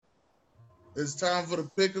It's time for the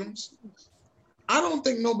Pickems. I don't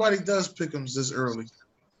think nobody does Pickems this early.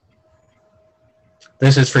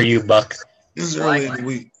 This is for you, Buck. This is early in the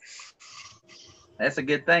week. That's a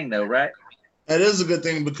good thing, though, right? That is a good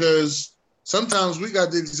thing because sometimes we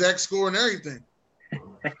got the exact score and everything.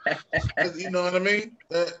 You know what I mean?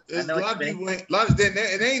 A lot of people ain't,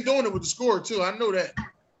 they ain't doing it with the score too. I know that.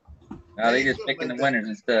 No, they just picking the winners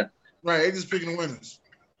and stuff. Right, they just picking the winners.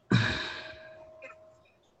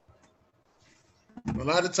 A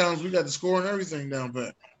lot of times we got the score and everything down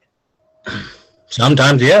pat.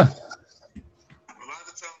 Sometimes, yeah. A lot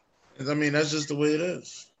of times. I mean, that's just the way it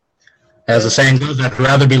is. As the saying goes, I'd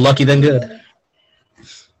rather be lucky than good.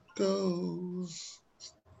 Goes.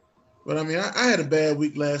 But I mean, I had a bad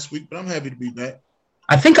week last week, but I'm happy to be back.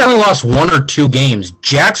 I think I only lost 1 or 2 games.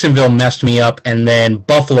 Jacksonville messed me up, and then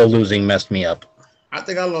Buffalo losing messed me up. I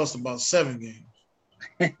think I lost about 7 games.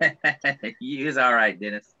 You was all right,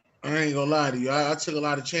 Dennis. I ain't gonna lie to you. I took a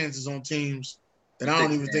lot of chances on teams that I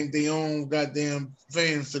don't even think they own goddamn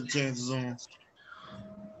fans took chances on.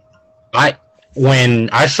 When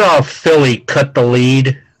I saw Philly cut the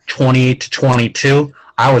lead 28-22,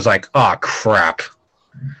 I was like, oh, crap.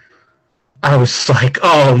 I was like,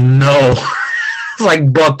 oh, no. It's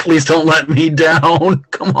like, Buck, please don't let me down.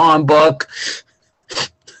 Come on, Buck.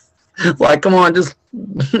 Like, come on, just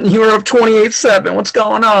you were up 28-7. What's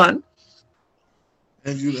going on?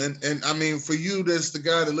 And I mean, for you, that's the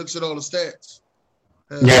guy that looks at all the stats.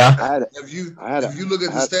 Yeah. If you look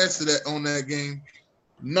at the stats of that on that game,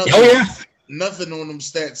 nothing. Oh yeah. Nothing on them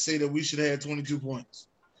stats say that we should have 22 points.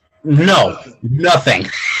 No, nothing.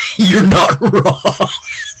 You're not wrong.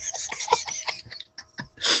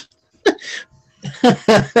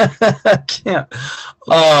 I can't.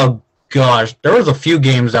 Oh gosh, there was a few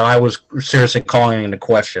games that I was seriously calling into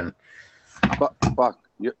question. Buck,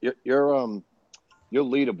 your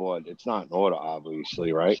leaderboard, it's not in order,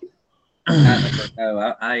 obviously, right?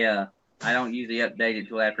 No, I don't usually update it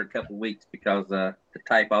till after a couple of weeks because to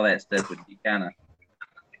type all that stuff would be kind of,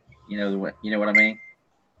 you know what I mean?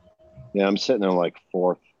 Yeah, I'm sitting there like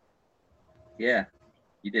 4th. Yeah,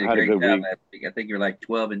 you did a great job last week. I think you're like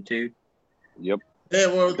 12-2. Yep. Yeah,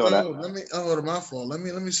 well, my fault. Let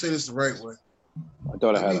me say this the right way. I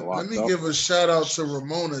thought I had it locked up. Let me give a shout out to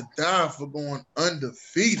Ramona Dye for going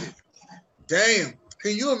undefeated. Damn.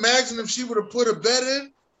 Can you imagine if she would have put a bet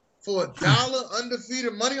in for $1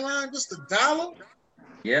 undefeated money line? Just $1?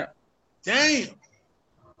 Yeah. Damn.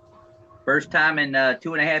 First time in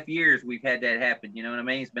 2.5 years we've had that happen. You know what I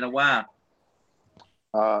mean? It's been a while.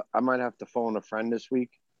 I might have to phone a friend this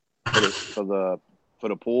week for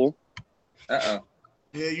the pool. Uh-oh.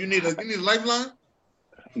 Yeah, you need a lifeline?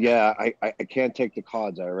 Yeah, I can't take the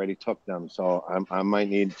cards. I already took them, so I might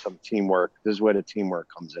need some teamwork. This is where the teamwork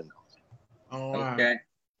comes in. Oh, okay. right.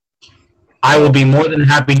 I will be more than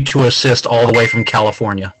happy to assist all the way from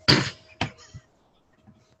California.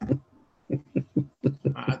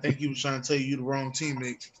 I think he was trying to tell you the wrong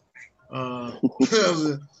teammate.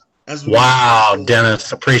 Wow,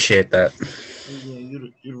 Dennis, appreciate that. Yeah, you're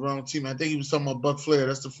the wrong team. I think he was talking about Buck Flair.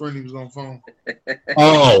 That's the friend he was on the phone.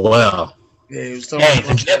 Oh, well. Yeah, he was talking about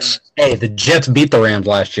the Jets. Hey, the Jets beat the Rams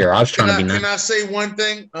last year. I was trying to be nice. Can I say one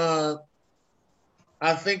thing?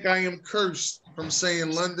 I think I am cursed from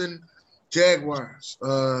saying London Jaguars.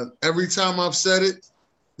 Every time I've said it,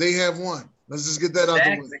 they have won. Let's just get that out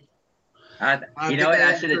the way. You know what?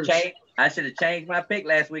 I should have changed. I should have changed my pick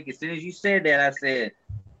last week. As soon as you said that,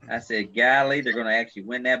 I said, golly, they're going to actually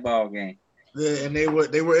win that ball game. Yeah, and they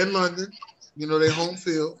were in London. You know, their home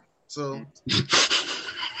field. So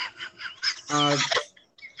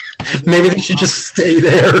maybe they should just stay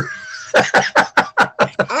there.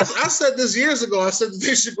 I said this years ago. I said that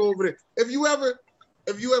they should go over there. If you ever,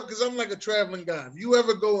 because I'm like a traveling guy. If you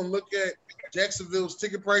ever go and look at Jacksonville's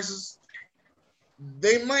ticket prices,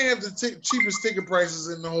 they might have the cheapest ticket prices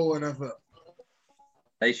in the whole NFL.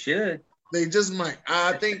 They should. They just might.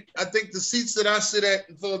 I think the seats that I sit at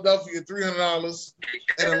in Philadelphia are $300.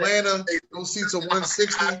 In Atlanta, those seats are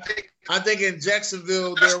 $160. I think in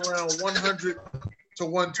Jacksonville they're around $100 to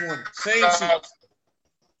 $120. Same seats.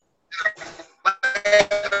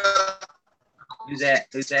 Who's that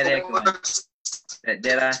echoing? That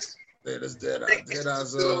Deadeye? Yeah, that's Deadeye.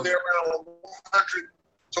 Deadeye's they're around 100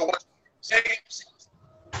 to 160.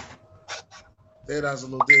 Deadeye's a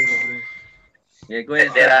little dead over there. Yeah, go ahead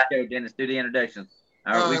and start the show, Dennis. Do the introductions.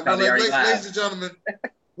 Ladies and gentlemen,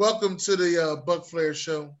 welcome to the Buck Flair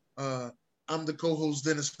Show. I'm the co-host,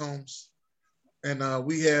 Dennis Holmes. And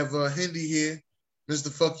we have Hindi here,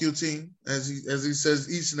 Mr. Fuck Your Team, as he says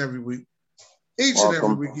each and every week. And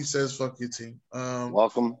every week he says fuck your team.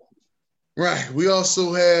 Welcome. Right. We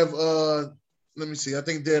also have Let me see. I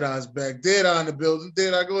think Deadeye's back. Deadeye in the building.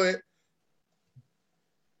 Deadeye, go ahead.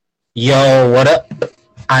 Yo, what up?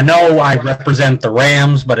 I know I represent the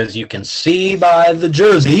Rams, but as you can see by the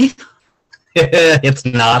jersey, it's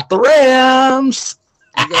not the Rams.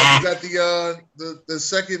 You got the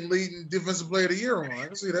second leading defensive player of the year on. I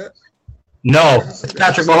can see that. No,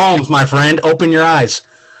 Patrick Mahomes, my friend. Open your eyes.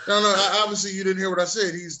 No. Obviously, you didn't hear what I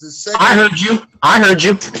said. He's the second. I heard you.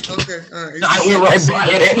 Okay, all right. I went right by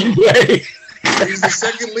it anyway. He's the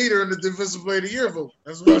second leader in the defensive player of the year vote.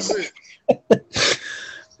 That's what I said.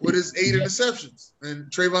 With his 8 interceptions, and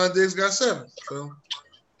Trayvon Diggs got 7. So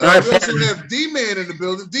we also have D-Man in the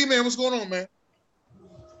building. D-Man, what's going on, man?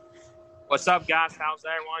 What's up, guys? How's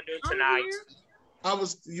everyone doing tonight?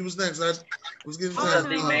 You was next. I was getting What's time.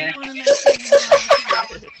 up, D-Man?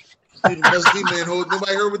 That's D-Man.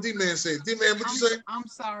 Nobody heard what D-Man said. D-Man, what you say? I'm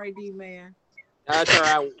sorry, D-Man. That's all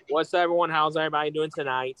right. What's everyone? How's everybody doing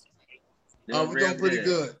tonight? We're doing pretty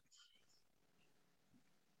good.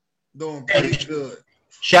 Doing pretty good.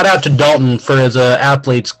 Shout out to Dalton for his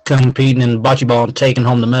athletes competing in bocce ball and taking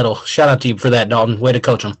home the medal. Shout out to you for that, Dalton. Way to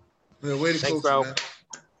coach them. Yeah, way to Thanks, coach bro. him, man.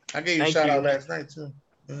 I gave you a shout out last night too.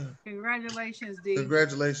 Yeah. Congratulations, D.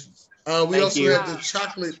 Congratulations. We Thank also you. have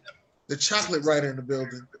the chocolate writer in the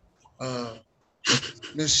building.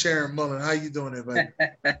 Miss Sharon Mullen. How you doing, everybody?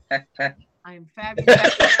 I am fabulous.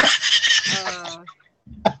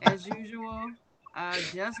 As usual, I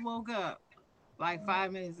just woke up like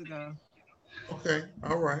 5 minutes ago. Okay.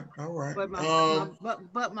 All right.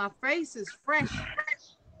 But my face is fresh.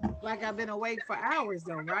 Like I've been awake for hours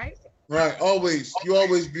though, right? Right. Always. You're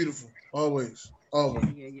always beautiful. Always.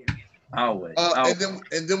 Yeah. Always.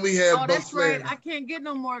 And then we have Oh, Buck that's Flair. right. I can't get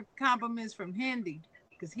no more compliments from Hendy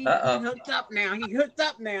because he hooked up now. He hooked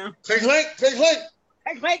up now. Clink, clink, clink, clink.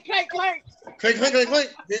 Clink, clink, clink. Clink, clink, clink, clink.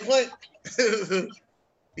 Clink, clink.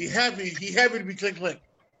 He happy to be clink, clink.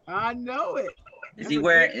 I know it. Is he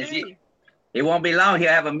wearing? It won't be long. He'll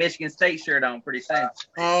have a Michigan State shirt on pretty soon.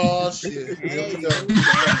 Oh shit! Here we go.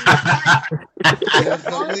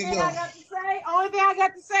 Only thing I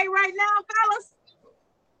got to say right now, fellas.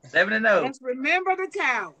 7-0. Let's remember the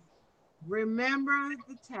towel. Remember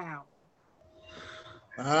the towel.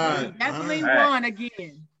 All right. Definitely won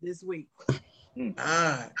again this week. All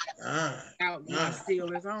right. Out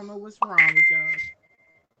Steelers. I don't know what's wrong with y'all.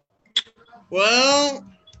 Well,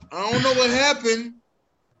 I don't know what happened.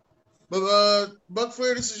 But Buck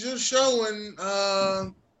Flair, this is your show,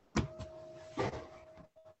 and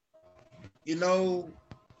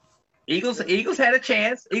Eagles had a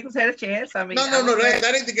chance. I mean, no,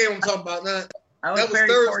 that ain't the game I'm talking about. Nah, that was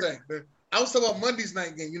Thursday. I was talking about Monday's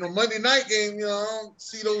night game. Monday night game. I don't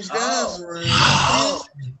see those guys around.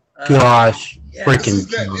 Gosh, yeah. freaking!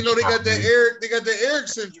 They got that Eric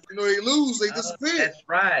syndrome. They lose, they disappear. That's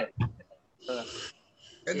right.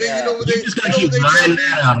 And then what they just gotta keep riding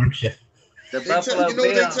that out. The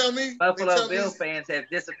Buffalo Bill fans have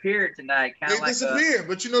disappeared tonight. They disappear,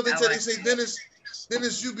 but they say, Dennis,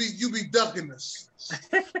 you be ducking us,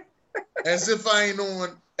 as if I ain't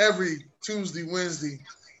on every Tuesday, Wednesday,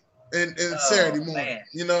 and Saturday morning.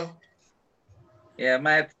 Man. Yeah, I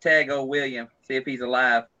might have to tag old William, see if he's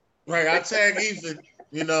alive. Right, I tag Ethan.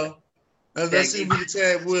 Let's see if we can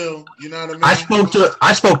tag Will. You know what I mean?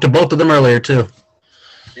 I spoke to both of them earlier too.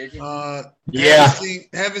 Did you? Yeah.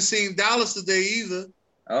 Haven't seen Dallas today either.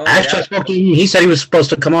 Oh, Actually, I spoke to him. He said he was supposed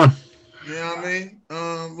to come on. You know what I mean?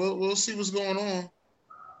 We'll see what's going on.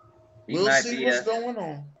 We'll see what's going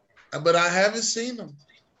on. But I haven't seen them.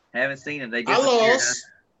 They I lost.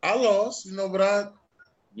 But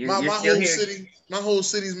my whole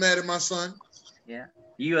city's mad at my son. Yeah.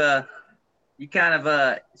 You kind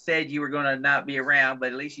of said you were gonna not be around,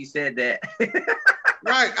 but at least you said that.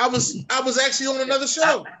 Right. I was actually on another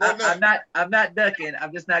show. I'm not ducking.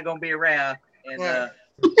 I'm just not gonna be around. And right.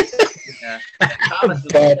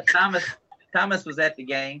 Thomas was at the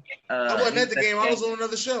game. I wasn't at the game. I was on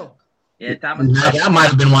another show. Yeah, Thomas. That might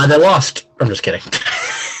have been why they lost. I'm just kidding.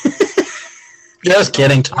 Just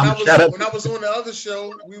kidding, Tom. Shut up. When I was on the other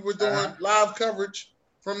show, we were doing live coverage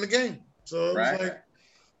from the game. So it was like,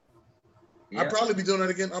 I'll probably be doing that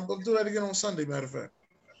again. I'll do that again on Sunday, matter of fact.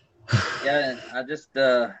 Yeah, I just,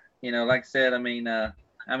 like I said, I'm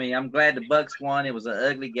glad the Bucks won. It was an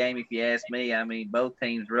ugly game, if you ask me. I mean, both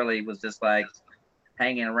teams really was just like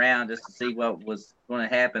hanging around just to see what was going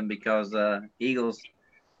to happen because Eagles,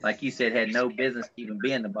 like you said, had no business even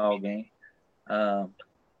being in the ball game.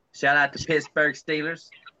 Shout out to Pittsburgh Steelers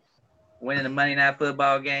winning the Monday Night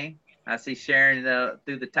Football game. I see Sharon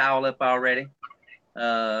threw the towel up already.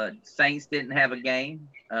 Saints didn't have a game.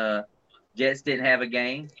 Jets didn't have a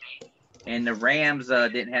game. And the Rams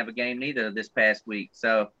didn't have a game neither this past week.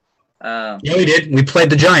 So yeah, we did. We played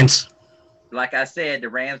the Giants. Like I said, the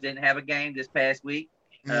Rams didn't have a game this past week.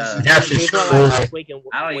 That's just I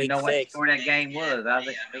don't even know what score that game was. I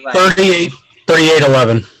think it was like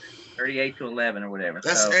 38-11. 38-11 or whatever.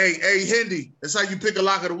 That's hey Hindi. That's how you pick a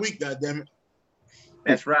lock of the week. Goddammit.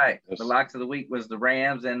 That's right. The locks of the week was the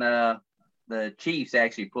Rams, and the Chiefs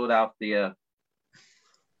actually pulled off the.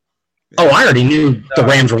 Oh, I already knew the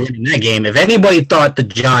Rams were winning that game. If anybody thought the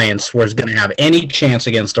Giants was going to have any chance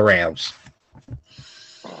against the Rams.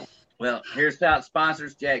 Well, here's out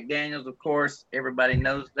sponsors: Jack Daniels, of course. Everybody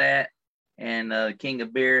knows that, and King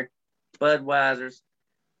of Beer, Budweiser's,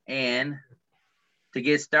 and. To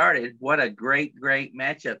get started, what a great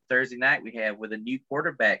matchup Thursday night we have with a new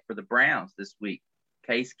quarterback for the Browns this week,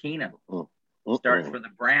 Case Keenum, starting for the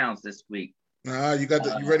Browns this week. You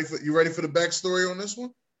ready for the backstory on this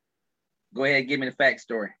one? Go ahead, give me the fact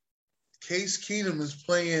story. Case Keenum is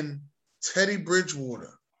playing Teddy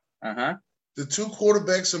Bridgewater. The two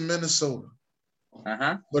quarterbacks of Minnesota.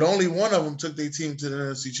 But only one of them took their team to the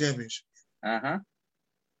NFC Championship.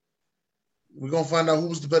 We're going to find out who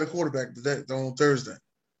was the better quarterback on Thursday.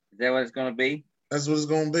 Is that what it's going to be? That's what it's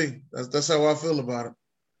going to be. That's how I feel about it.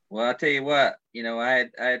 Well, I'll tell you what. I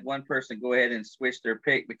had one person go ahead and switch their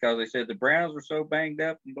pick because they said the Browns were so banged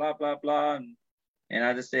up and blah, blah, blah. And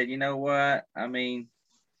I just said, you know what? I mean,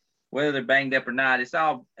 whether they're banged up or not, it's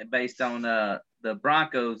all based on the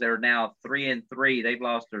Broncos. They're now 3-3.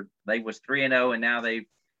 They was 3-0, and now they've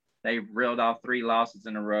reeled off 3 losses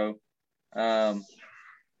in a row.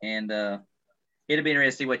 It'll be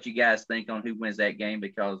interesting to see what you guys think on who wins that game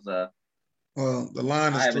because the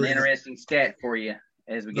line is I have an interesting stat for you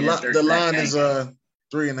as we get into the line is 3.5.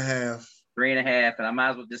 3.5, and I might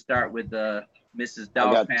as well just start with Mrs.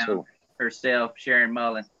 Dogpound herself, Sharon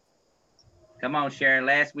Mullen. Come on, Sharon.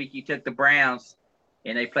 Last week you took the Browns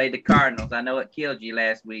and they played the Cardinals. I know it killed you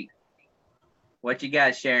last week. What you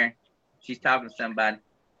got, Sharon? She's talking to somebody.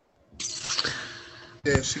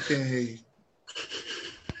 Yeah, she can't hear you.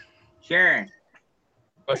 Sharon.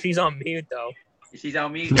 Oh, she's on mute, though. She's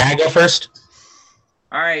on mute. Can I go first?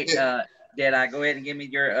 All right, Deadeye, go ahead and give me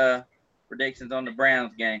your predictions on the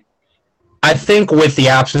Browns game. I think with the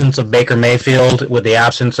absence of Baker Mayfield, with the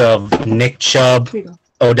absence of Nick Chubb,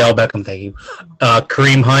 Odell Beckham, thank you,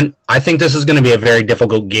 Kareem Hunt, I think this is going to be a very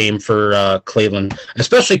difficult game for Cleveland,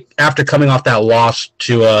 especially after coming off that loss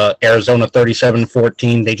to Arizona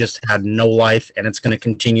 37-14. They just had no life, and it's going to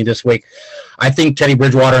continue this week. I think Teddy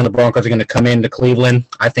Bridgewater and the Broncos are going to come into Cleveland.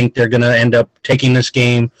 I think they're going to end up taking this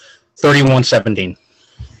game 31-17.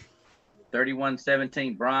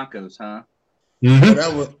 31-17 Broncos, huh?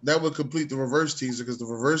 Mm-hmm. Well, that would complete the reverse teaser because the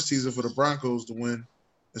reverse teaser for the Broncos to win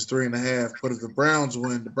is 3.5. But if the Browns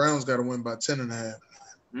win, the Browns got to win by 10.5.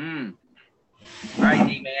 All right,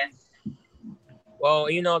 D-Man. Well,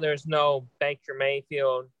 there's no Baker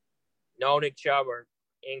Mayfield, no Nick Chubb,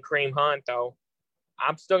 and Kareem Hunt, though.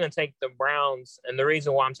 I'm still going to take the Browns, and the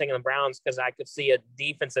reason why I'm taking the Browns because I could see a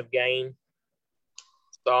defensive game.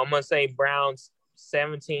 So I'm going to say Browns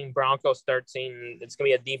 17, Broncos 13. It's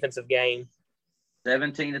going to be a defensive game.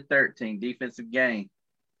 17-13, defensive game.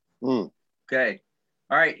 Okay.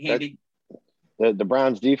 All right, Handy. The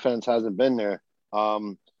Browns defense hasn't been there.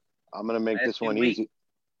 I'm going to make this one easy.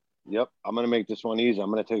 Yep, I'm going to make this one easy. I'm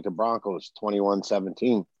going to take the Broncos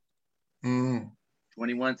 21-17.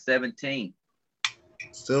 21-17.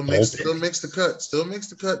 Still makes the cut. Still makes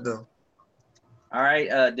the cut though. All right,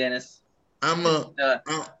 Dennis.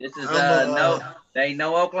 This is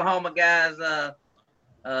no Oklahoma guys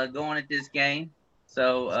going at this game,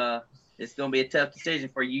 so it's going to be a tough decision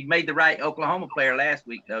for you. You made the right Oklahoma player last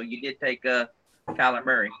week though. You did take Kyler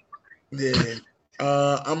Murray. Yeah,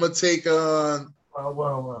 I'm gonna take for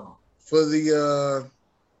the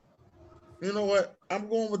you know what? I'm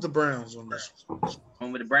going with the Browns on this one.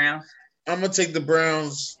 Going with the Browns. I'm gonna take the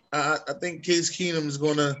Browns. I think Case Keenum is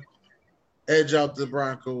gonna edge out the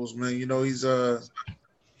Broncos, man.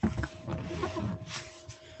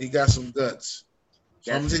 He got some guts.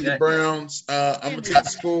 So I'm gonna take the Browns. I'm gonna take the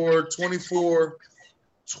score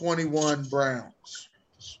 24-21 Browns.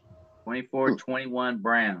 24-21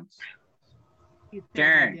 Browns.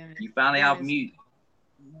 Sharon, you finally off mute.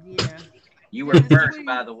 Yeah. You were first,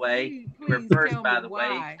 by the way.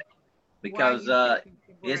 Because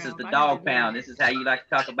this is the dog pound. This is how you like to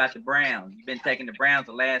talk about the Browns. You've been taking the Browns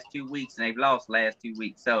the last 2 weeks, and they've lost the last 2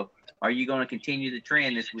 weeks. So are you going to continue the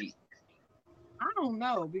trend this week? I don't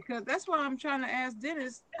know, because that's why I'm trying to ask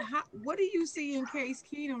Dennis, what do you see in Case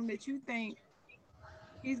Keenum that you think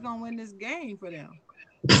he's going to win this game for them?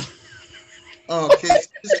 Case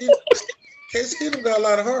Keenum got a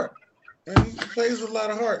lot of heart. And he plays with a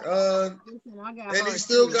lot of heart. And they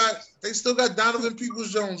still got Donovan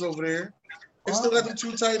Peoples-Jones over there. They still got them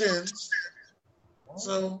 2 tight ends.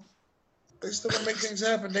 So they still gonna make things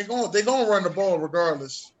happen. They gonna run the ball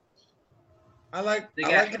regardless. I like the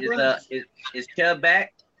Browns. Is Chubb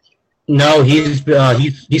back? No, he's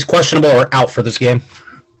questionable or out for this game.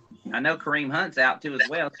 I know Kareem Hunt's out too as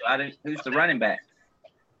well. So who's the running back?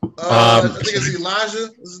 I think it's Elijah.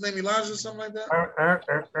 Is his name Elijah? Something like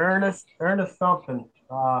that. Ernest something.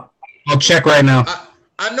 I'll check right now.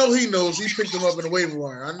 I know he knows. He picked him up in the waiver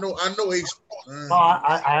wire. I know. I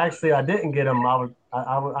didn't get him. I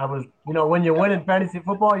was. You know, when you're winning fantasy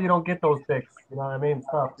football, you don't get those picks. You know what I mean?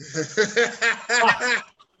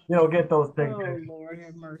 You don't get those picks. Oh, Lord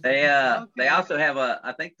have mercy. They also have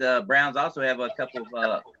I think the Browns also have a couple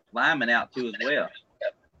of linemen out too as well.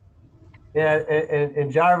 Yeah,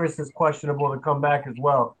 and Jarvis is questionable to come back as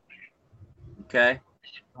well. Okay.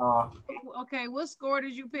 Okay, what score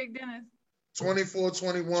did you pick, Dennis?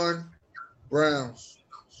 24-21, Browns.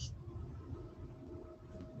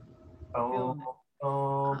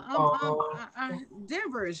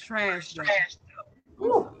 Denver is trash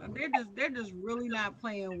though. They're just really not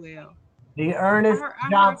playing well. The Ernest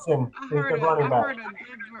Johnson is the running back.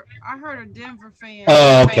 I heard a Denver fan.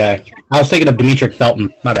 Oh, okay. I was thinking of Demetric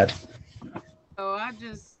Felton. My bad. So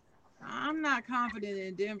I'm not confident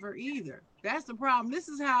in Denver either. That's the problem. This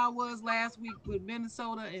is how I was last week with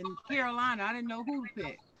Minnesota and Carolina. I didn't know who to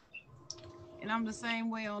pick. And I'm the same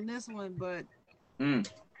way on this one, but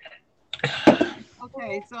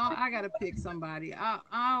okay, so I gotta pick somebody.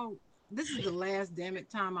 This is the last damn it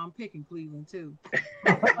time I'm picking Cleveland too.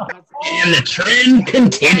 And the trend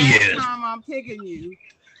continues. Last time I'm picking you.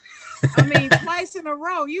 I mean, twice in a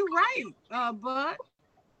row. You right, Bud.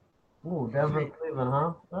 Ooh, Denver, Cleveland,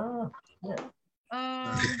 huh? Yeah.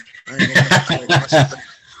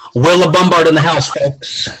 Willa Bombard in the house,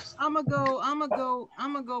 folks. I'm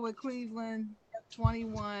gonna go with Cleveland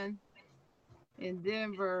 21 and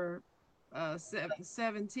Denver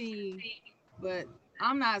 17, but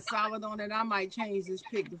I'm not solid on it. I might change this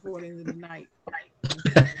pick before the end of the night.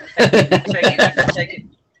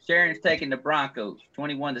 Sharon's taking the Broncos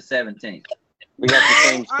 21-17. We got the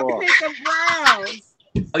same score. I picked the Browns.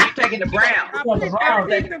 Oh, you're taking the Browns. I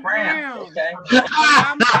picked the Browns. Okay.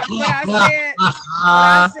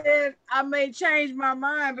 I said I may change my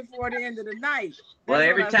mind before the end of the night. Well,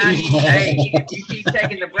 every time if you keep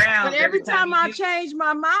taking the Browns, but every time I change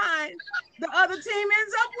my mind, the other team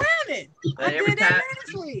ends up winning. I did that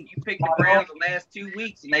last week. You picked the Browns the last 2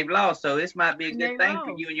 weeks and they've lost, so this might be a good thing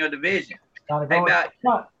for you in your division. How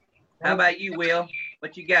about you, Will?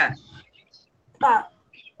 What you got?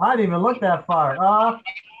 I didn't even look that far.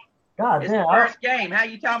 God it's damn. The first game. How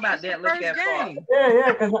you talking about that? Look that far.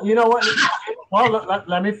 Yeah, because you know what? Well,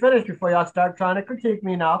 let me finish before y'all start trying to critique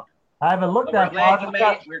me now. I haven't looked that far.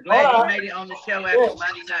 We're glad you made it on the show after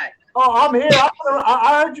Monday night. Oh, I'm here.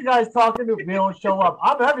 I heard you guys talking to me. Don't show up.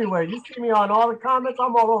 I'm everywhere. You see me on all the comments.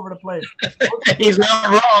 I'm all over the place. He's not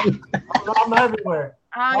wrong. I'm everywhere.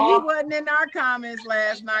 You wasn't in our comments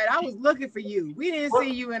last night. I was looking for you. We didn't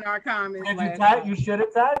see you in our comments. Did you tag? You should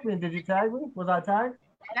have tagged me. Did you tag me? Was I tagged?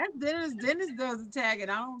 That's Dennis. Dennis does the tagging.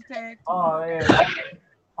 I don't tag. Oh yeah.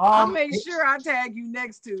 I'll make sure I tag you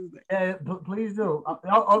next Tuesday. Yeah, please do.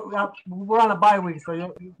 We're on a bye week, so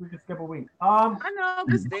we can skip a week. I know,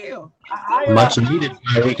 but still. Much needed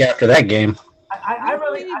a week after that game. I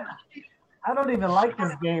don't even like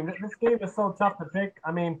this game. This game is so tough to pick.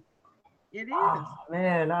 I mean, it is.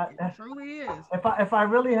 Man, it truly is. If I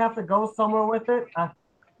really have to go somewhere with it,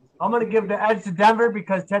 I'm gonna give the edge to Denver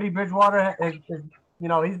because Teddy Bridgewater is you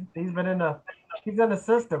know, he's been in the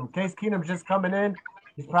system. Case Keenum's just coming in.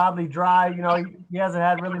 He's probably dry. You know, he hasn't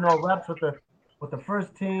had really no reps with the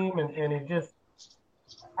first team, and he just.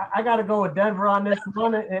 I got to go with Denver on this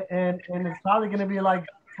one, and it's probably going to be like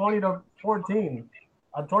 20-14.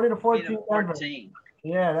 20-14 Denver.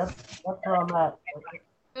 Yeah, that's where I'm at.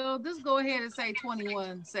 Well, just go ahead and say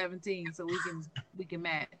 21-17 so we can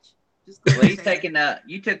match. Well, he's taking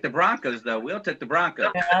you took the Broncos though. Will took the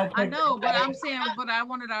Broncos. Yeah, I know, but I'm saying, I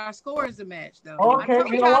wanted our scores to match though. Okay,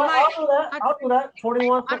 you know what? I'll do that.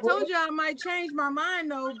 21. I told you I might change my mind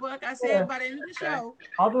though, but I said by the end of the show.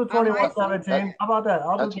 I'll do 21-17. How about that?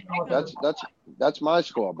 I'll do 21-17. That's my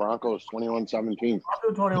score. Broncos 21-17.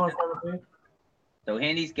 I'll do 21-17. So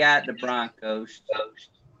Henny's got the Broncos.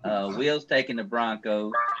 Will's taking the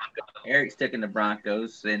Broncos. Eric's taking the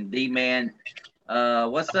Broncos, and D-Man.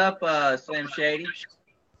 What's up, Slim Shady?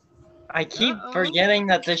 I keep forgetting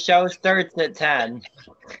that the show starts at 10.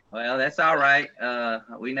 Well, that's all right.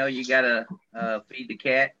 We know you gotta feed the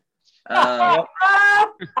cat. Uh,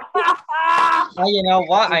 Well, you know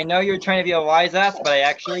what? I know you're trying to be a wise ass, but I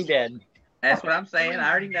actually did. that's what I'm saying. I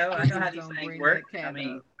already know. I know how these things work. I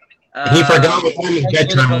mean, He forgot what time his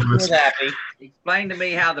Thanks for the bedtime book, he was. was happy. explain to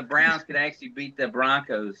me how the Browns could actually beat the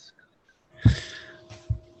Broncos.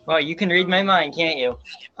 Well, you can read my mind, can't you?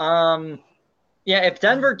 Yeah, if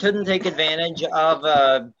Denver couldn't take advantage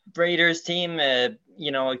of Raiders team,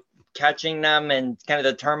 you know, catching them and kind of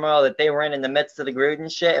the turmoil that they were in the midst of the Gruden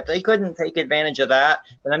shit, if they couldn't take advantage of that,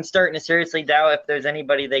 then I'm starting to seriously doubt if there's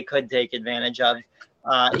anybody they could take advantage of.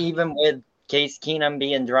 Even with Case Keenum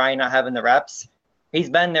being dry, not having the reps, he's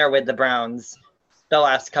been there with the Browns the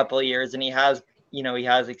last couple of years, and he has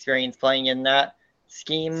experience playing in that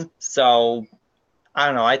scheme. So I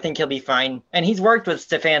don't know. I think he'll be fine. And he's worked with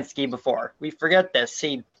Stefanski before. We forget this.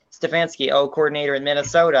 Stefanski, coordinator in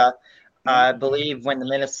Minnesota, I believe when the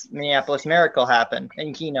Minneapolis Miracle happened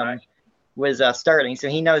and Keenum was starting. So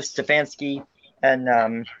he knows Stefanski.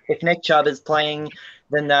 And if Nick Chubb is playing,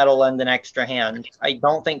 then that'll lend an extra hand. I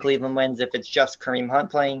don't think Cleveland wins if it's just Kareem Hunt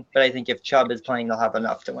playing, but I think if Chubb is playing, they'll have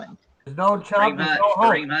enough to win. There's no Chubb, there's no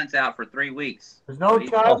Hunt. Kareem Hunt's out for 3 weeks. There's no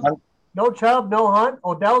Chubb, no Chubb, no Hunt.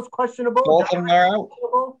 Odell's questionable. Both of them are out.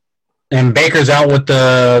 And Baker's out with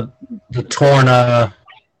the torn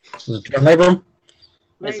labrum.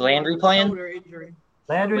 Is Landry playing?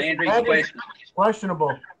 Landry's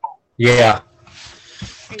questionable. Yeah.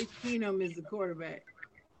 Case Keenum is the quarterback.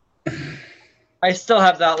 I still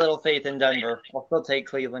have that little faith in Denver. I'll still take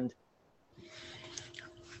Cleveland.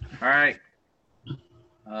 All right.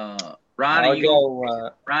 Ron, you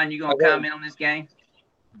gonna comment on this game?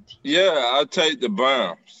 Yeah, I'll take the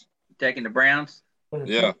Browns. You taking the Browns?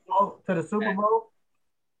 Yeah. To the Super Bowl?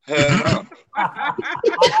 Hell no.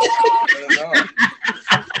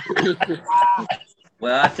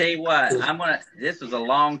 Well, I tell you what, this was a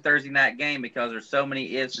long Thursday night game because there's so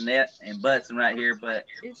many ifs and buts and right here. But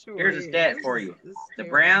here's a stat for you: the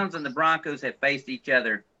Browns and the Broncos have faced each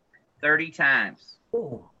other 30 times.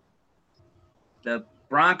 Ooh. The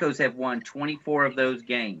Broncos have won 24 of those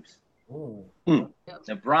games. Ooh.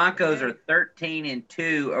 The Broncos are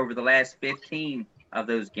 13-2 over the last 15 of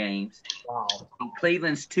those games. Wow. In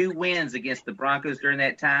Cleveland's 2 wins against the Broncos during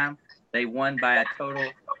that time, they won by a total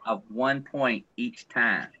of 1 point each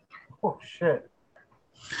time. Oh, shit.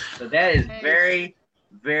 So that is very,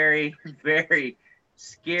 very, very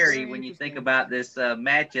scary when you think about this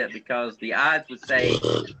matchup, because the odds would say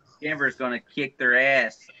Denver's going to kick their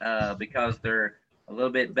ass because they're a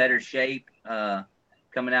little bit better shape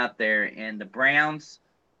coming out there. And the Browns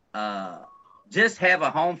just have a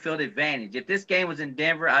home field advantage. If this game was in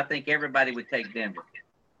Denver, I think everybody would take Denver.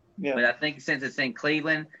 Yeah. But I think since it's in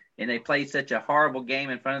Cleveland and they play such a horrible game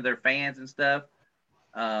in front of their fans and stuff,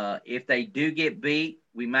 if they do get beat,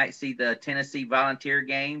 we might see the Tennessee Volunteer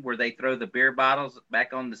game where they throw the beer bottles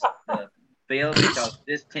back on the field, because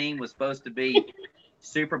this team was supposed to be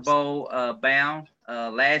Super Bowl bound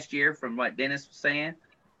last year, from what Dennis was saying.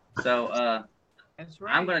 So that's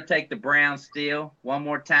right. I'm going to take the Browns still one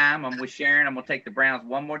more time. I'm with Sharon. I'm going to take the Browns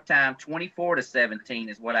one more time. 24-17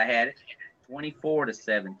 is what I had it.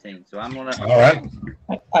 24-17. So I'm going to. All right.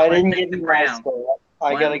 I didn't get the Browns.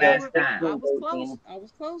 I gotta go. I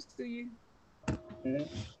was close to you. Mm-hmm.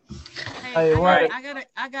 Hey,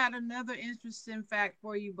 I got another interesting fact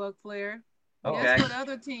for you, Buck Flair. Okay. Guess what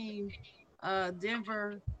other team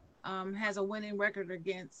Denver has a winning record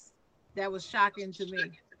against? That was shocking to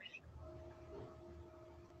me.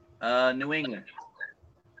 New England.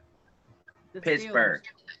 The Pittsburgh.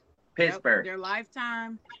 Steelers. Pittsburgh. Their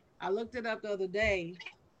lifetime. I looked it up the other day.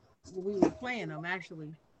 We were playing them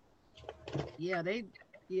actually. Yeah, they've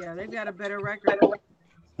got a better record.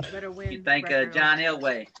 Better win. You think John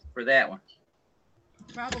Elway for that one?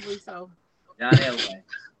 Probably so. John Elway.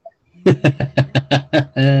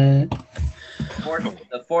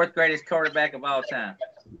 The fourth greatest quarterback of all time.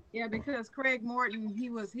 Yeah, because Craig Morton,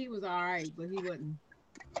 he was all right, but he wasn't.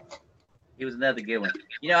 He was another good one.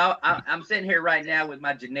 You know, I'm sitting here right now with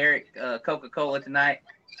my generic Coca-Cola tonight.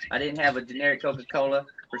 I didn't have a generic Coca-Cola.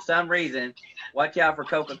 For some reason, watch out for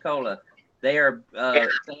Coca-Cola. They are saying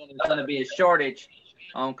there's going to be a shortage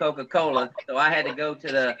on Coca-Cola, so I had to go to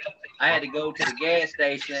the gas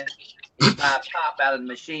station and buy a pop out of the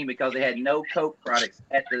machine because they had no Coke products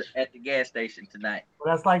at the gas station tonight.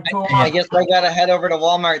 Well, that's like I guess I gotta head over to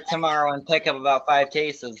Walmart tomorrow and pick up about 5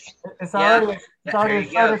 cases. It's already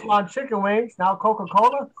on chicken wings. Now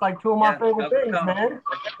Coca-Cola. It's like 2 of my favorite things, man.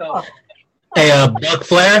 Hey, Buck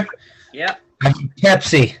Flair. Yep.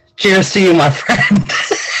 Pepsi. Cheers to you, my friend.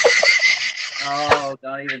 Oh,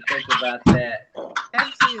 don't even think about that.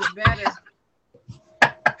 Pepsi is better.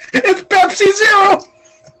 It's Pepsi Zero.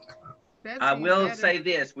 I will say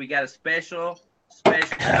this: we got a special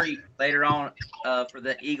treat later on for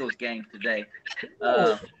the Eagles game today.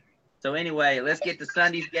 So anyway, let's get to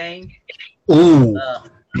Sunday's game. Ooh.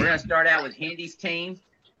 We're gonna start out with Hendy's team.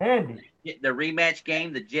 Andy. The rematch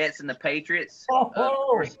game, the Jets and the Patriots.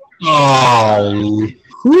 Oh.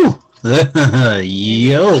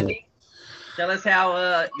 Yo. Tell us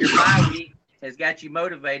how your bye week has got you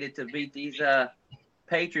motivated to beat these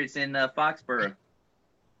Patriots in Foxborough.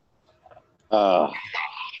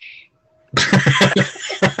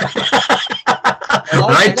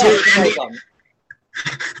 Right to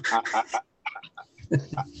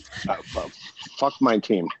fuck my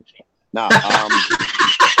team. No,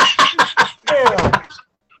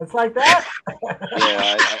 it's like that.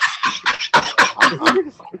 Yeah,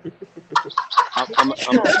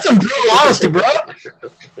 that's some brutal honesty, bro.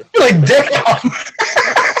 You're like dick. Oh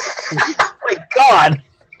my God.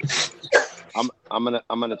 I'm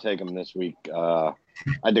gonna take them this week. I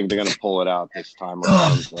think they're gonna pull it out this time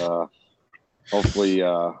around. Hopefully,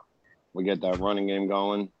 we get that running game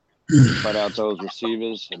going, cut out those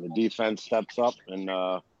receivers, and the defense steps up. And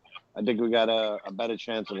I think we got a better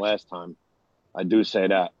chance than last time. I do say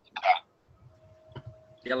that.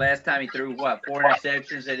 Yeah, last time he threw what, 4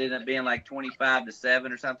 interceptions? It ended up being like 25-7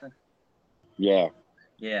 or something. Yeah.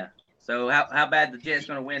 Yeah. So how bad the Jets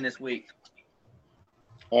gonna win this week?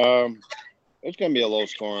 It's gonna be a low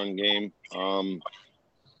scoring game.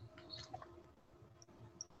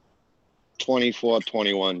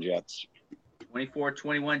 24-21 Jets.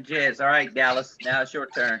 24-21 Jets. All right, Dallas. Now it's your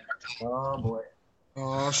turn. Oh boy.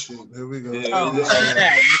 Oh shit! Here we go.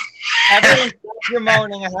 Okay. Everyone's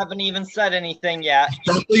moaning. I haven't even said anything yet.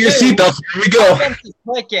 Don't pull your seatbelts. Here we go. Offense is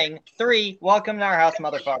clicking. 3. Welcome to our house,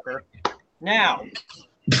 motherfucker. Now.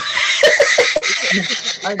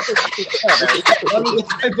 Let me get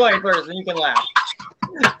my point first, and you can laugh.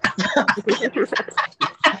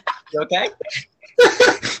 You okay?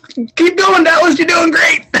 Keep going, Dallas. You're doing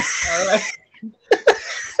great. All right.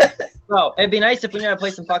 So, it'd be nice if we knew how to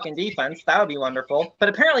play some fucking defense. That would be wonderful. But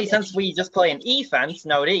apparently, since we just play an offense,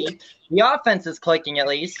 no D, the offense is clicking at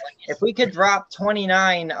least. If we could drop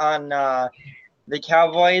 29 on the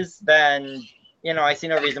Cowboys, then, I see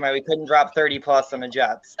no reason why we couldn't drop 30-plus on the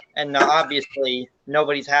Jets. And obviously,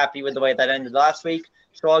 nobody's happy with the way that ended last week.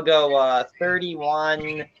 So I'll go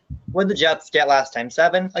 31. What did the Jets get last time?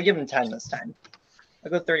 7? I'll give them 10 this time.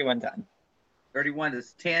 I'll go 31-10. 31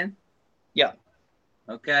 is 10? Yeah.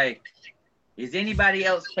 Okay. Is anybody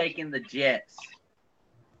else taking the Jets?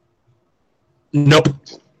 Nope.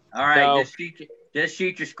 All right, No. just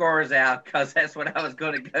shoot your scores out, because that's what I was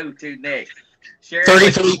going to go to next. Sharon,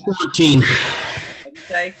 33-14. What'd you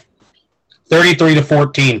say?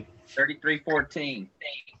 33-14. 33-14.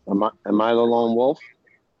 Am I the lone wolf?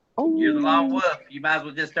 Oh. You're the lone wolf. You might as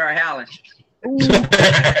well just start howling.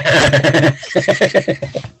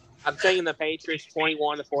 I'm taking the Patriots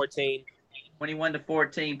 21-14.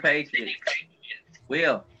 21-14 Patriots.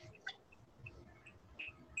 Will.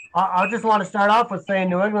 I just want to start off with saying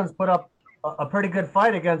New England's put up a pretty good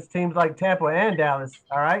fight against teams like Tampa and Dallas.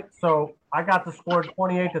 All right, so I got the score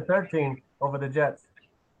 28-13 over the Jets.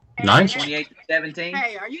 Nice. 28-17.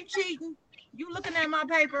 Hey, are you cheating? You looking at my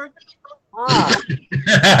paper? Got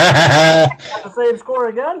the same score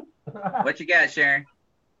again? What you got, Sharon?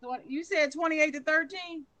 You said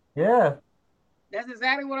 28-13? Yeah, That's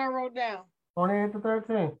exactly what I wrote down.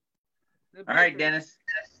 28-13. All right, Dennis.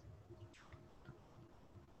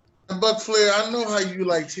 And Buck Flair, I know how you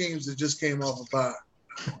like teams that just came off a bye.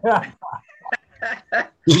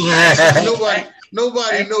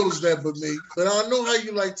 Nobody knows that but me. But I know how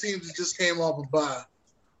you like teams that just came off a bye.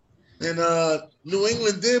 And New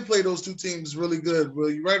England did play those two teams really good. Well,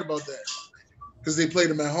 you're right about that. Because they played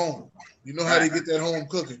them at home. You know how they get that home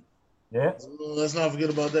cooking. Yeah. So let's not forget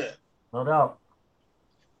about that. No doubt.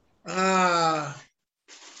 I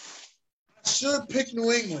should pick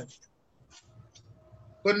New England.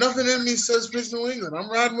 But nothing in me says pick New England. I'm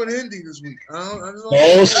riding with Indy this week.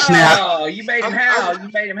 Oh, snap. Oh, you made him howl. You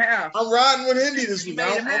made him howl. I'm riding with Indy this week.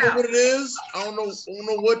 I don't know what it is. I don't know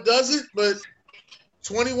what does it, but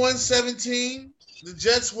 21-17, the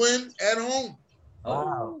Jets win at home.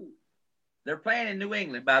 Oh. They're playing in New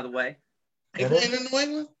England, by the way. They playing in New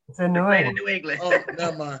England? It's in New Playing in England. New England. Oh,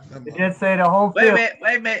 never mind. It did say the home Wait field.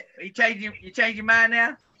 a minute. You changing your mind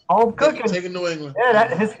now? Home cooking. Taking New England.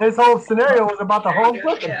 Yeah, his whole scenario was about the home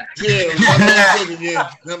cooking. Yeah.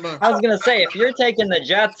 Never mind. I was going to say, if you're taking the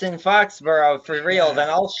Jets in Foxborough for real, then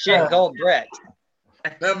I'll shit gold brick.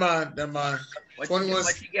 Never mind. What you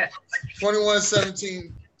got?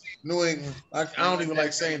 21-17, New England. I don't even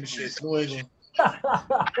like saying the shit. New England.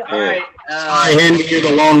 All right. Sorry, Andy, you're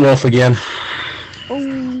the lone wolf again.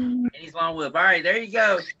 And he's lone wolf. All right, there you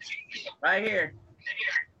go. Right here.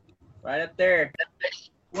 Right up there.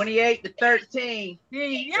 28-13. Yay! There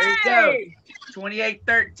you go.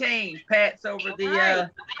 28-13. Pat's over the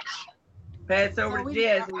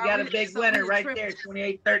Jets. We got a big winner right there.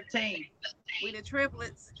 28-13. We the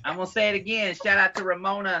triplets. I'm gonna say it again. Shout out to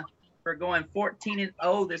Ramona for going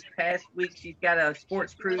 14-0 this past week. She's got a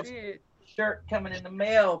Sports Cruise shirt coming in the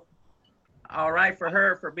mail. All right for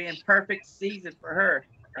her, for being perfect season for her.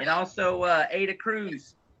 And also Ada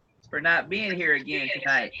Cruz for not being here again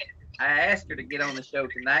tonight. I asked her to get on the show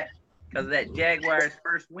tonight because of that Jaguars'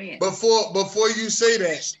 first win. Before you say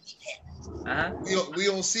that, we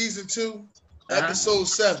on season 2, episode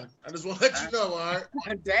 7. I just want to let you know, all right?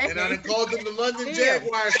 And I done called them the London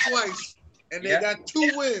Jaguars twice, and they got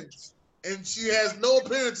 2 wins, and she has no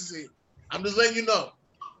appearances here. I'm just letting you know.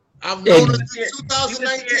 I've known her since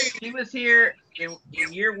 2019. She was here in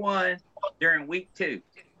year 1 during week 2.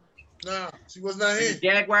 No, she was not here.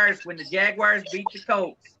 When the Jaguars beat the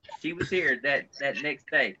Colts, she was here that next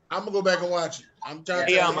day. I'm gonna go back and watch it. I'm trying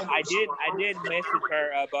to. I did message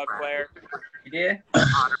her, Buck Flair. You did?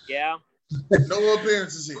 Yeah. No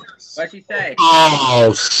appearances here. What'd she say?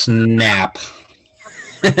 Oh snap!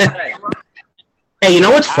 Hey, you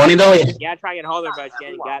know what's funny though? Yeah, I tried to get hold of her, but she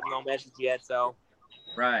hasn't gotten no message yet. So.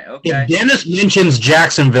 Right. Okay. If Dennis mentions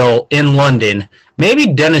Jacksonville in London, maybe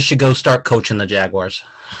Dennis should go start coaching the Jaguars.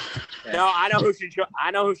 No, I know who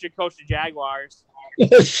should coach the Jaguars.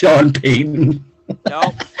 Sean Payton.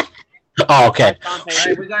 No. Oh, okay. All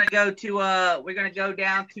right, we're gonna go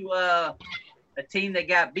down to a team that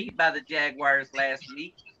got beat by the Jaguars last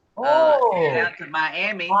week. Down to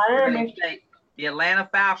Miami. The Atlanta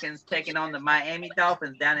Falcons taking on the Miami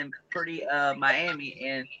Dolphins down in pretty Miami.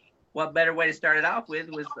 And what better way to start it off with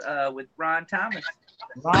was with Ron Thomas.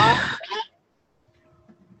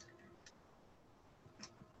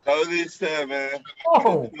 37.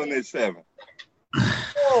 27.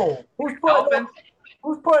 Oh, who's putting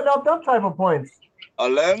up that type of points?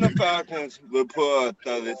 Atlanta Falcons will put up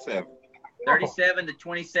 37.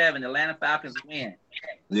 37-27. Atlanta Falcons win.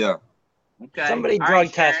 Yeah. Okay. Somebody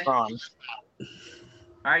drug test Ron.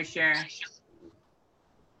 All right, Sharon.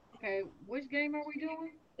 Okay, which game are we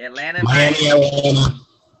doing? Atlanta. Miami. All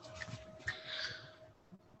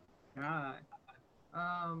right.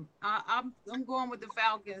 I'm going with the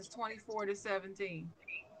Falcons, 24-17.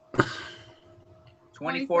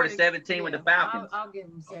 24-17 with the Falcons. I'll give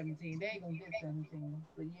them 17. They ain't gonna get 17,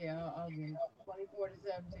 but yeah, I'll give it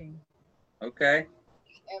 24-17. Okay.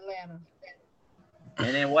 Atlanta.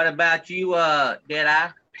 And then what about you, Deadeye?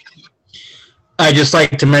 I just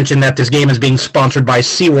like to mention that this game is being sponsored by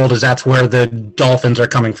SeaWorld, as that's where the Dolphins are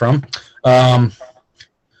coming from. I'm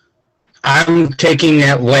taking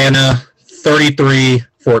Atlanta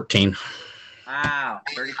 33-14. Wow,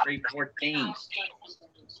 33-14.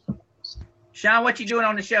 Sean, what you doing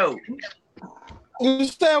on the show? You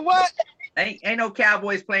said what? Ain't no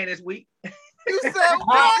Cowboys playing this week. You said what? You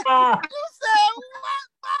said what?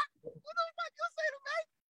 What the fuck you say to me?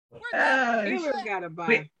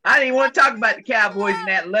 I didn't want to talk about the Cowboys in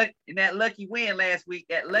that lucky win last week.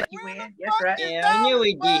 That lucky win. That's right. Yeah, I knew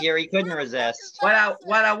he'd be here. He couldn't resist. What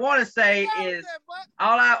I want to say is,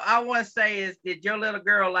 all I want to say is, did your little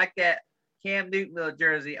girl like that Cam Newton little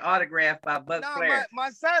jersey autographed by Buck Flair? My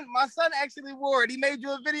son actually wore it. He made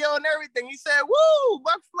you a video and everything. He said, "Woo,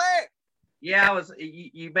 Buck Flair." Yeah,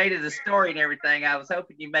 you made it a story and everything. I was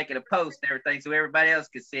hoping you make it a post and everything so everybody else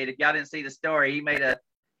could see it. If y'all didn't see the story, he made a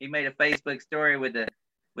Facebook story with the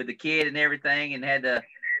kid and everything, and had the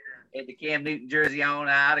Cam Newton jersey on,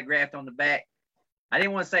 autographed on the back. I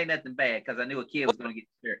didn't want to say nothing bad because I knew a kid was going to get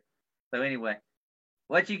the shirt. So anyway,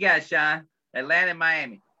 what you got, Sean? Atlanta and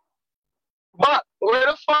Miami. Buck, where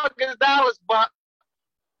the fuck is Dallas, Buck?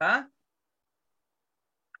 Huh?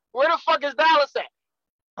 Where the fuck is Dallas at?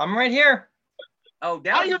 I'm right here. Oh,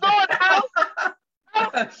 Dallas. How you doing, Dallas?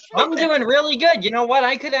 I'm doing really good. You know what?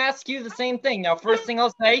 I could ask you the same thing. Now, first thing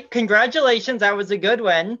I'll say, congratulations. That was a good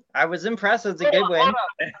win. I was impressed. It was a good win. Hold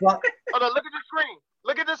on. Look at the screen.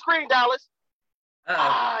 Look at the screen, Dallas.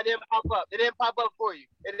 It didn't pop up. It didn't pop up for you.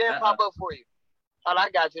 Oh,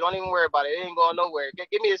 I got you. Don't even worry about it. It ain't going nowhere.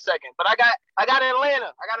 Give me a second. But I got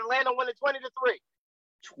Atlanta. I got Atlanta winning 20-3.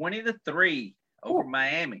 20-3 over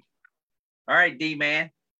Miami. All right,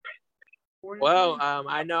 D-Man. Well,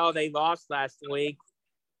 I know they lost last week,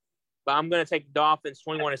 but I'm going to take the Dolphins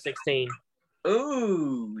 21-16.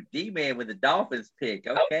 Ooh, D-Man with the Dolphins pick.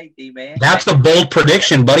 Okay, D-Man. That's a bold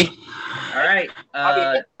prediction, buddy. All right. I'll be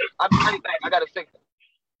right back. I got to fix it.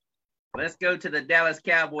 Let's go to the Dallas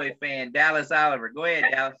Cowboy fan, Dallas Oliver. Go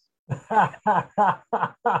ahead, Dallas.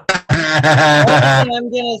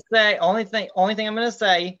 Only thing I'm gonna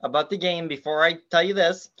say about the game before I tell you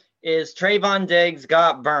this is Trayvon Diggs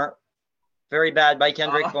got burnt very bad by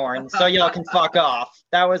Kendrick Bourne, so y'all can fuck off.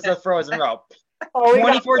 That was a frozen rope.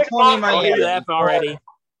 24-20 Miami. Left already.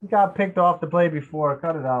 He got picked off the play before.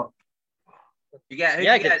 Cut it out.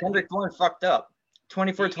 Because Kendrick Bourne fucked up.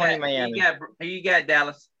 24-20 Miami. Who you got,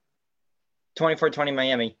 Dallas? 24-20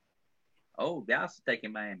 Miami. Oh, Dallas is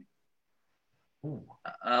taking Miami.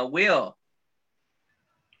 Will.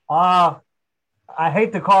 I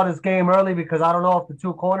hate to call this game early because I don't know if the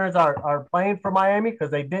two corners are playing for Miami because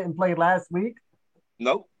they didn't play last week.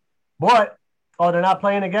 Nope. But they're not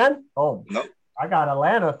playing again? Oh, nope. I got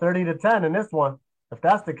Atlanta 30-10 in this one. If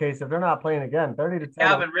that's the case, if they're not playing again, 30-10.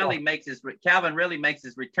 Calvin really makes his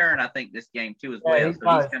return, I think, this game too as well. He's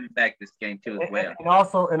coming back this game too as well.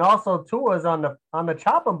 And also Tua's on the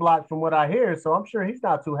chopping block from what I hear, so I'm sure he's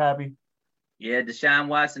not too happy. Yeah, Deshaun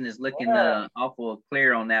Watson is looking awful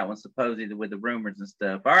clear on that one, supposedly with the rumors and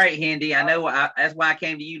stuff. All right, Hendy, I know that's why I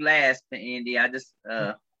came to you last, Hendy. I just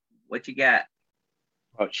what you got?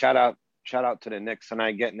 Oh, shout out to the Knicks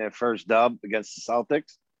tonight getting their first dub against the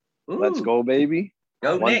Celtics. Ooh. Let's go, baby.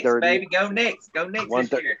 Go Knicks, baby. Go Knicks. Go Knicks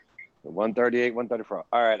this year. 138, 134.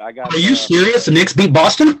 All right, I got. Are you serious? The Knicks beat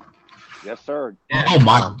Boston? Yes, sir. Yeah. Oh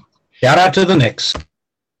my! Shout out to the Knicks.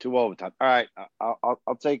 2 overtime. All right, I'll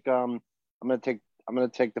take. I'm gonna take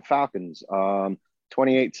the Falcons.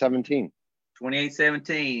 28-17.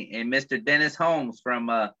 28-17, and Mr. Dennis Holmes from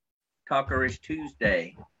Talkerish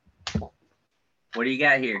Tuesday. What do you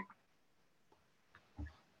got here?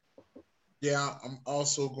 Yeah, I'm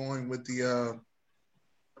also going with the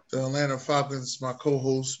Atlanta Falcons. My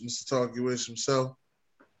co-host, Mr. Talkerish himself,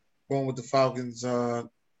 going with the Falcons. I'm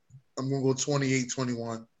gonna go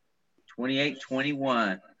 28-21.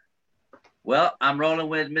 28-21. Well, I'm rolling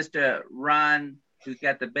with Mr. Ron, who's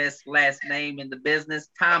got the best last name in the business,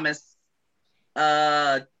 Thomas.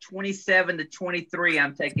 27-23.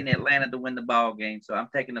 I'm taking Atlanta to win the ball game, so I'm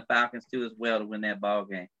taking the Falcons too as well to win that ball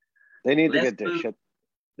game. They need to get this shit.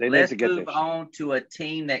 Let's move on to a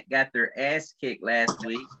team that got their ass kicked last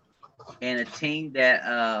week, and a team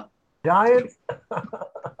that Giants. The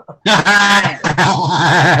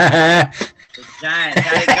Giants.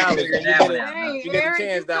 How you figure that one out? Hey, Eric,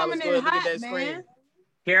 you coming in hot, man.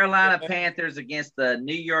 Carolina Panthers against the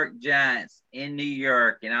New York Giants in New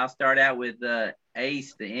York, and I'll start out with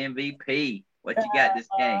Ace, the MVP. What you got this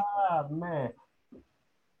game? Man.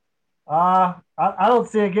 I don't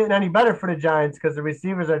see it getting any better for the Giants because the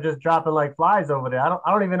receivers are just dropping like flies over there.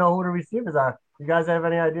 I don't even know who the receivers are. You guys have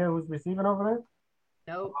any idea who's receiving over there?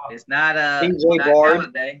 Nope. It's not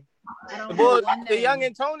Holiday. The young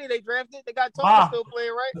and Tony they drafted. They got Tony still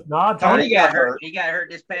playing, right? No, Tony got hurt. He got hurt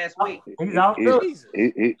this past week. He's out too.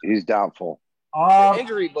 He's doubtful. The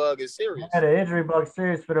injury bug is serious. Yeah, the injury bug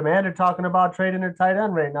serious for them. And they're talking about trading their tight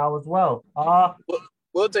end right now as well.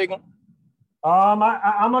 We'll take him. I'm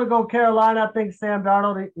gonna go Carolina. I think Sam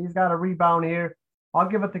Darnold, he's got a rebound here. I'll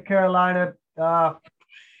give it to Carolina. I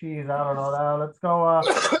don't know. Let's go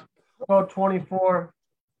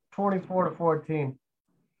 24-14.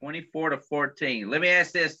 24-14. Let me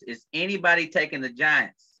ask this: is anybody taking the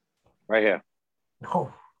Giants? Right here.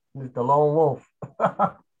 No, he's the lone wolf.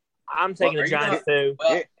 I'm taking the Giants too.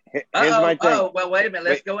 Here's my thing. Well, wait a minute.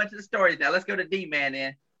 Let's go into the stories now. Let's go to D-Man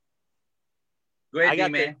then. Go ahead,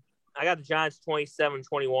 D-Man. I got the Giants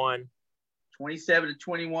 27-21.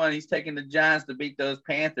 27-21. He's taking the Giants to beat those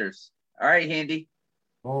Panthers. All right, Hendy.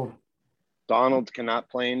 Oh. Donald cannot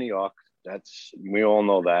play in New York. We all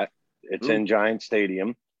know that. It's in Giant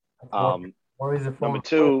Stadium. Number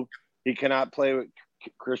 2, he cannot play with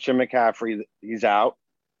Christian McCaffrey. He's out.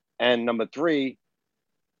 And number 3,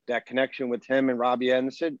 that connection with him and Robbie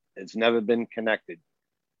Anderson, it's never been connected.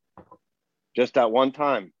 Just that one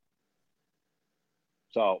time.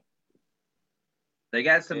 So they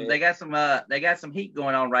got some heat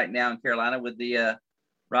going on right now in Carolina with the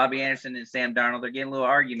Robbie Anderson and Sam Darnold. They're getting a little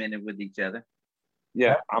argumented with each other.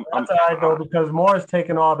 Yeah, that's all right though because Moore's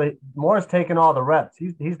taking all the reps.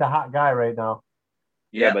 He's the hot guy right now.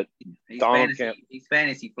 Yeah, but Donald he's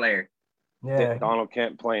fantasy player. Yeah, Donald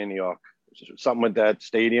can't play in New York. Something with that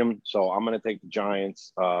stadium. So I'm going to take the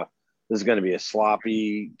Giants. This is going to be a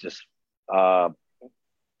sloppy, just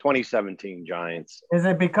 2017 Giants. Is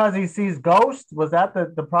it because he sees ghosts? Was that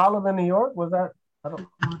the problem in New York? Was that?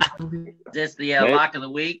 Just the lock of the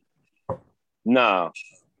week? No.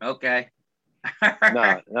 Okay.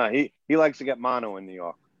 No. He likes to get mono in New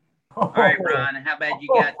York. All right, Ron. How bad you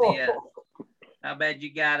got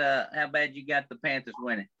the Panthers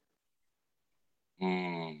winning?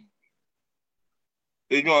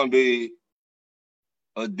 It's going to be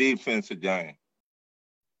a defensive game.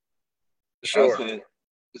 Sure. I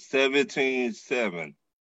said 17-7.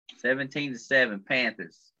 17-7,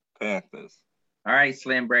 Panthers. Panthers. All right,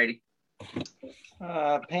 Slim Brady.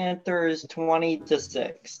 Panthers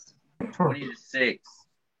 20-6. 20-6.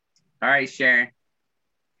 All right, Sharon.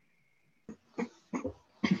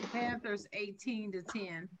 Panthers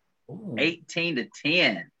 18-10.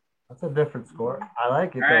 18-10. That's a different score. I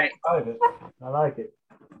like it. All right. I like it.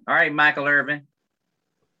 All right, Michael Irvin.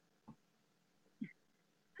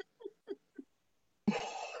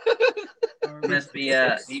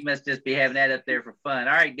 He must just be having that up there for fun.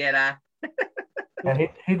 All right, Deadeye. Yeah,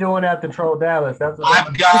 he doing that to troll Dallas. That's what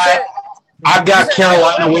I've got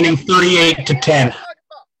Carolina winning 38-10.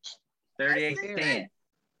 38-10.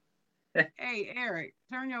 Hey, Eric,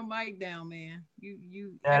 turn your mic down, man.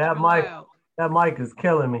 You. Yeah, that mic is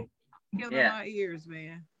killing me. Killing my ears,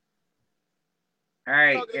 man. All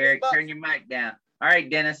right, Eric, turn your mic down. All right,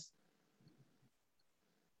 Dennis.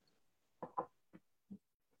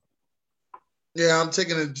 Yeah, I'm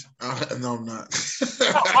taking it. No, I'm not.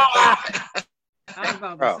 I was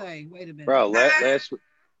about to say, wait a minute. Bro,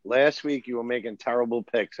 last week you were making terrible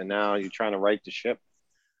picks, and now you're trying to right the ship.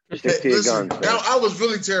 Stick to your guns. I was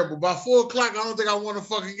really terrible. By 4 o'clock, I don't think I won a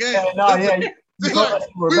fucking game. Yeah, no, yeah. Well, I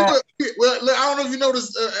don't know if you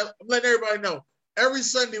noticed. I'm letting everybody know. Every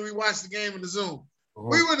Sunday we watch the game in the Zoom.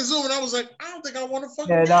 We were in the Zoom, and I was like, I don't think I won a fucking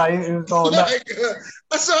game. Yeah, no, it was going like,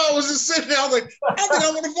 that's how I was just sitting there. I was like, I don't think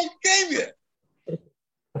I won a fucking game yet.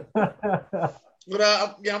 But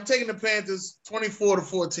I'm taking the Panthers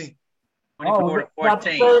 24-14. 24-14. We got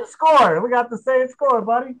the same score. We got the same score,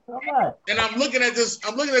 buddy. All right. And I'm looking at this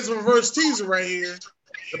reverse teaser right here.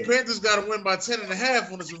 The Panthers got to win by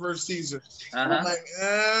 10.5 on this reverse teaser. I'm like,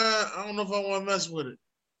 I don't know if I want to mess with it.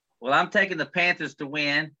 Well, I'm taking the Panthers to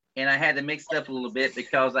win, and I had to mix it up a little bit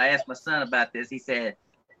because I asked my son about this. He said,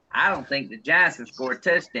 I don't think the Giants can score a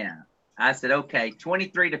touchdown. I said, okay,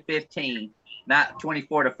 23-15, not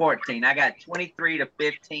 24-14. I got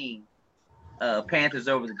 23-15 Panthers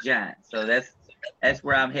over the Giants. So that's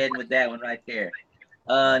where I'm heading with that one right there.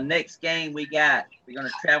 Next game we're going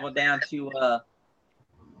to travel down to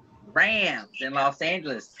Rams in Los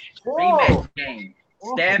Angeles. Rematch game.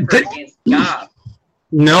 Stafford against Goff.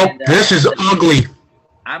 Nope, this is ugly.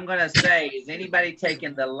 I'm going to say, is anybody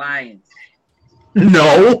taking the Lions?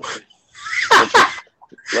 No.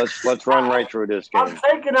 Let's run right through this game. I'm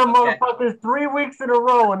taking them motherfuckers 3 weeks in a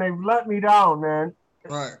row, and they've let me down, man.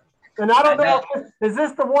 Right. And I don't know. Is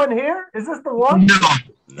this the one here? Is this the one?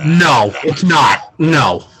 No, it's not.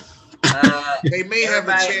 No. They may have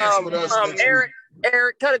a chance with us.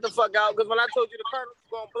 Eric, cut it the fuck out, because when I told you the Colonel's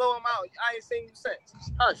going to blow him out, I ain't seen you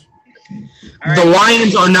since. Hush. The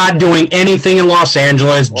Lions are not doing anything in Los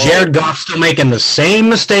Angeles. Jared Goff's still making the same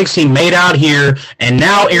mistakes he made out here, and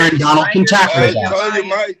now Aaron Donald can tackle his ass. Turn your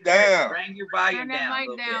mic down. Bring your volume down. Turn that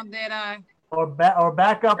mic down, Deadeye. Or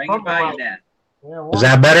back up. Bring your volume down. Yeah, is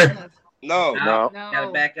that better? No. Got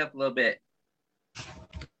to back up a little bit.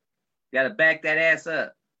 Got to back that ass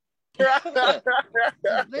up.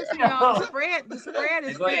 Listen, y'all, the spread is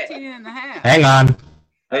 15.5. Hang on.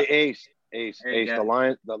 Hey, Ace. The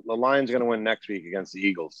Lions going to win next week against the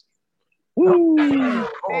Eagles. The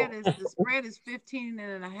spread is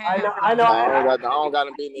 15.5. I know. I don't got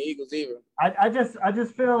them beating the Eagles either. I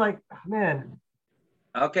just feel like, man.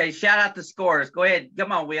 Okay, shout out the scores. Go ahead.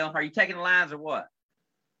 Come on, Will. Are you taking the Lions or what?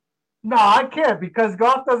 No, I can't because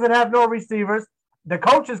Goff doesn't have no receivers. The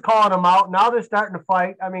coach is calling them out. Now they're starting to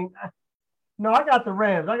fight. I mean, no, I got the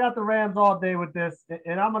Rams. I got the Rams all day with this,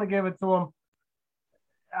 and I'm going to give it to them.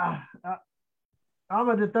 I'm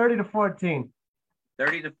going to do 30-14.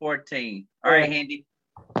 30-14. All right, Handy.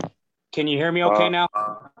 Can you hear me okay now?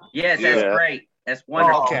 Yes, that's great. That's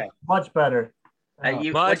wonderful. Okay. Much better.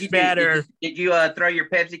 Much better. Did you throw your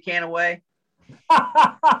Pepsi can away?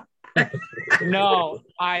 No,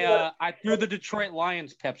 I threw the Detroit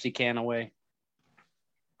Lions Pepsi can away.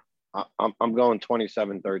 I'm going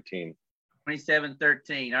 27-13.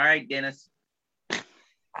 27-13. All right, Dennis.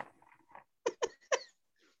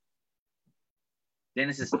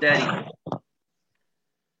 Dennis is studying.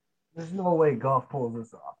 There's no way Goff pulls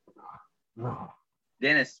this off. No.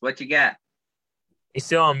 Dennis, what you got? He's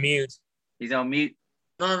still on mute. He's on mute.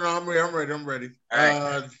 No, I'm ready. All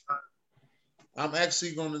right. I'm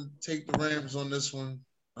actually going to take the Rams on this one.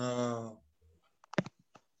 I'm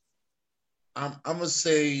gonna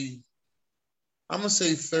say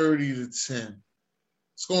 30-10.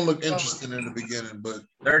 It's gonna look interesting in the beginning, but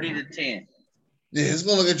 30-10. Yeah, it's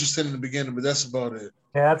gonna look interesting in the beginning, but that's about it.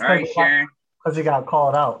 Yeah, all right, Sharon. because he got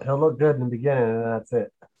called out. He'll look good in the beginning, and that's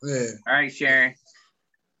it. Yeah. All right, Sharon.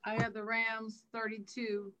 I have the Rams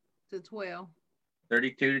 32-12.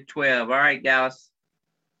 32-12. All right, Dallas.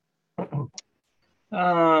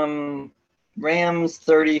 Rams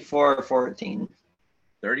 34-14.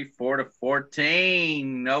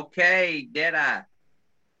 34-14. Okay, Deadeye.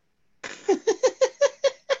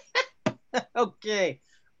 Okay.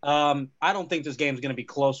 I don't think this game's going to be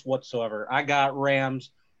close whatsoever. I got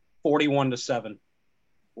Rams 41-7.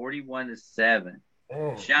 41-7.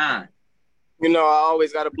 Sean. You know, I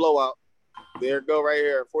always got a blowout. There it go right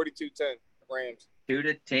here. 42-10. Rams.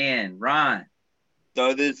 2-10. Ron.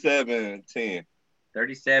 37-10.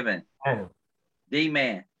 37.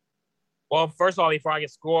 D-Man. Well, first of all, before I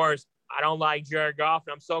get scores, I don't like Jared Goff,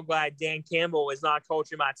 and I'm so glad Dan Campbell is not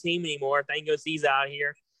coaching my team anymore. Thank goodness he's out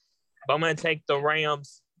here. But I'm going to take the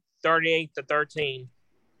Rams 38-13.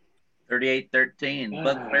 38-13.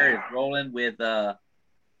 Buck Flair is rolling with the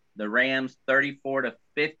Rams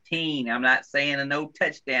 34-15. I'm not saying no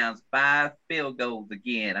touchdowns, 5 field goals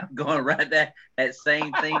again. I'm going right there. That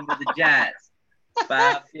same thing with the Giants.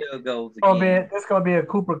 5 field goals again. It's going to be a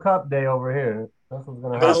Cooper Cup day over here. That's what's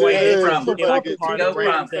going to By happen. the way, Go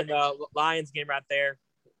from Lions game right there.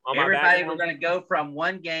 Everybody, we're going to go from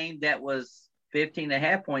one game that was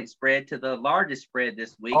 15.5-point spread to the largest spread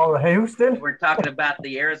this week. Oh, Houston? We're talking about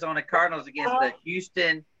the Arizona Cardinals against the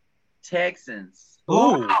Houston Texans.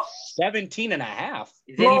 Ooh,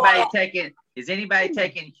 17.5. Is anybody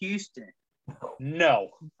taking Houston? No.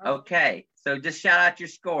 Okay, so just shout out your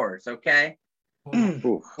scores, okay? Hold on,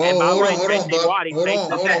 Buck.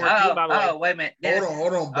 Wait a minute.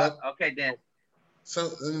 Hold on, Buck. Okay, then. So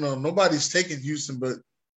nobody's taking Houston, but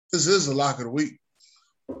this is a lock of the week.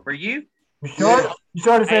 For you? You sure? You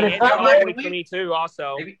sure to say it's a lock of the week for me too,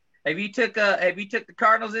 also. Have you took the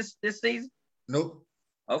Cardinals this season? Nope.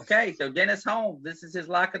 Okay, so Dennis Holmes, this is his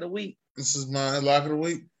lock of the week. This is my lock of the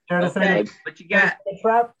week. Okay, what you got?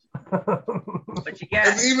 What you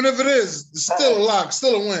got? Even if it is, it's still a lock,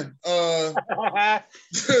 still a win. The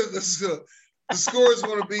score is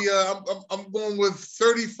going to be. I'm going with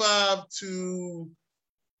 35-10.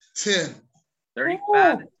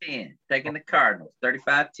 35-10. Taking the Cardinals.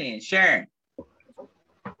 35-10. Sharon.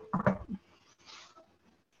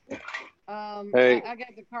 I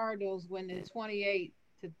got the Cardinals winning 28-7.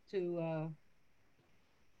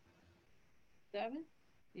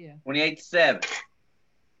 Yeah. 28-7.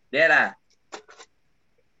 Deadeye.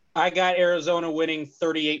 I got Arizona winning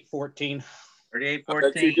 38-14.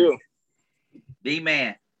 38-14.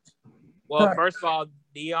 D-Man. Well, first of all,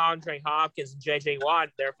 DeAndre Hopkins and J.J. Watt,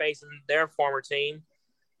 they're facing their former team.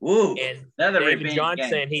 Ooh, and another David Johnson,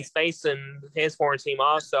 game. He's facing his former team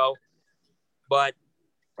also. But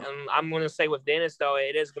I'm going to say with Dennis, though,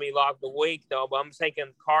 it is going to be lock of the week, though. But I'm taking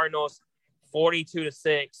Cardinals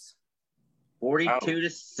 42-6.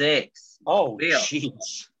 42-6. Oh,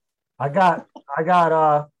 jeez. I got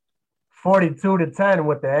 42-10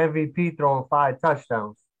 with the MVP throwing 5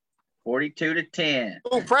 touchdowns. 42-10.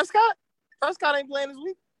 Oh, Prescott? Prescott ain't playing this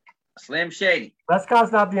week. Slim Shady.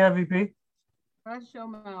 Prescott's not the MVP.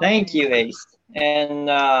 Thank you, Ace. And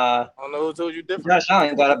I don't know who told you different. Josh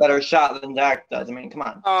Allen got a better shot than Dak does. I mean, come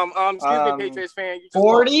on. Excuse me, Patriots fan.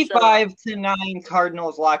 45-9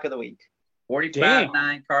 Cardinals lock of the week.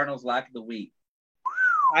 45-9 Cardinals lock of the week.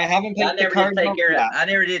 I haven't picked the Cardinals. I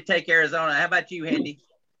never did take Arizona. How about you, Hendy?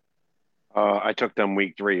 I took them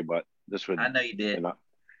week 3, but this would. I know you did.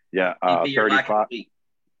 35.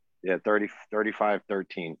 Yeah,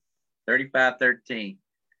 35-13. 35-13.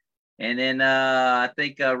 And then I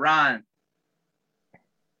think Ron.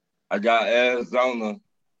 I got Arizona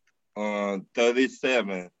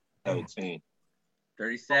 37-13.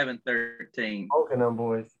 37-13. Okay, them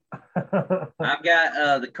boys. I've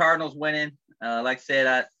got the Cardinals winning. Like I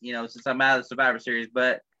said, since I'm out of the Survivor Series,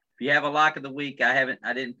 but if you have a lock of the week, I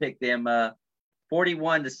didn't pick them.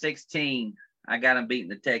 41-16. I got them beating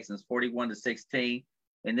the Texans 41-16.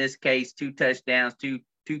 In this case, 2 touchdowns, two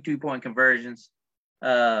 2-point conversions.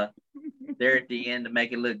 There at the end to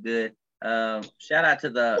make it look good. Shout out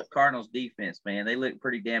to the Cardinals defense, man. They look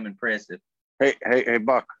pretty damn impressive. Hey,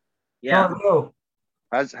 Buck. Yeah.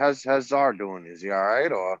 How's Czar doing? Is he all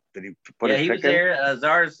right, or did he put his pick in? Yeah, he was there.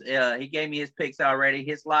 Czar's, he gave me his picks already.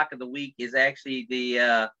 His lock of the week is actually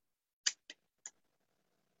the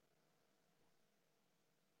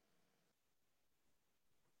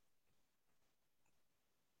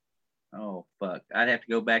oh fuck! I'd have to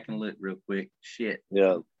go back and look real quick. Shit.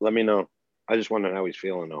 Yeah, let me know. I just wonder how he's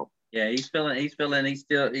feeling though. Yeah, he's still feeling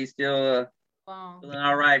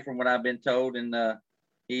all right from what I've been told, and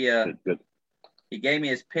good. He gave me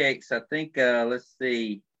his picks. I think let's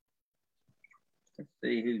see. Let's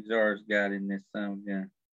see who Czar's got in this song. Yeah.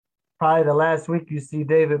 Probably the last week you see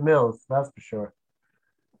David Mills. That's for sure.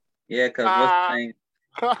 Yeah, because what's the name?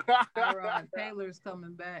 Tyrod Taylor's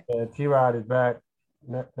coming back. Yeah, T-Rod is back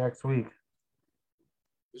next week.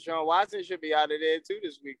 Deshaun Watson should be out of there too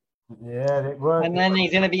this week. Yeah, they would. And then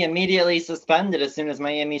he's going to be immediately suspended as soon as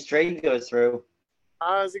Miami's trade goes through.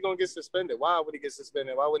 How is he going to get suspended? Why would he get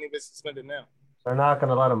suspended? Why wouldn't he get suspended now? They're not going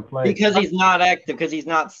to let him play. Because he's not active, because he's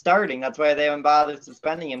not starting. That's why they haven't bothered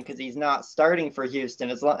suspending him, because he's not starting for Houston.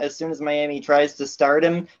 As soon as Miami tries to start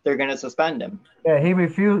him, they're going to suspend him. Yeah, he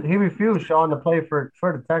refused Sean to play for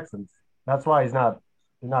the Texans. That's why he's not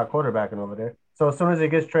quarterbacking over there. So as soon as he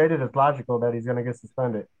gets traded, it's logical that he's going to get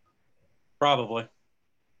suspended. Probably.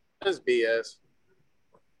 That's BS.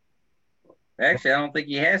 Actually, I don't think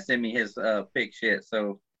he has sent me his picks yet.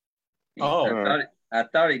 So I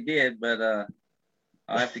thought he did, but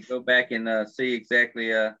I'll have to go back and see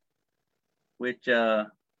exactly which way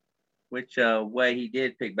he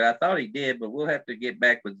did pick. But I thought he did, but we'll have to get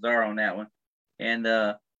back with Czar on that one. And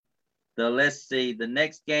let's see, the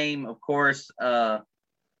next game, of course,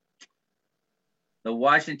 the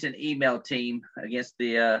Washington email team against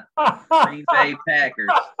the Green Bay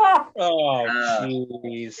Packers. Oh,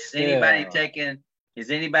 jeez.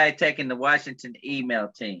 Is anybody taking the Washington email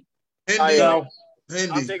team? I'm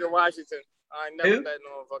taking Washington. I ain't never betting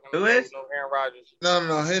on fucking Who is? no Aaron Rodgers.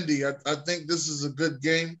 No, Hendy. I think this is a good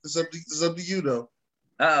game. It's up to you though.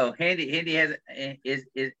 Hendy hasn't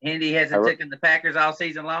taken the Packers all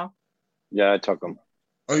season long? Yeah, I took them.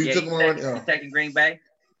 Oh, you took them already? You taking Green Bay?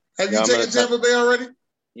 Have you taken Tampa Bay already?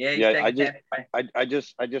 Yeah, I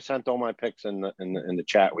just sent all my picks in the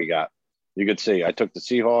chat we got. You could see I took the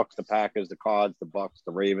Seahawks, the Packers, the Cards, the Bucks,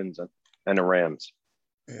 the Ravens, and the Rams.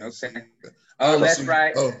 Okay. Oh, that's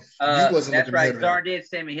right. That's right. Czar did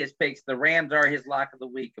send me his picks. The Rams are his lock of the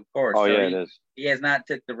week, of course. Oh, so yeah, it is. He has not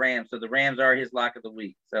took the Rams, so the Rams are his lock of the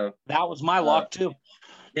week. So that was my lock too.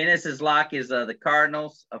 Dennis's lock is the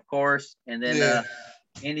Cardinals, of course, and then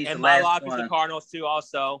Indy's and the my last lock one. is the Cardinals too,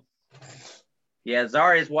 also. Yeah,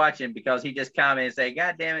 Czar is watching because he just commented and say,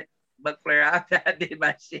 "God damn it, Buck Flair, I did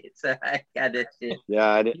my shit, so I got that shit." Yeah,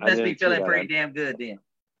 I did. You must be feeling pretty damn good then.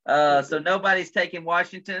 So nobody's taking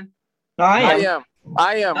Washington. I am.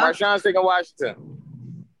 Huh? Marshawn's taking Washington.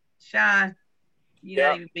 Sean, you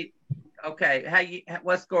not even be okay.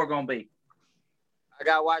 What score gonna be? I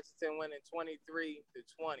got Washington winning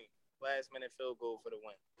 23-20. Last minute field goal for the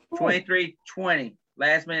win. 23-20.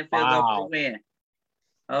 Last minute field goal for the win.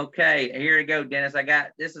 Okay, here we go, Dennis.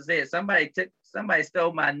 This is it. Somebody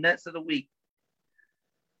stole my nuts of the week.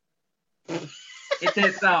 Hit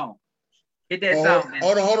that song. Dennis.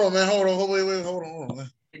 Hold on, man. Hold on, man.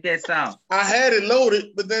 Hit that song. I had it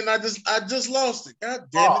loaded, but then I just lost it. God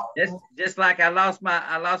damn it! Just like I lost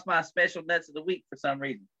my special nuts of the week for some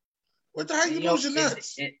reason. What the hell you lose your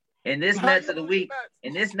nuts? In this nuts of the week,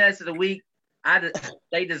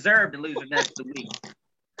 they deserve to lose their nuts of the week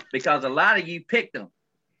because a lot of you picked them.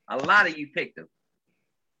 They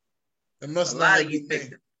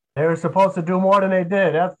were supposed to do more than they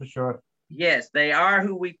did. That's for sure. Yes, they are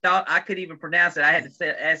who we thought. I couldn't even pronounce it. I had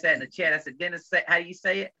to ask that in the chat. I said, Dennis, how do you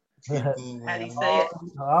say it? How do you say it?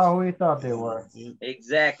 Oh, we thought they were.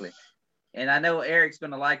 Exactly. And I know Eric's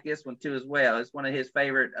going to like this one too as well. It's one of his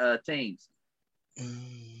favorite teams.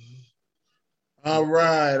 All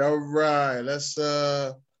right. Let's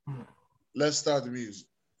start the music.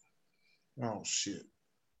 Oh shit.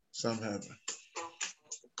 Something happened.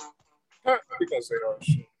 You gonna say oh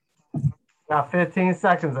shit. Got 15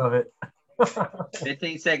 seconds of it.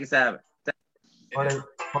 15 seconds of it. When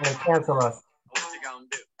they cancel us.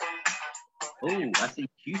 Ooh, I see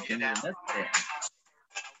Houston there. That's it.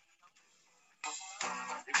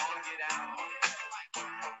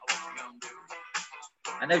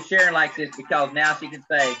 I know Sharon likes this because now she can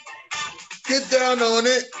say, "Get down on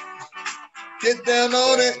it. Get down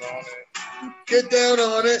on it. Get down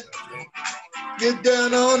on it. Get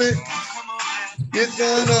down on it. Get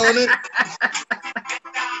down on it."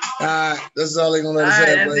 All right, that's all they're gonna let us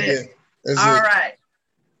have right there. All right.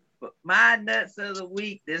 But my nuts of the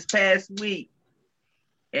week this past week,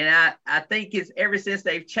 and I think it's ever since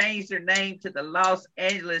they've changed their name to the Los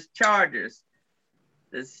Angeles Chargers.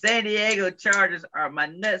 The San Diego Chargers are my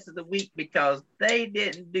nuts of the week because they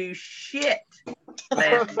didn't do shit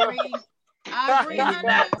last week. I agree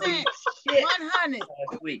 100%. 100.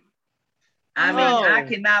 Last week. I mean, I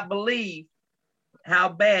cannot believe how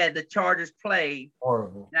bad the Chargers played.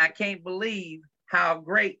 Horrible. And I can't believe how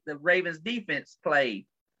great the Ravens defense played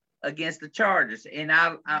against the Chargers. And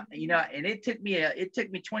I and it took me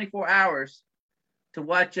 24 hours to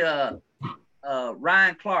watch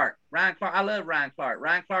Ryan Clark. I love Ryan Clark.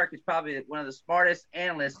 Ryan Clark is probably one of the smartest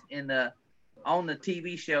analysts on the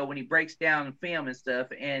TV show when he breaks down film and stuff.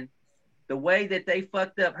 And the way that they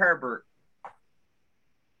fucked up Herbert,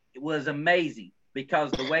 it was amazing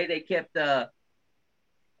because the way they kept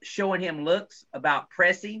showing him looks about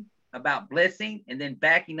pressing, about blitzing, and then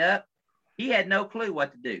backing up. He had no clue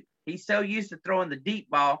what to do. He's so used to throwing the deep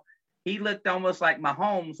ball. He looked almost like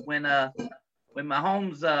Mahomes when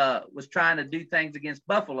Mahomes was trying to do things against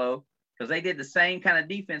Buffalo, because they did the same kind of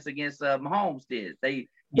defense against Mahomes did.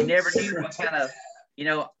 You never knew what kind of,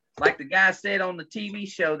 like the guy said on the TV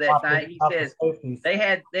show that night. He says they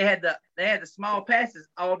had the small passes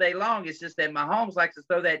all day long. It's just that Mahomes likes to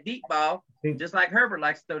throw that deep ball, just like Herbert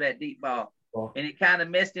likes to throw that deep ball, and it kind of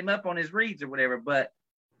messed him up on his reads or whatever. But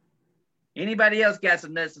anybody else got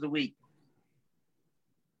some nuts of the week?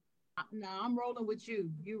 No, I'm rolling with you.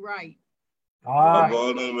 You're right. I'm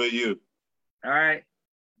rolling with you. All right.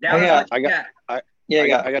 I got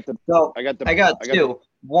two.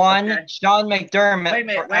 One, okay. Sean McDermott.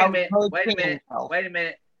 Wait a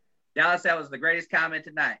minute. Dallas, that was the greatest comment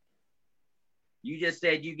tonight. You just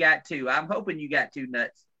said you got two. I'm hoping you got two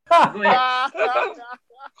nuts. Go ahead.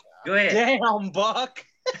 Go ahead. Damn, Buck.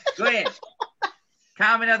 Go ahead.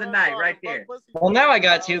 Comment of the night right there. Well, now I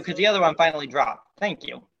got two because the other one finally dropped. Thank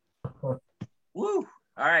you. Woo.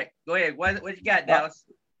 All right. Go ahead. What you got, Dallas?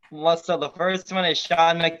 Well, so the first one is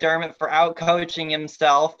Sean McDermott for out-coaching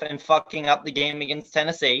himself and fucking up the game against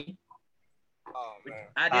Tennessee. Oh, man.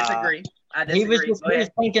 I disagree. He was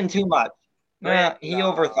thinking too much. He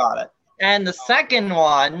overthought it. And the second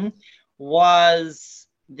one was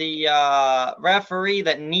the referee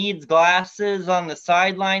that needs glasses on the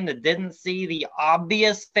sideline that didn't see the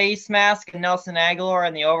obvious face mask in Nelson Aguilar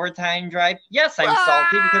in the overtime drive. Yes, I'm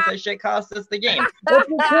salty because that shit cost us the game. If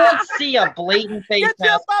you can't see a blatant face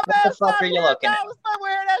mask, what the fuck are you looking at?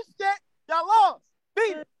 Y'all lost.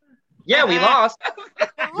 Yeah, we lost.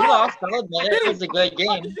 We lost. I'll admit it. It was a good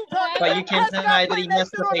game. But you can't deny that he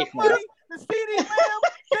missed the face mask. The CD Lamb,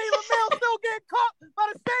 Jalen Mills still getting caught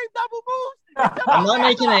by the same double moves. I'm not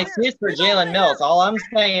making an excuse for Jalen Mills. All I'm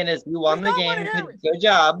saying is you won the game. Good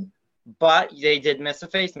job. But they did miss a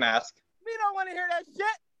face mask. We don't want to hear that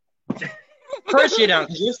shit. Of course you don't,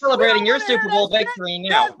 because you're celebrating your Super Bowl victory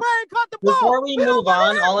now. Before we move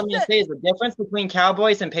on, all I'm going to say is the difference between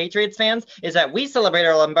Cowboys and Patriots fans is that we celebrate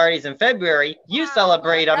our Lombardis in February. You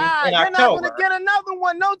celebrate them in October. You're not going to get another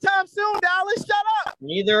one no time soon, Dallas. Shut up.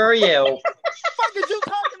 Neither are you. What the fuck is you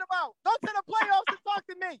talking about? Go to the playoffs and talk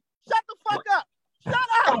to me. Shut the fuck up. Shut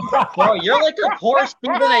up. Bro, you're like a poor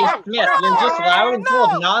Stephen A. Smith. You're just loud and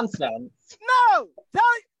full of nonsense. No.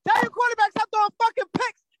 Tell your quarterbacks stop throwing fucking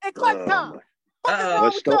picks in clutch time.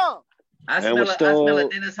 I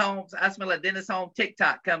smell a Dennis Holmes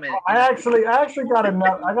TikTok coming. I actually got a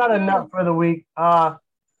nut. I got a nut for the week. I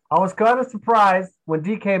was kind of surprised when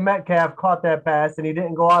DK Metcalf caught that pass and he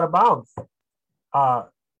didn't go out of bounds. I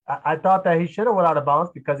thought that he should have went out of bounds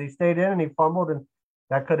because he stayed in and he fumbled, and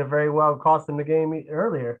that could have very well cost him the game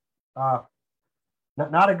earlier.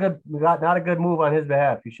 Not a good move on his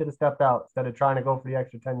behalf. He should have stepped out instead of trying to go for the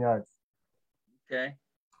extra 10 yards. Okay.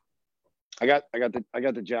 I got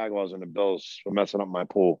the Jaguars and the Bills for messing up my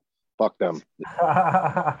pool. Fuck them.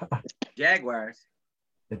 Jaguars.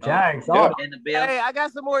 The Jags. And the Bills. Hey, I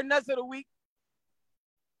got some more nuts of the week.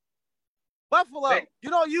 Buffalo, you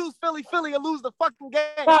don't use Philly and lose the fucking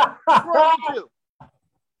game. What's wrong with you?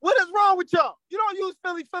 What is wrong with y'all? You don't use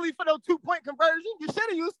Philly for no 2-point conversion. You should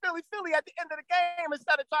have used Philly at the end of the game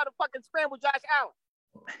instead of trying to fucking scramble Josh Allen.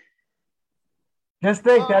 Just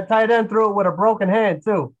think that tight end threw it with a broken hand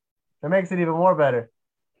too. That makes it even more better.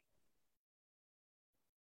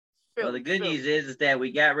 Well, the good news is that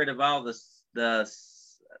we got rid of all the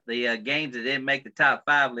games that didn't make the top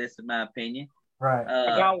 5 list, in my opinion. Right.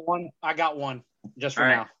 I got one just for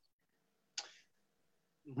now.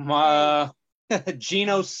 My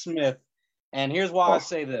Geno Smith, and here's why I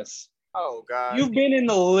say this. Oh God! You've been in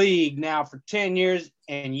the league now for 10 years,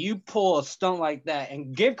 and you pull a stunt like that,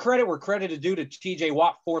 and give credit where credit is due to T.J.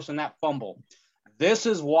 Watt forcing that fumble. This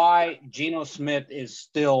is why Geno Smith is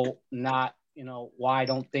still not, why I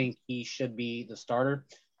don't think he should be the starter.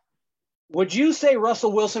 Would you say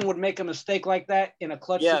Russell Wilson would make a mistake like that in a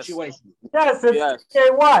clutch situation? Yes, it's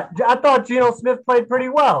T.J. Watt. I thought Geno Smith played pretty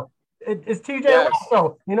well. It's T.J. Watt,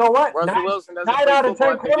 so you know what? Russell Wilson doesn't 9 out of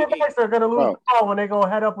 10 quarterbacks are going to lose the ball when they go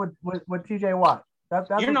head up with T.J. Watt.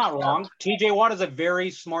 You're not wrong. T.J. Watt is a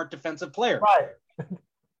very smart defensive player. Right.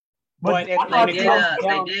 But they did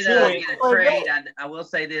get a trade. I will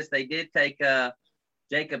say this: they did take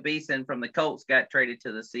Jacob Eason from the Colts, got traded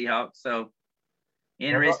to the Seahawks. So,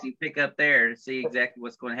 interesting pick up there to see exactly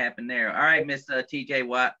what's going to happen there. All right, Miss TJ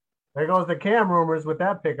Watt. There goes the Cam rumors with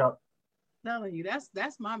that pickup. Telling you,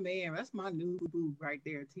 that's my man. That's my new boo right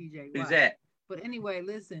there, TJ Watt. Who's that? But anyway,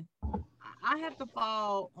 listen, I have to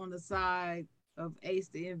fall on the side of Ace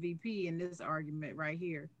the MVP in this argument right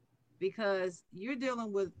here, because you're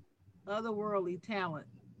dealing with otherworldly talent.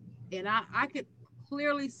 And I could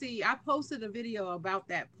clearly see, I posted a video about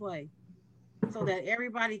that play so that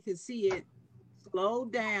everybody could see it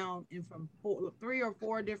slowed down and from 3 or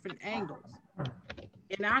 4 different angles.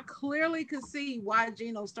 And I clearly could see why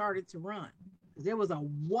Geno started to run. There was a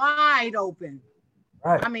wide open.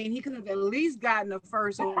 Right. I mean, he could have at least gotten a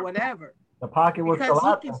first or whatever. The pocket was because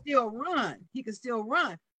still he can still run. He can still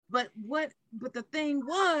run. But the thing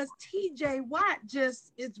was, TJ Watt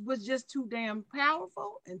was just too damn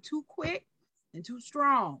powerful and too quick and too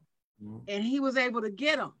strong. And he was able to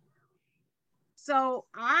get him. So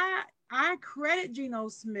I credit Geno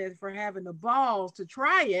Smith for having the balls to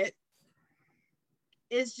try it.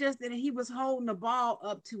 It's just that he was holding the ball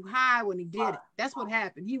up too high when he did it. That's what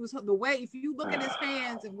happened. He was the way, if you look at his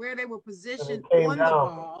hands and where they were positioned on the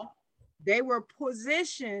ball, they were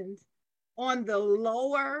positioned on the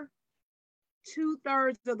lower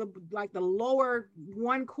 2/3 of the lower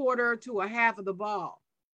 1/4 to a half of the ball.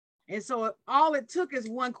 And so all it took is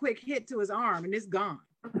one quick hit to his arm and it's gone.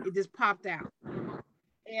 It just popped out.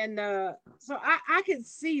 And so I could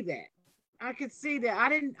see that. I could see that. I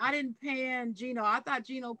didn't pan Geno. I thought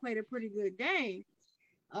Geno played a pretty good game.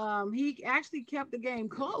 He actually kept the game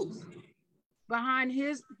close behind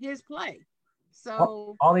his play.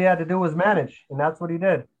 So all he had to do was manage, and that's what he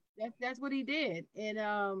did. That's what he did. And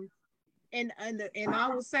I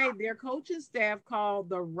will say their coaching staff called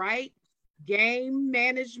the right game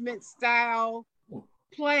management style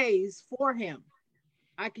plays for him.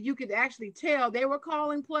 You could actually tell they were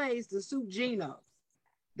calling plays to suit Geno.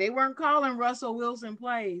 They weren't calling Russell Wilson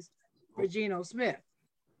plays for Geno Smith.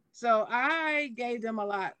 So I gave them a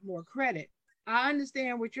lot more credit. I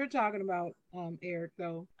understand what you're talking about, Eric,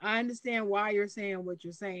 though. I understand why you're saying what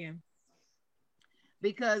you're saying.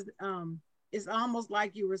 Because it's almost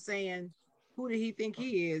like you were saying, who did he think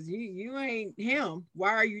he is? You ain't him.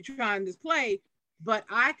 Why are you trying this play? But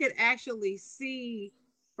I could actually see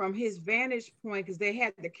from his vantage point, because they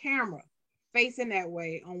had the camera facing that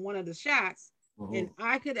way on one of the shots. And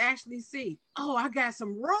I could actually see, oh, I got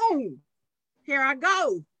some room. Here I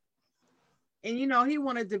go. And he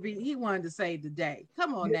wanted to save the day.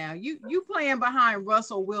 Come on now. You playing behind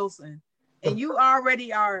Russell Wilson and you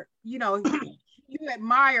already are, you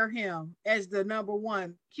admire him as the number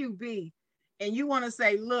 1 QB. And you want to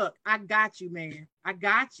say, look, I got you, man. I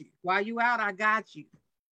got you. While you out, I got you.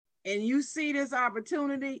 And you see this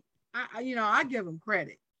opportunity, I give him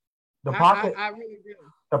credit. The pocket, I really do.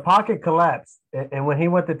 The pocket collapsed, and when he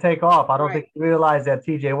went to take off, I don't think he realized that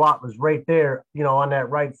TJ Watt was right there, on that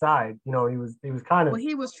right side. He was kind of. Well,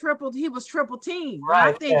 he was triple teamed.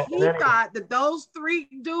 Right. I think he thought that those 3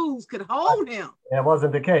 dudes could hold him. That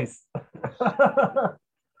wasn't the case.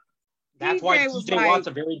 That's why TJ Watt's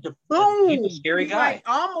a very he's a scary guy. Like,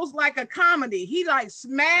 almost like a comedy. He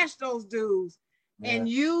smashed those dudes and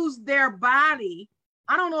used their body.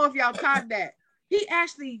 I don't know if y'all caught that. He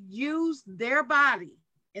actually used their body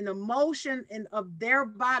and the motion of their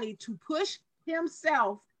body to push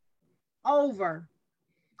himself over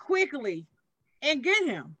quickly and get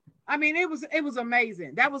him. I mean, it was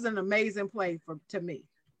amazing. That was an amazing play to me.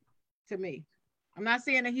 I'm not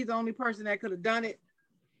saying that he's the only person that could have done it,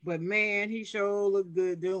 but man, he sure looked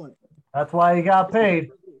good doing it. That's why he got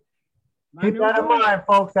paid. Keep that in mind,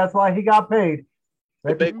 folks. That's why he got paid.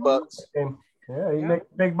 The big bucks. Yeah, you make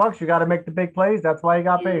big bucks. You got to make the big plays. That's why he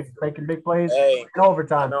got paid. He's making big plays in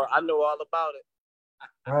overtime. I know all about it.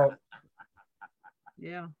 All right.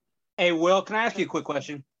 Yeah. Hey, Will, can I ask you a quick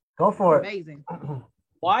question? Go for it. Amazing.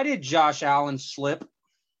 Why did Josh Allen slip?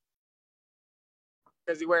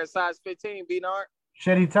 Because he wears size 15, B-Nard.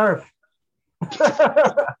 Shitty turf.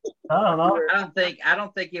 I don't know. I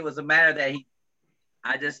don't think it was a matter that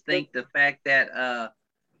I just think the fact that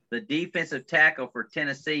the defensive tackle for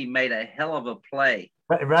Tennessee made a hell of a play.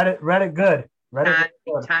 Read it good.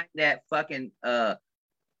 Timed that fucking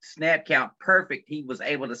snap count perfect. He was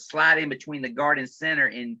able to slide in between the guard and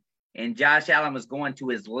center, and Josh Allen was going to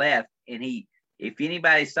his left. And if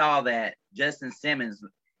anybody saw that, Justin Simmons,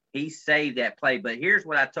 he saved that play. But here's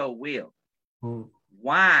what I told Will.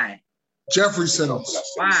 Why? Jeffrey Simmons.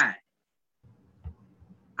 Why?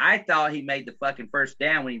 I thought he made the fucking first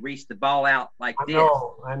down when he reached the ball out like this.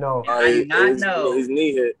 I know. And I did not know his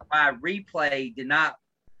knee hit. why replay did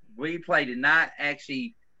not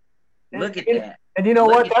actually look at that. And you know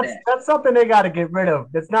what? That's something they got to get rid of.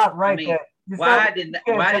 It's not right. I mean, why did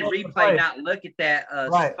replay not look at that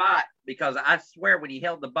spot? Because I swear when he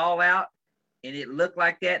held the ball out and it looked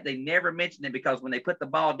like that, they never mentioned it because when they put the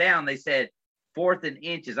ball down, they said 4th and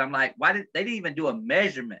inches. I'm like, why did they didn't even do a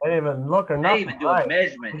measurement? They didn't even look or nothing. They didn't even do a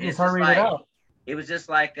measurement. It's just like, it was just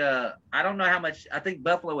like I don't know how much. I think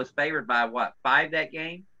Buffalo was favored by what, 5 that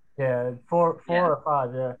game? Yeah, four or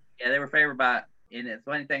 5. Yeah. Yeah, they were favored by. And the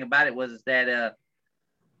funny thing about it was that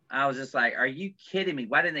I was just like, are you kidding me?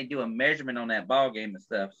 Why didn't they do a measurement on that ball game and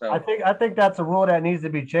stuff? So I think that's a rule that needs to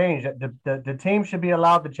be changed. The team should be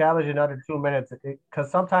allowed to challenge in under 2 minutes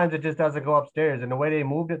because sometimes it just doesn't go upstairs. And the way they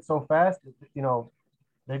moved it so fast,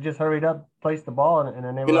 they just hurried up, placed the ball, and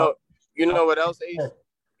then they were. You know what else, Ace?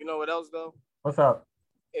 You know what else though? What's up?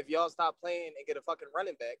 If y'all stop playing and get a fucking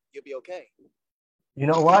running back, you'll be okay. You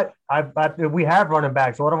know what? We have running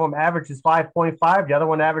backs. One of them averages 5.5. The other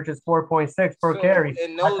one averages 4.6 per carry.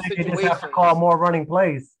 In those situations, they just have to call more running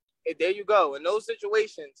plays. There you go. In those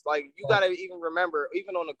situations, like you gotta even remember,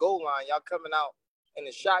 even on the goal line, y'all coming out in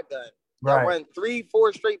the shotgun. Y'all run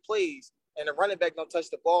 3-4 straight plays, and the running back don't touch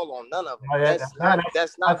the ball on none of them.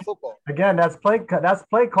 That's not football. Again, that's play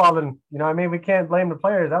calling. You know what I mean? We can't blame the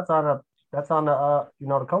players. That's on the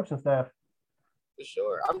the coaching staff. For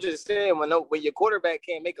sure. I'm just saying when your quarterback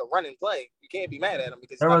can't make a running play, you can't be mad at him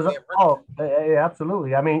because yeah,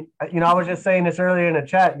 absolutely. I mean, I was just saying this earlier in the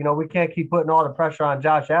chat. We can't keep putting all the pressure on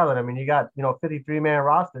Josh Allen. I mean, you got 53-man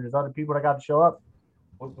roster. There's other people that got to show up.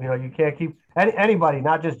 You can't keep anybody,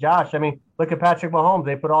 not just Josh. I mean, look at Patrick Mahomes.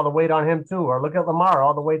 They put all the weight on him too. Or look at Lamar.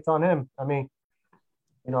 All the weight's on him. I mean,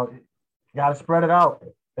 you got to spread it out.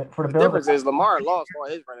 For the difference is Lamar lost all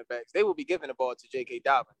his running backs. They will be giving the ball to J.K.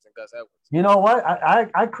 Dobbins and Gus Edwards. You know what?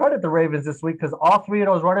 I credit the Ravens this week because all 3 of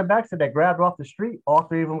those running backs that they grabbed off the street, all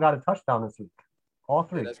 3 of them got a touchdown this week. All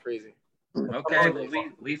 3. Yeah, that's crazy. Okay, well,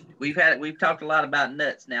 we've talked a lot about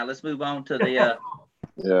nuts. Now let's move on to the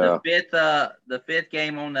the fifth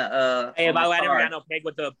game on the Hey, by the way, I never got no pick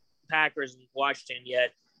with the Packers in Washington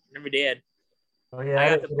yet. Never did. Oh yeah, I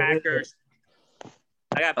got the Packers.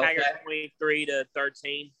 I got Packers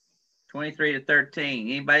 23-13. 23-13.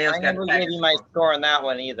 Anybody else I got never Packers? gave you my score on that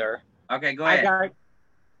one either. Okay, go ahead.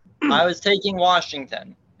 I was taking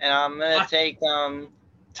Washington, and I'm gonna take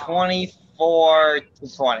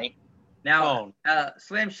 24-20. Now,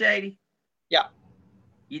 Slim Shady. Yeah.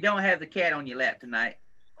 You don't have the cat on your lap tonight.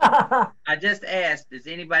 I just asked, is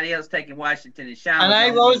anybody else taking Washington and Sean? And I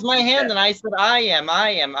rose my hand and I said, I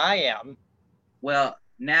am. Well,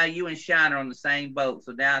 now you and Sean are on the same boat,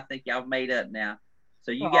 so now I think y'all made up now.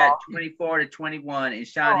 So you got 24-21, and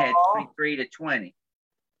Sean had 23-20.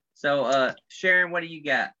 So, Sharon, what do you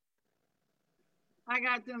got? I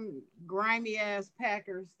got them grimy ass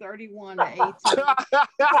Packers 31-18.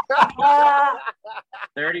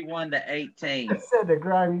 31-18. I said the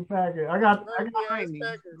grimy Packers. I got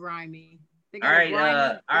grimy. They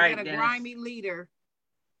got a grimy leader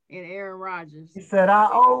in Aaron Rodgers. He said, "I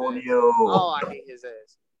own you." Oh, I hate his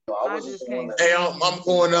ass. Hey, I'm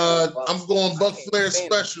going Buck Flair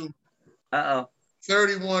special.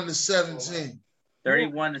 31-17.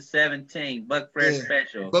 31-17. Buck Flair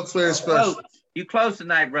special. Buck Flair special. Oh, you close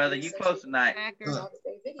tonight, brother. You close tonight. All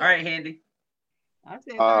right, Handy.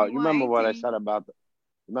 You remember what I said about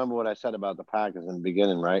the Packers in the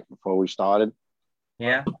beginning, right? Before we started.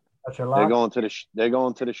 Yeah. They're going to the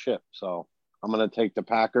ship. So I'm gonna take the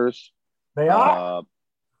Packers. They are.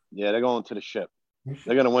 Yeah, they're going to the ship.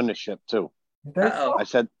 They're gonna win the ship too. I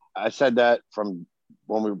said that from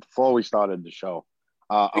before we started the show.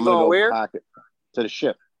 I'm gonna go where? To the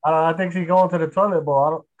ship. I think she's going to the toilet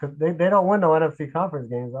bowl. Because they don't win no NFC conference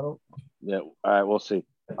games. I don't. Yeah. All right. We'll see.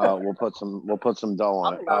 We'll put some dough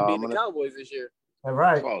on it. I'm beating the Cowboys this year. All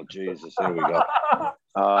right. Oh Jesus! Here we go.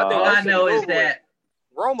 All I know is that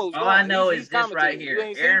Romo's all I know is this right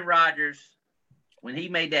here. Aaron Rodgers, when he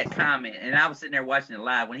made that comment, and I was sitting there watching it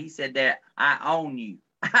live, when he said that, I own you.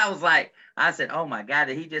 I said, oh my God,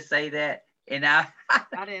 did he just say that? And I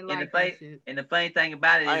didn't like that shit. And the funny thing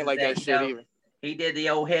about it I ain't like that shit either. He did the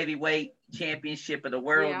old heavyweight championship of the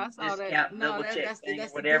world discount double check thing or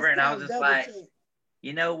whatever, and I was just like,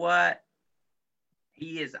 you know what?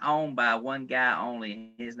 He is owned by one guy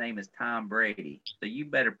only. His name is Tom Brady. So you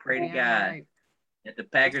better pray to God that the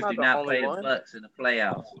Packers do not play the Bucks in the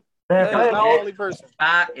playoffs. That's not the only person.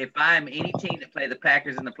 If I'm any team that play the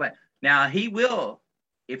Packers in the play, now he will.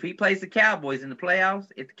 If he plays the Cowboys in the playoffs,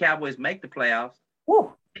 if the Cowboys make the playoffs,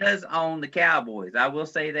 he does own the Cowboys. I will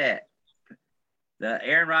say that. The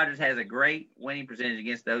Aaron Rodgers has a great winning percentage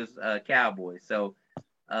against those Cowboys. So,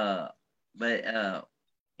 but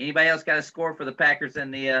anybody else got a score for the Packers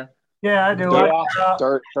and the Yeah, I do.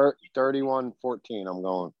 31-14, I'm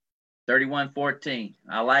going. 31-14.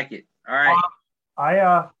 I like it. All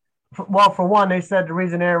right. Well, for one, they said the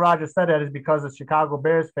reason Aaron Rodgers said that is because a Chicago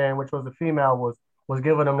Bears fan, which was a female, was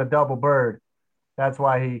giving him the double bird. That's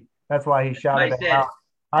why he shouted it out.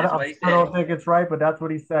 I don't think it's right, but that's what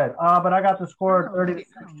he said. But I got the score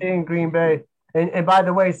 30-16 Green Bay. And by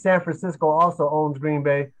the way, San Francisco also owns Green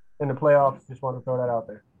Bay in the playoffs. Just want to throw that out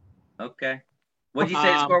there. Okay. What did you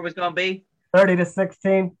say the score was going to be?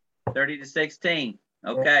 30-16. 30-16.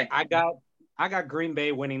 Okay. I got Green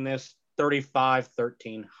Bay winning this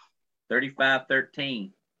 35-13.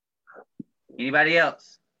 35-13. Anybody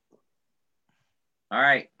else? All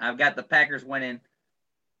right. I've got the Packers winning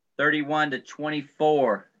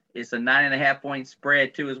 31-24. It's a 9.5 point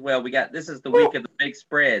spread too as well. This is the week of the big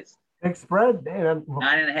spreads. Big spread? Damn.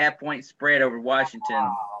 9.5 point spread over Washington.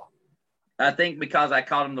 Wow. I think because I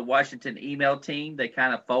called them the Washington email team, they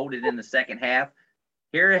kind of folded in the second half.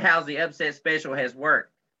 Here how the upset special has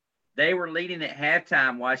worked. They were leading at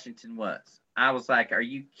halftime, Washington was. I was like, are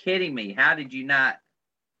you kidding me? How did you not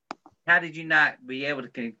be able to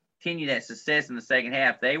continue that success in the second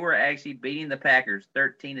half? They were actually beating the Packers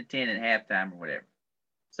 13-10 at halftime or whatever.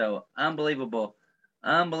 So unbelievable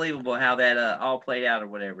how that all played out or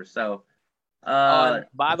whatever. So by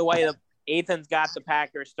the way, Ethan's got the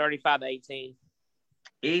Packers 35-18.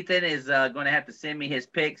 Ethan is going to have to send me his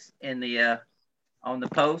picks in the on the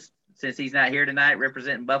post since he's not here tonight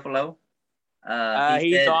representing Buffalo.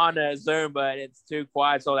 He's on Zoom, but it's too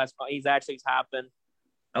quiet, so he's actually tapping.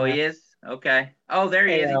 Oh, he is? Okay. Oh, there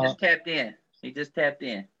he is. He just tapped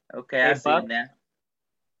in. Okay, I see him now.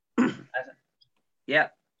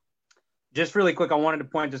 Yep. Just really quick, I wanted to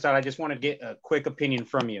point this out. I just want to get a quick opinion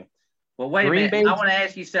from you. Well, wait a minute. I want to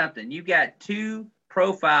ask you something. You got two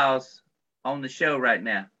profiles on the show right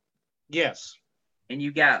now. Yes. And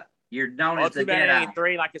you're known as the dead eye.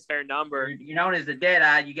 3 like it's their number. You're known as the dead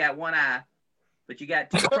eye. You got one eye, but you got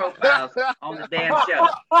two profiles on the damn show.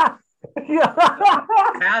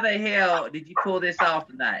 How the hell did you pull this off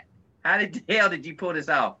tonight? How the hell did you pull this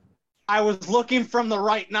off? I was looking from the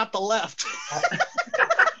right, not the left.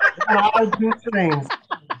 I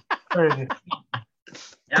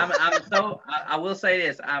will say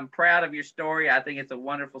this. I'm proud of your story. I think it's a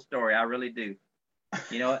wonderful story. I really do.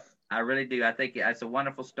 You know what? I really do. I think it's a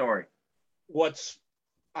wonderful story.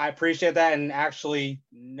 I appreciate that. And actually,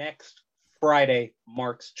 next Friday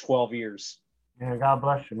marks 12 years. Yeah, God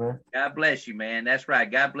bless you, man. God bless you, man. That's right.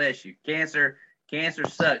 God bless you. Cancer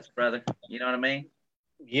sucks, brother. You know what I mean?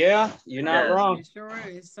 Yeah, you're not wrong.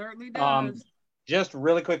 It certainly does. Just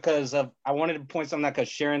really quick, because I wanted to point something out because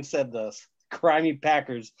Sharon said the grimy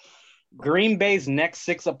Packers. Green Bay's next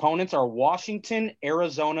 6 opponents are Washington,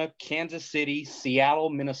 Arizona, Kansas City, Seattle,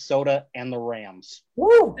 Minnesota, and the Rams.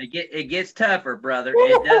 Woo! It gets tougher, brother. Woo!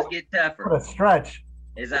 It does get tougher. What a stretch.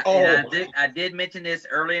 I did mention this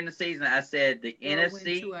early in the season. I said the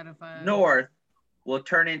NFC North will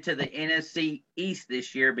turn into the NFC East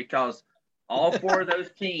this year because all 4 of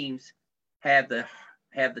those teams have the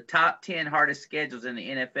top 10 hardest schedules in the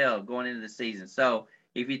NFL going into the season. So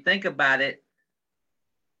if you think about it,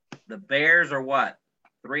 the Bears are what?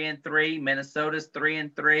 3-3. Minnesota's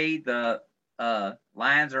 3-3. The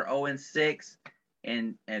Lions are 0-6,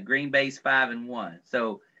 and Green Bay's 5-1.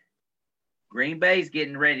 So Green Bay's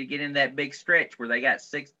getting ready to get in that big stretch where they got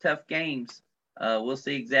 6 tough games. We'll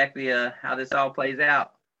see exactly how this all plays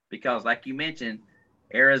out because, like you mentioned,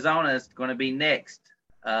 Arizona is going to be next.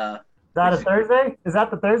 Is that a Thursday? Is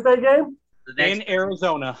that the Thursday game? In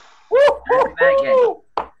Arizona.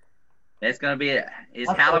 That's going to be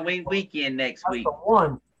it's Halloween weekend next week.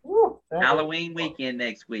 Halloween weekend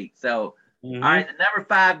next week. So, all right, the number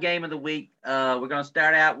 5 game of the week. We're going to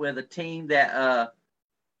start out with a team that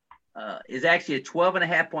is actually a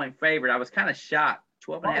 12.5 point favorite. I was kind of shocked.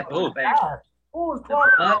 12.5 point favorite.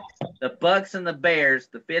 The Bucks and the Bears,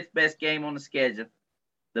 the 5th best game on the schedule.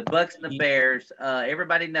 The Bucks and the Bears.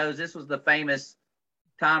 Everybody knows this was the famous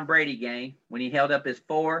Tom Brady game when he held up his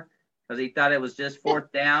 4 because he thought it was just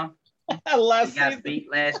 4th down. He got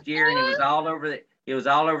beat last year, and it was all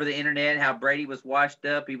over the internet how Brady was washed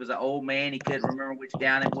up. He was an old man. He couldn't remember which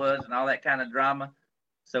down it was and all that kind of drama.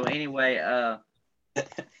 So anyway,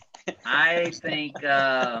 I think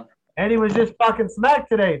Eddie was just fucking smacked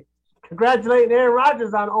today. Congratulating Aaron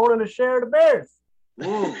Rodgers on owning a share of the Bears.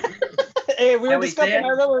 Ooh. Hey, we were discussing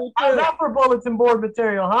earlier. How's that for bulletin board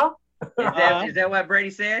material, huh? Is that what Brady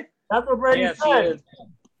said? That's what Brady said.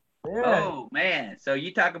 Yeah. Oh, man. So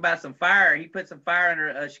you talk about some fire. He put some fire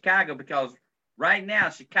under Chicago because right now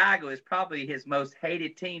Chicago is probably his most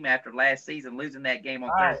hated team after last season, losing that game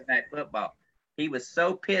on Thursday Night Football. He was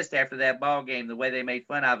so pissed after that ball game, the way they made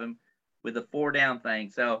fun of him with the 4-down thing.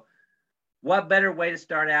 So what better way to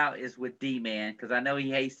start out is with D-Man, because I know he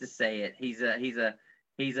hates to say it. He's a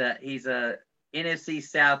NFC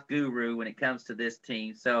South guru when it comes to this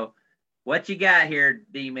team. So what you got here,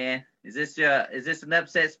 D-Man? Is this an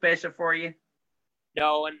upset special for you?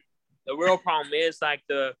 No, and the real problem is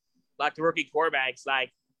the rookie quarterbacks,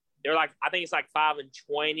 they're I think it's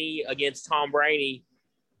 5-20 against Tom Brady.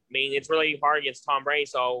 I mean, it's really hard against Tom Brady.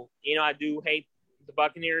 So, I do hate the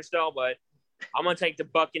Buccaneers though, but I'm gonna take the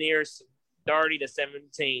Buccaneers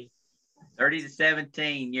 30-17.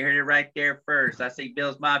 30-17. You heard it right there first. I see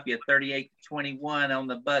Bills Mafia 38-21 on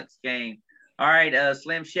the Bucks game. All right,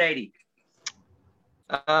 Slim Shady.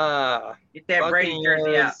 Get that Brady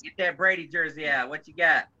jersey out. Get that Brady jersey out. What you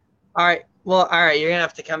got? All right. Well, all right. You're gonna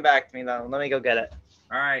have to come back to me though. Let me go get it.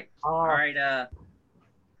 All right. All right. All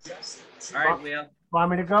right, Will.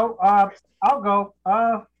 Want me to go? I'll go.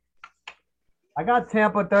 I got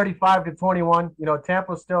Tampa 35-21.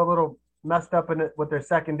 Tampa's still a little messed up with their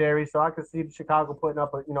secondary, so I could see Chicago putting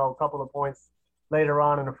up a couple of points later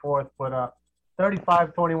on in the fourth. But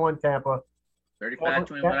 35-21 Tampa.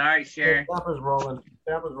 35-21. All right, Sharon. Tampa's rolling.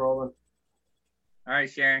 All right,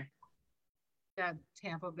 Sharon. Got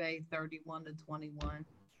Tampa Bay 31-21.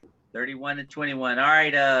 31-21. All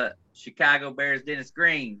right, Chicago Bears, Dennis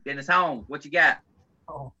Green. Dennis Holmes, what you got?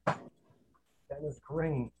 Oh, Dennis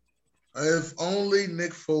Green. If only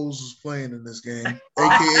Nick Foles was playing in this game,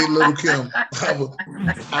 a.k.a. Little Kim,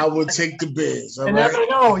 I would take the Bears. Never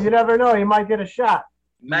know. You never know. He might get a shot.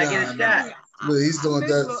 Get a shot. But he's doing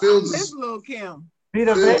that. Fields is Little Kim.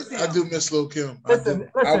 I do miss Little Kim. I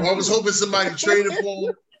was hoping somebody traded for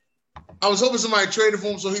him. I was hoping somebody traded for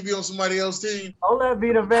him so he'd be on somebody else's team. Don't let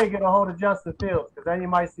Vita Vea get a hold of Justin Fields, because then you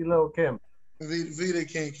might see Little Kim. Vita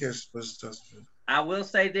can't catch Justin Fields. I will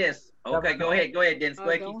say this. Okay, go ahead, Dennis. Go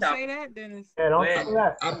ahead, don't say that, Dennis. Yeah, don't say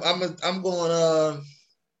that. I'm going.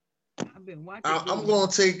 I've been watching. I'm going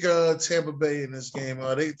to take Tampa Bay in this game.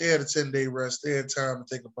 They had a 10-day rest. They had time to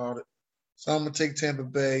think about it. So I'm going to take Tampa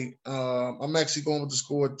Bay. I'm actually going with the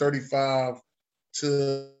score 35-14.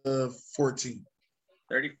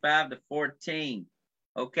 35-14.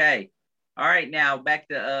 Okay. All right, now back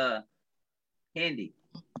to Hindi.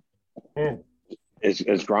 Is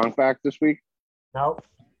Gronk back this week? No.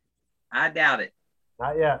 I doubt it.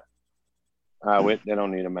 Not yet. They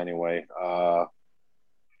don't need him anyway.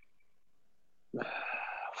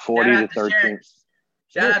 40-13.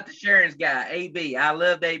 Shout out to Sharon's guy, AB. I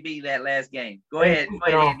loved AB that last game. Go ahead,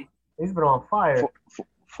 Andy. He's been on fire.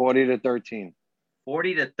 40-13.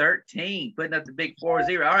 40-13, putting up the big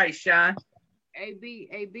 4-0. All right, Sean. AB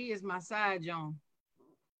is my side, John.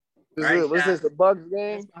 Was this the Bucks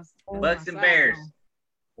game? Bucks and Bears.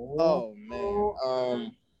 Oh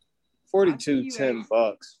man. 42-10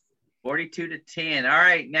 Bucks. 42-10. All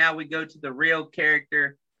right, now we go to the real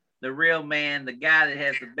character, the real man, the guy that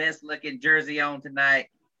has the best looking jersey on tonight,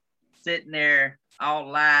 sitting there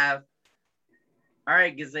all live. All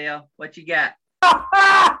right, Gazelle, what you got? You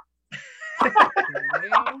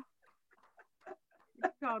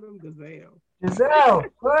called him Gazelle. Giselle,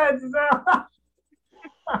 go ahead, Giselle.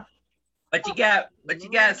 What you got? What you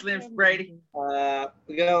got, Slim Brady?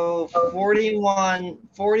 We go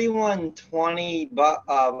 41-20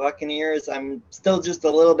 Buccaneers. I'm still just a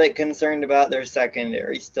little bit concerned about their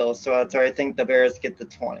secondary still, so that's why I think the Bears get the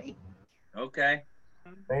 20. Okay.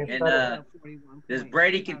 And does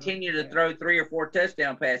Brady continue to throw 3 or 4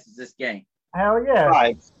 touchdown passes this game? Hell yeah.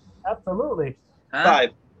 5. Absolutely. Huh?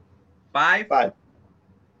 5. 5?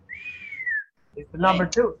 He's the number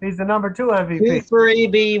 2. He's the number 2 MVP. 2 for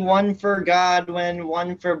AB, 1 for Godwin,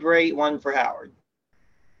 1 for Brate, 1 for Howard.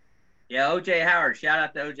 Yeah, O.J. Howard. Shout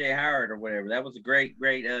out to O.J. Howard or whatever. That was a great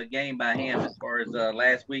game by him as far as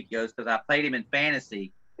last week goes, because I played him in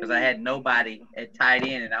fantasy because I had nobody at tight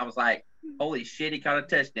end, and I was like, holy shit, he caught a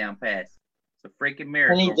touchdown pass. It's a freaking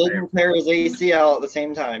miracle. And he didn't tear his ACL at the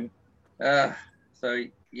same time. So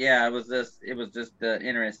yeah, it was just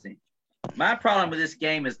interesting. My problem with this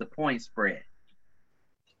game is the point spread.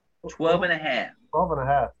 12.5.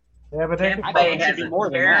 12.5. Yeah, but Tampa Bay has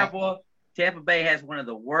Tampa Bay has one of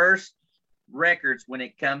the worst records when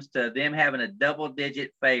it comes to them having a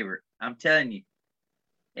double-digit favorite. I'm telling you.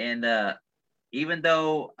 And even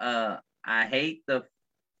though I hate the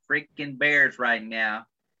freaking Bears right now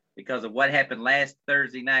because of what happened last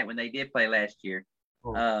Thursday night when they did play last year,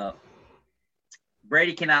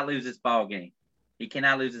 Brady cannot lose this ball game. He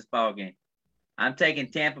cannot lose this ball game. I'm taking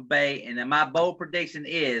Tampa Bay, and then my bold prediction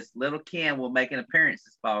is Little Kim will make an appearance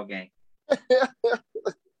this ball game.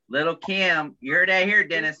 Little Kim, you heard that here,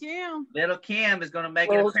 Dennis. Kim. Little Kim is going to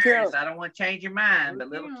make an appearance. I don't want to change your mind, but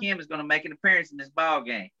Little Kim is going to make an appearance in this ball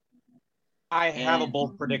game. I have a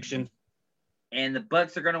bold prediction. And the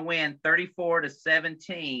Bucks are going to win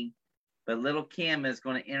 34-17, but Little Kim is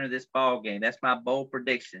going to enter this ball game. That's my bold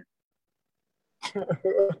prediction.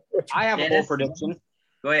 I have a bold prediction.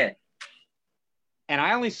 Go ahead. And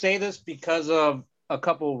I only say this because of a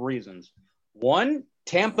couple of reasons. One,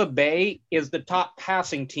 Tampa Bay is the top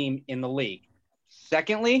passing team in the league.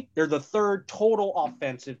 Secondly, they're the third total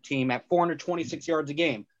offensive team at 426 yards a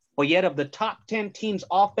game. But yet of the top 10 teams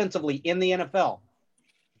offensively in the NFL,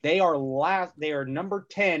 they are number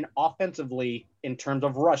 10 offensively in terms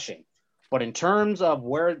of rushing. But in terms of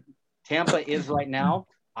where Tampa is right now,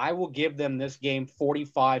 I will give them this game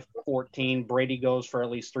 45-14. Brady goes for at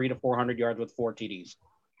least 300 to 400 yards with 4 TDs.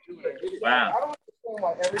 Wow.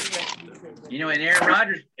 You know, and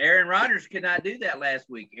Aaron Rodgers could not do that last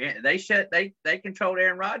week. They controlled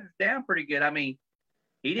Aaron Rodgers down pretty good. I mean,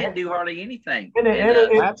 he didn't do hardly anything.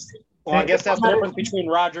 Well, I guess that's the difference between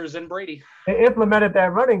Rodgers and Brady. They implemented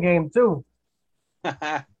that running game too.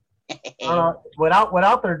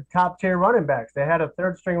 Without their top tier running backs, they had a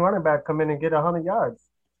third string running back come in and get 100 yards.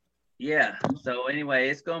 Yeah. So anyway,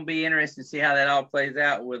 it's going to be interesting to see how that all plays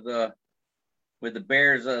out with the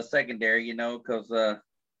Bears secondary. You know, because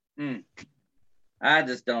I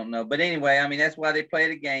just don't know. But anyway, I mean that's why they play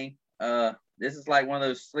the game. This is like one of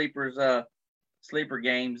those sleeper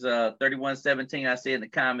games, 31-17. I see in the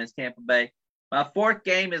comments, Tampa Bay. My fourth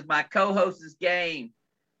game is my co-host's game.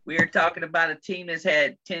 We are talking about a team that's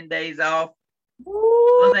had 10 days off.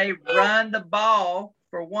 Will they run the ball,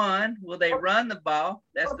 for one? Will they run the ball?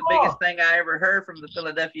 That's the biggest thing I ever heard from the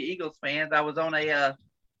Philadelphia Eagles fans. I was on a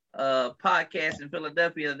podcast in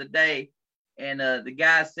Philadelphia the other day, and the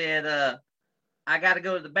guy said, I got to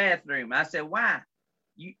go to the bathroom. I said, why?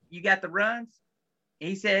 You got the runs?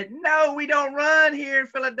 He said, no, we don't run here in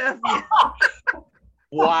Philadelphia.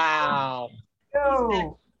 Wow.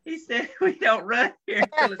 He said, we don't run here in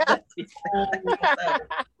Philadelphia. So,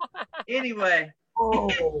 anyway,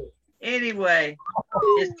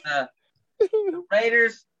 it's the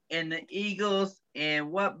Raiders and the Eagles,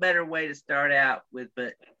 and what better way to start out with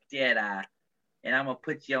but Jedi? And I'm going to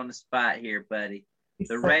put you on the spot here, buddy.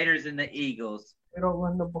 The Raiders and the Eagles. They don't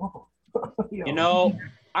run the ball. You know,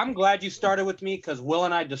 I'm glad you started with me because Will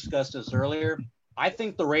and I discussed this earlier. I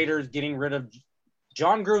think the Raiders getting rid of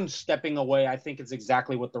John Gruden stepping away, I think it's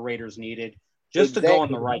exactly what the Raiders needed just to go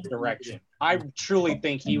in the right direction. I truly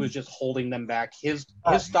think he was just holding them back. His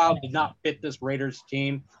style did not fit this Raiders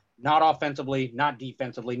team, not offensively, not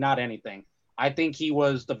defensively, not anything. I think he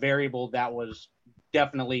was the variable that was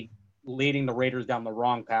definitely leading the Raiders down the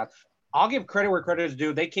wrong path. I'll give credit where credit is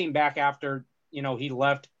due. They came back after, he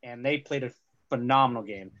left, and they played a phenomenal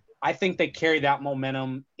game. I think they carried that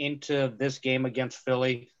momentum into this game against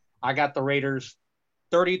Philly. I got the Raiders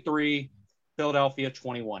 33, Philadelphia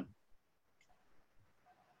 21.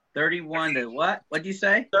 31 to what? What'd you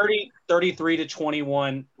say? 33 to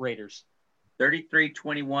 21 Raiders.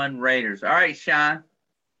 33-21 Raiders. All right, Sean.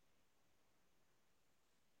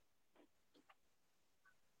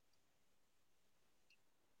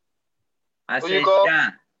 I said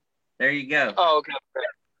Sean. There you go. Oh, okay.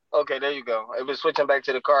 Okay, there you go. It was switching back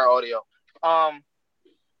to the car audio. I'm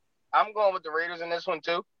going with the Raiders in this one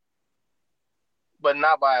too, but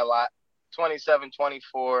not by a lot.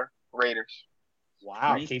 27-24 Raiders.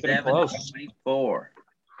 Wow, keeping it close. 24.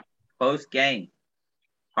 Close game.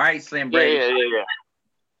 All right, Slim Brady.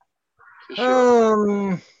 Yeah.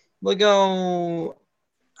 Sure. We'll go.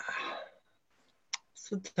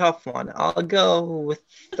 It's a tough one. I'll go with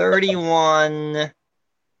 31.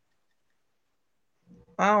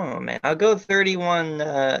 I don't know, man. I'll go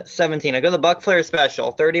 31-17. I'll go the Buck Flair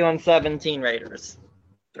special. 31-17 Raiders.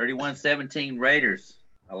 31-17 Raiders.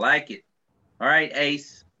 I like it. All right,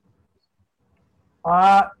 Ace.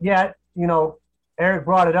 Yeah, Eric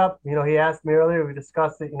brought it up. He asked me earlier. We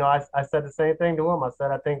discussed it. I said the same thing to him. I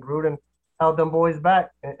said I think Gruden held them boys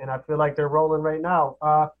back, and I feel like they're rolling right now.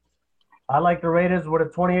 I like the Raiders with a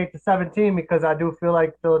 28-17 because I do feel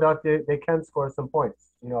like Philadelphia, they can score some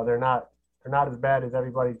points. They're not as bad as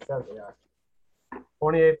everybody says they are.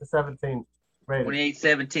 28-17 Raiders.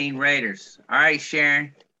 28-17 Raiders. All right,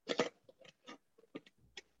 Sharon.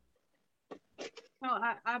 No,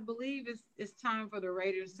 I believe it's time for the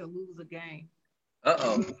Raiders to lose a game.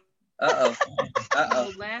 Uh-oh.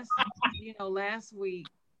 Last week,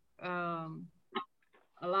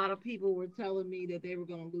 a lot of people were telling me that they were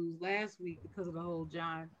going to lose last week because of the whole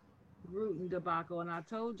John Gruden debacle, and I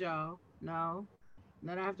told y'all, no,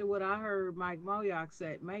 not after what I heard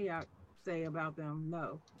Mayock say about them.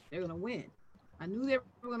 No, they're gonna win. I knew they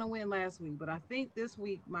were gonna win last week, but I think this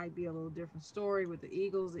week might be a little different story with the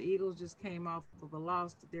Eagles. The Eagles just came off of a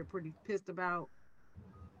loss that they're pretty pissed about,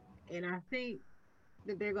 and I think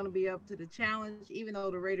that they're gonna be up to the challenge, even though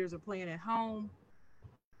the Raiders are playing at home.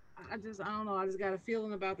 I don't know. I just got a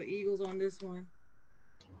feeling about the Eagles on this one.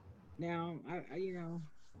 Now,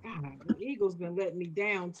 God, the Eagles been letting me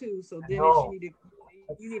down too. So Dennis,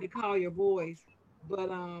 you need to call your boys.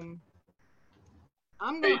 But I'm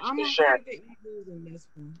gonna take the Eagles in this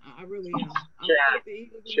one. I really am. I'm gonna take the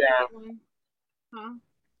Eagles in this one. Huh?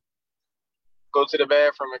 Go to the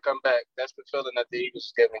bathroom and come back. That's the feeling that the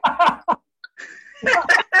Eagles give me.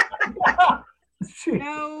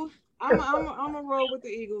 No, I'm gonna roll with the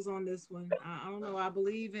Eagles on this one. I don't know. I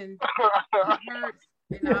believe in Hurts,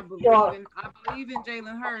 and I believe in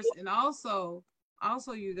Jalen Hurts, and also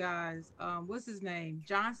you guys. What's his name?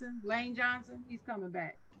 Lane Johnson. He's coming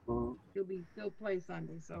back. He'll play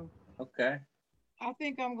Sunday. So okay. I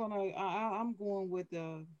think I'm going with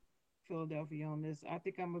the Philadelphia on this. I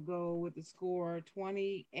think I'm gonna go with the score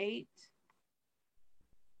 28.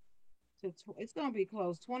 It's gonna be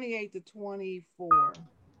close. 28-24.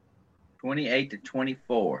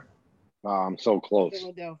 28-24. Oh, I'm so close.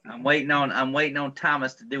 I'm waiting on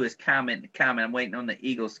Thomas to do his comment. I'm waiting on the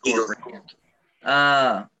Eagles score for him.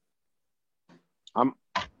 All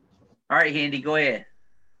right, Handy, go ahead.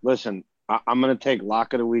 Listen, I'm gonna take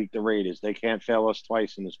lock of the week, the Raiders. They can't fail us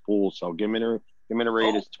twice in this pool, so give me the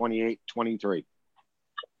Raiders 28-23.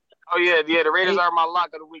 Oh yeah, the Raiders are my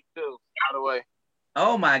lock of the week too, by the way.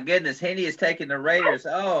 Oh my goodness, Hendy is taking the Raiders.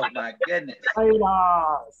 Oh my goodness.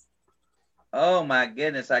 Oh my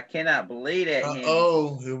goodness, I cannot believe that.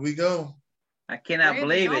 Oh, here we go. I cannot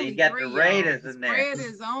believe it. He got the Raiders in there. Spread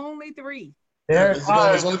is only 3. It's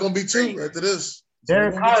only going to be 2 after this.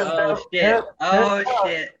 Oh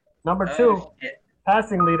shit. Number 2.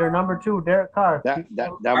 Passing leader, number 2, Derek Carr. That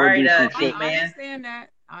would right, be some shit. I understand that.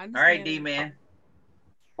 All right, D-Man.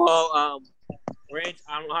 Well, Rich,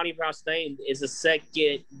 I don't know how many pronounce his name. It's the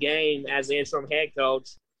second game as the interim head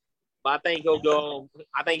coach. But I think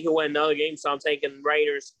he'll win another game, so I'm taking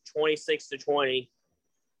Raiders 26-20.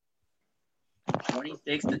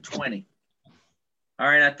 26-20. All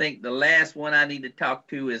right, I think the last one I need to talk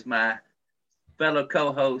to is my fellow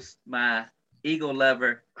co-host, my Eagle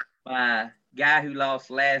lover, my guy who lost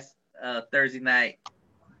last Thursday night.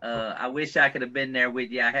 I wish I could have been there with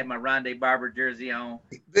you. I had my Rondé Barber jersey on.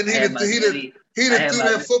 Then he'd have threw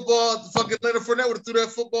that football. Fucking Leonard Fournette would have threw that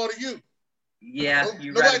football to you. Yeah,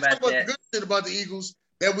 you're right about that. The good shit about the Eagles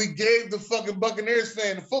that we gave the fucking Buccaneers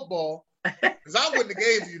fan the football, because I wouldn't have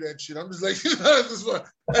gave you that shit. I'm just like, that's just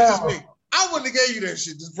me. I wouldn't have gave you that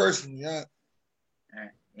shit just personally. Yeah. All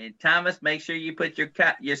right. And Thomas, make sure you put your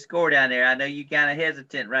score down there. I know you kind of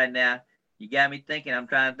hesitant right now. You got me thinking. I'm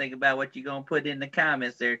trying to think about what you're gonna put in the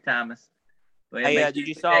comments there, Thomas. Hey, did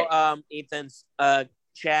you saw Ethan's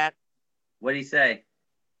chat? What'd he say?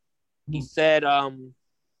 He said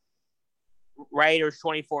Raiders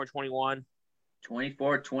 24-21.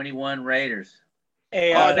 24-21 Raiders.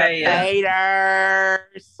 Hey, Raiders.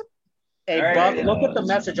 Hey, right, Buck, look at the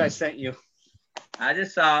message I sent you. I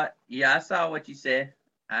just saw it. Yeah, I saw what you said.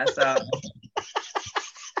 I saw it.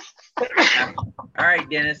 All right,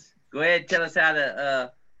 Dennis. Go ahead and tell us how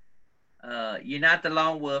to you're not the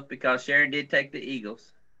lone wolf because Sharon did take the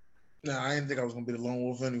Eagles. No, I didn't think I was gonna be the lone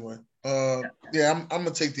wolf anyway. Yeah, I'm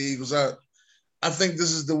gonna take the Eagles. I think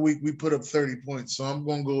this is the week we put up 30 points. So I'm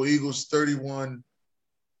gonna go Eagles 31.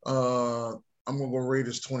 I'm gonna go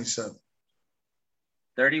Raiders 27.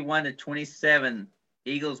 31-27.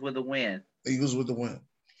 Eagles with a win. Eagles with the win.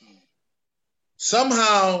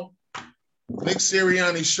 Somehow Nick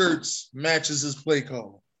Sirianni's shirts matches his play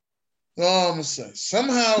call. All I'm gonna say.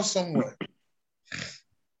 Somehow, some way.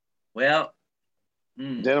 Well,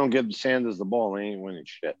 they don't give Sanders the ball, they ain't winning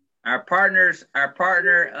shit. Our partner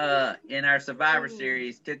in our Survivor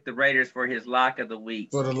Series took the Raiders for his lock of the week.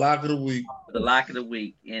 For the lock of the week. For the lock of the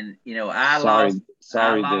week. And I lost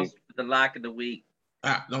for the lock of the week.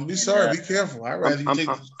 Don't be sorry. Be careful. I'd rather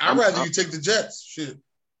you take the Jets. Shit.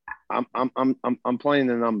 I'm playing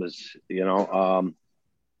the numbers. You know,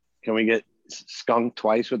 can we get skunked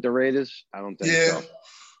twice with the Raiders? I don't think so.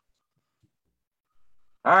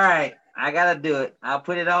 All right, I gotta do it. I'll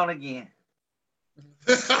put it on again.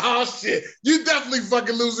 Oh shit! You definitely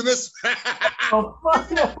fucking losing this. He doing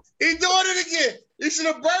it again. He should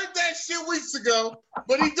have burned that shit weeks ago,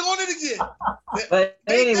 but he doing it again. But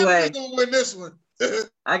anyway, gonna win this one.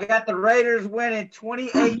 I got the Raiders winning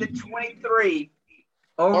 28-23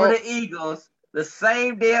 over the Eagles. The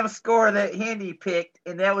same damn score that Hendy picked,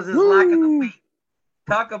 and that was his lock of the week.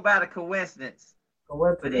 Talk about a coincidence.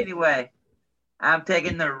 But anyway, I'm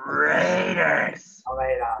taking the Raiders.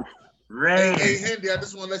 Raiders. Hey, Hendy, I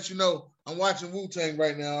just want to let you know I'm watching Wu-Tang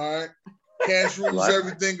right now, all right? Cash rules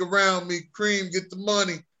everything around me. Cream, get the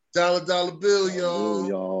money. Dollar bill,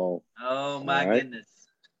 y'all. Oh my goodness.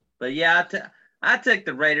 But yeah, I took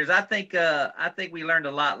the Raiders. I think we learned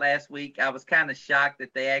a lot last week. I was kind of shocked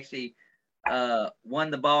that they actually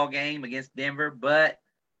won the ball game against Denver, but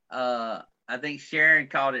I think Sharon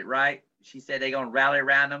called it right. She said they're gonna rally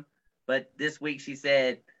around them. But this week she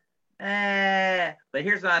said, But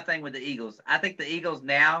here's my thing with the Eagles. I think the Eagles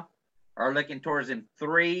now are looking towards them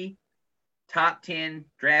 3 top 10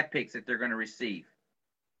 draft picks that they're going to receive.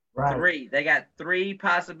 Right. 3. They got 3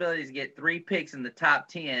 possibilities to get 3 picks in the top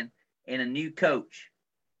 10 and a new coach.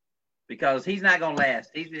 Because he's not going to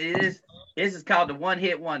last. This is called the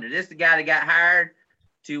one-hit wonder. This is the guy that got hired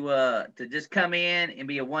to just come in and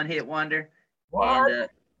be a one-hit wonder and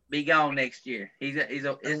be gone next year.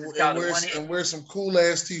 And wear some cool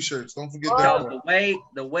ass t-shirts. Don't forget that.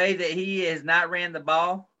 The way that he has not ran the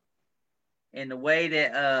ball, and the way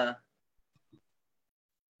that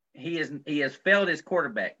he has failed his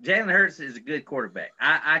quarterback. Jalen Hurts is a good quarterback.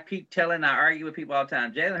 I argue with people all the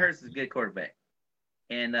time. Jalen Hurts is a good quarterback.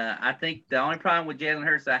 And I think the only problem with Jalen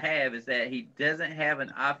Hurts I have is that he doesn't have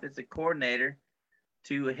an offensive coordinator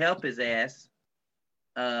to help his ass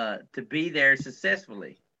to be there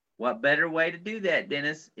successfully. What better way to do that,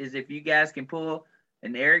 Dennis, is if you guys can pull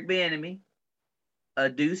an Eric Bieniemy, a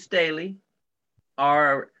Deuce Staley,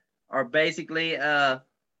 or basically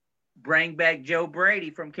bring back Joe Brady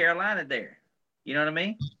from Carolina there. You know what I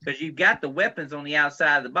mean? Because you've got the weapons on the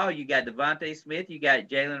outside of the ball. You got Devontae Smith, you got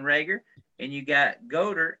Jalen Reagor, and you got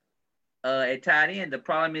Goddard at tight end. The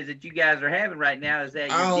problem is that you guys are having right now is that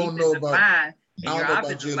your defensive line and your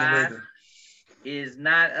offensive line is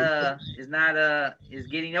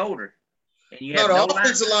getting older. And you have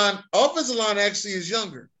the offensive line actually is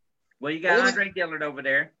younger. Well, you got Andre Dillard over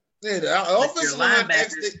there. Yeah, the offensive line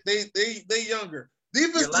actually they younger. Your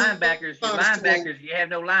linebackers, you have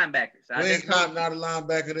no linebackers. We ain't not a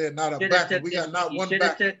linebacker there, not a backer. We got not one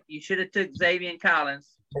backer. You should have took Xavier Collins.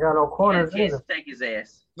 They got no corners either. Take his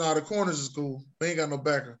ass. No, the corners is cool. They ain't got no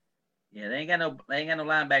backer. Yeah, they ain't got no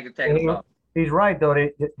linebacker tackle the ball. He's right though.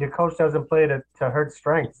 The coach doesn't play to hurt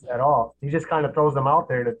strengths at all. He just kind of throws them out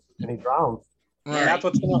there and he drowns. Yeah, that's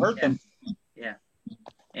what's going to hurt them. Yeah.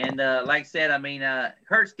 And like I said, I mean,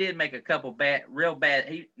 Hurts did make a couple real bad.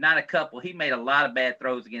 He made a lot of bad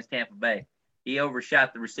throws against Tampa Bay. He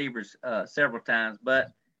overshot the receivers several times,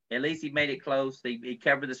 but at least he made it close. He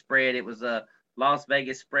covered the spread. It was a Las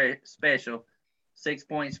Vegas special,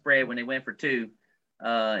 6-point spread when they went for 2. It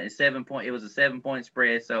was a 7-point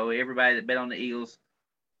spread. So everybody that bet on the Eagles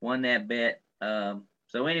won that bet.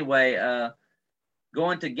 So anyway,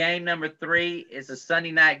 going to game number 3. It's a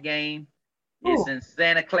Sunday night game. It's in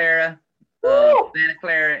Santa Clara,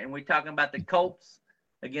 and we're talking about the Colts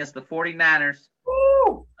against the 49ers.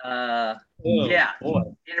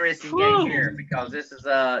 Interesting game here because this is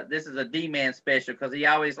a D-man special because he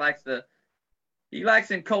always likes them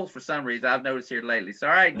Colts for some reason. I've noticed here lately. So,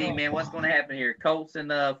 all right, D-man, what's going to happen here? Colts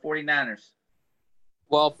and the 49ers.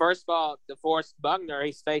 Well, first of all, DeForest Buckner,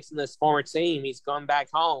 he's facing this former team. He's gone back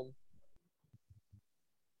home.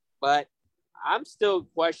 But I'm still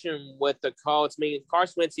questioning with the Colts. I mean,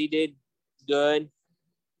 Carson Wentz, he did good.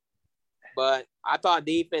 But I thought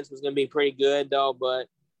defense was going to be pretty good, though. But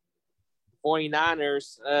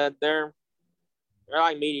 49ers, they're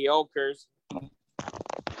like mediocres.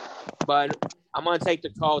 But I'm going to take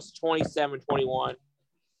the Colts 27-21.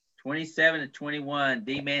 27-21.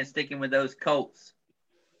 D-man sticking with those Colts.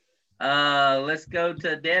 Let's go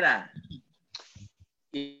to Deadeye.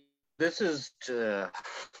 This is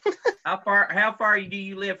how far do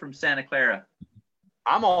you live from Santa Clara?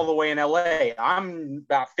 I'm all the way in LA. I'm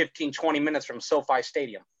about 15-20 minutes from SoFi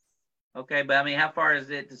Stadium. Okay, but I mean, how far is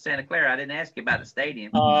it to Santa Clara? I didn't ask you about the stadium.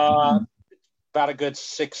 About a good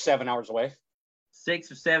 6-7 hours away.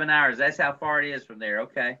 6 or 7 hours. That's how far it is from there.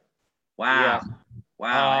 Okay. Wow. Yeah.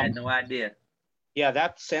 Wow. I had no idea. Yeah,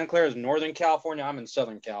 that Santa Clara is Northern California. I'm in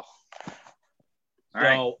Southern Cal. All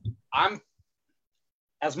right. I'm,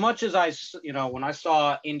 as much as when I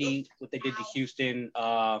saw Indy, what they did to Houston,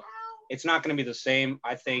 it's not going to be the same.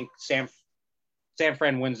 I think San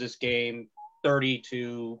Fran wins this game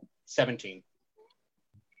 30-17.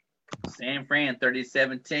 San Fran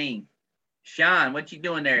 30-17. Sean, what you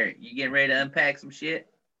doing there? You getting ready to unpack some shit?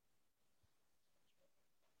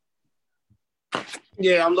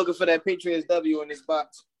 Yeah, I'm looking for that Patriots W in this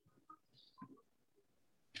box.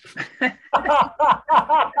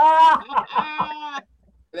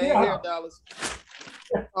 It ain't here, Dallas.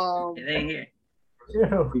 It ain't here.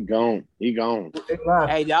 He gone. He gone.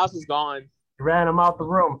 Hey, Dallas is gone. Ran him out the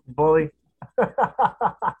room, bully.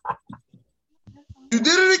 You did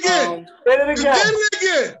it again. Did it again. You did it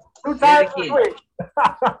again. 2 times this week.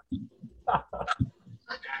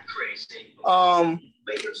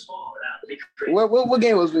 What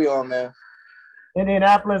game was we on, man?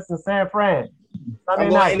 Indianapolis and San Fran. I'm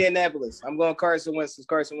going Indianapolis. I'm going Carson Wentz.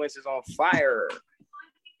 Carson Wentz is on fire.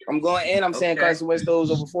 I'm saying Carson Wentz throws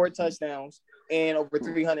over 4 touchdowns and over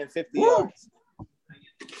 350 yards.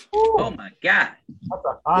 Oh my God!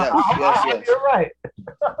 Yes. You're right.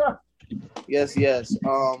 Yes.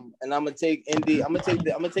 And I'm gonna take Indy. I'm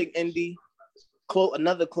gonna take Indy.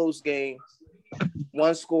 Another close game.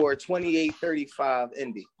 One score, 28-35,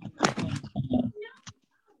 Indy.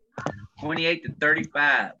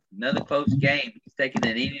 28-35. Another close game. He's taking the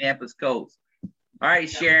Indianapolis Colts. All right,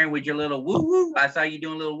 Sharon, with your little woo woo. I saw you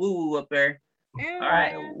doing a little woo woo up there. Yeah. All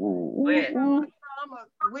right. Go ahead. I'm a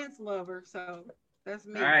Wentz lover, so that's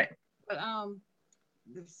me. All right. But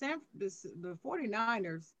the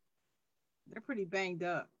 49ers, they're pretty banged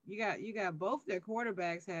up. You got both their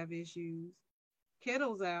quarterbacks have issues.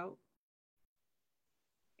 Kittle's out.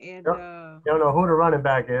 And you don't know who the running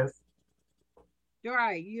back is. You're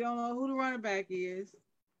right. You don't know who the running back is.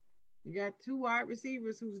 You got 2 wide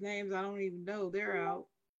receivers whose names I don't even know. They're out.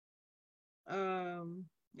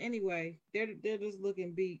 Anyway, they're just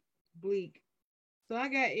looking bleak. So I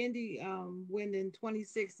got Indy winning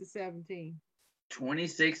 26-17.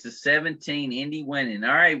 26-17, Indy winning.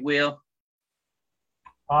 All right, Will.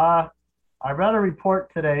 I read a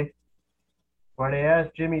report today where they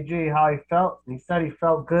asked Jimmy G how he felt. And he said he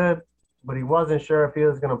felt good, but he wasn't sure if he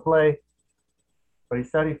was going to play. But he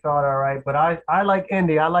said he felt all right. But I like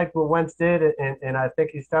Indy. I like what Wentz did, and I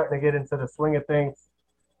think he's starting to get into the swing of things.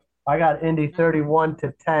 I got Indy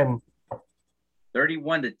 31-10.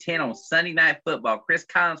 31-10 on Sunday Night Football. Chris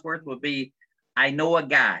Collinsworth will be, I know a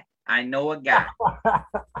guy.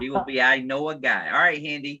 He will be, I know a guy. All right,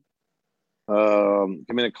 Handy.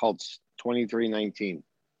 Give me the Colts, 23-19.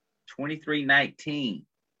 23-19.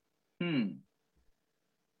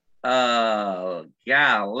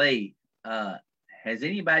 Golly. Has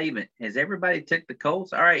everybody took the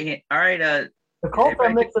Colts? All right. The Colts are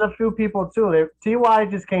mixing a few people too. Ty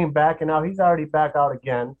just came back, and now he's already back out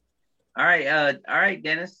again. All right,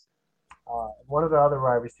 Dennis. One of the other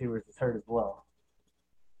wide receivers is hurt as well.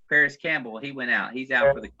 Paris Campbell, he went out. He's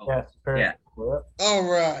out for the Colts. Yes, Paris. All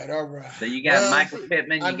right. So you got Michael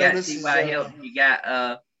Pittman, you got T.Y. Hilton, you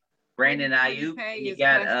got Brandon Ayuk, and you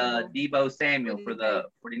got Deebo Samuel for the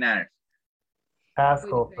 49ers.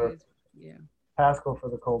 Pascal for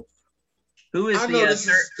the Colts. Who is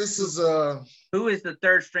who is the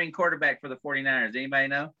third string quarterback for the 49ers? Anybody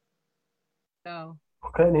know? No.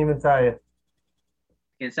 Couldn't even tell you.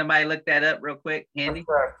 Can somebody look that up real quick, Handy?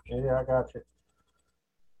 Yeah, I got you.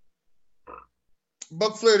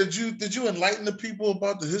 Buck Flair, did you enlighten the people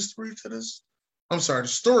about the history to this? I'm sorry, the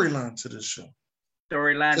storyline to this show. To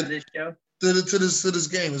this show? To this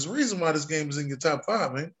game. There's a reason why this game is in your top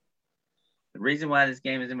 5, man. The reason why this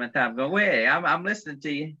game is in my top. Go ahead. I'm listening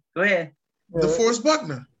to you. Go ahead. DeForest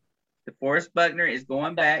Buckner. DeForest Buckner is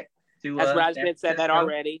going back to. That's Rajman said that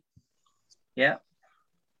already. Yeah.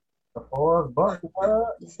 DeForest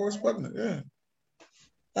Buckner. Yeah.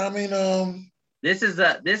 I mean,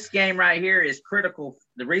 this game right here is critical.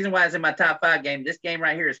 The reason why it's in my top 5 game, this game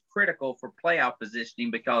right here is critical for playoff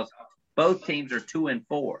positioning because both teams are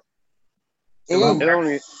 2-4. Whoever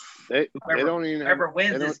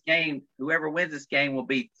wins this game will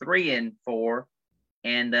be 3-4,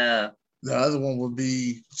 and the other one would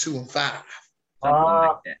be 2-5. Something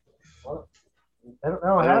like that. They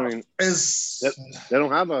don't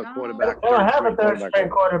have a quarterback. They don't have a third string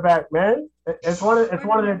quarterback, man. It's one of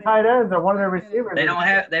the tight ends or one of the receivers. They don't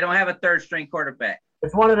have a third string quarterback.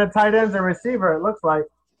 It's one of the tight ends or receiver. It looks like.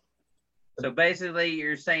 So basically,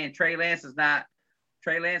 you're saying Trey Lance is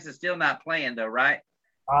still not playing though, right?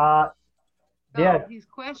 Yeah. He's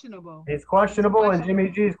questionable. He's questionable, and Jimmy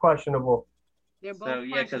G is questionable. They're both so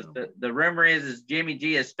yeah, because the rumor is Jimmy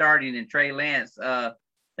G is starting and Trey Lance.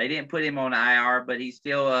 They didn't put him on IR, but he's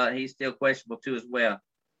still questionable too as well.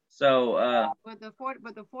 So but the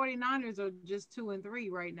 49ers are just 2-3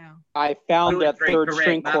 right now. I found that third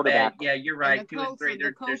string quarterback. Yeah, you're right. 2-3.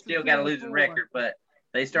 They're still got a losing record, but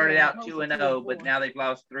they started out 2-0, but now they've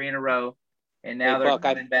lost 3 in a row, and now they're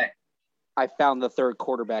coming back. I found the third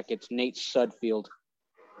quarterback. It's Nate Sudfeld.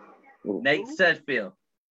 Nate Sudfeld.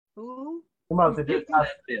 Who? He must have just got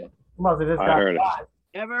heard it.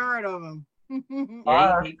 Never heard of him.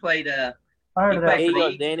 Yeah, he played. I heard of that.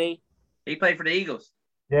 Eagles, didn't he? He played for the Eagles.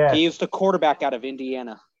 Yeah. He is the quarterback out of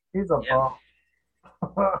Indiana. He's a ball.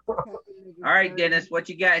 All right, Dennis, what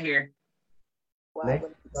you got here? Nate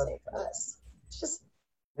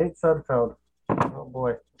Sudfeld. Oh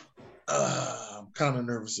boy. I'm kind of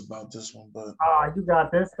nervous about this one, but you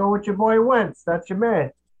got this. Go with your boy Wentz. That's your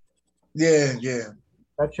man. Yeah.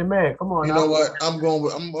 That's your man. Come on. You know what? I'm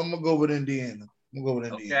gonna go with Indiana. I'm gonna go with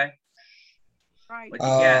Indiana. Okay. Right. What you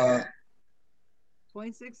got?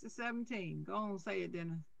 26-17. Go on, say it,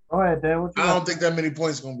 Dennis. Go ahead, Dan. I don't think that many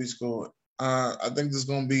points gonna be scored. I think this is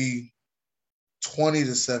gonna be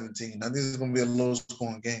 20-17. I think it's gonna be a low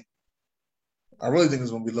scoring game. I really think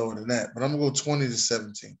it's gonna be lower than that, but I'm gonna go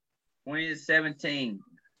 20-17. 20-17.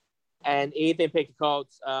 And Ethan picked the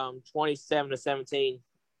Colts 27-17.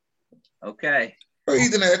 Okay. Bro,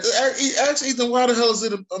 Ethan, ask Ethan, why the hell is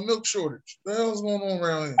it a milk shortage? What the hell is going on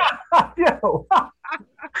around here? Yo.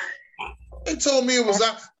 They told me it was.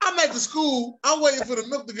 I'm at the school. I'm waiting for the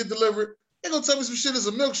milk to get delivered. They gonna tell me some shit is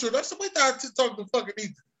a milk shortage. I said, wait till I talk to fucking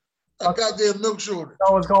Ethan. A goddamn milk shortage.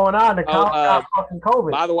 That's what's going on. The Colts got fucking COVID.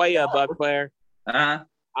 By the way, Buck Flair. I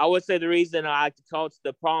would say the reason I like the Colts,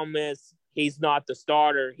 the problem is he's not the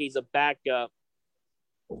starter. He's a backup.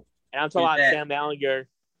 And I'm talking about Sam Ehlinger.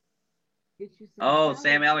 Oh,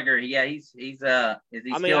 Sam Ehlinger. Yeah, is he still hurt?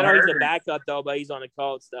 I know he's a backup though, but he's on the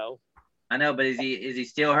Colts though. I know, but is he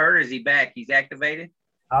still hurt or is he back? He's activated?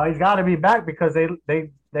 He's got to be back because they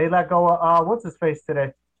let go of what's his face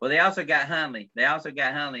today. Well, they also got Hunley.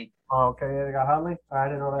 Oh, okay, yeah, they got Hunley. I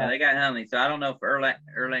didn't know that. Yeah, they got Hunley. So I don't know if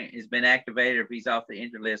Erlang has been activated or if he's off the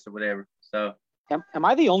injured list or whatever. So am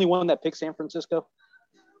I the only one that picked San Francisco?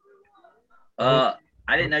 I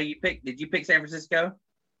didn't know you picked. Did you pick San Francisco?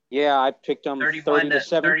 Yeah, I picked them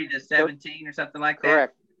 30-17 or something like that.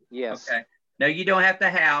 Correct. Yes. Okay. No, you don't have to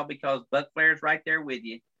howl because Buck Flair's right there with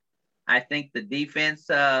you. I think the defense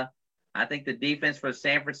for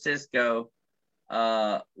San Francisco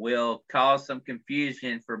will cause some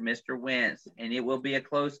confusion for Mr. Wentz, and it will be a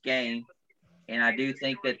close game. And I do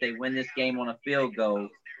think that they win this game on a field goal.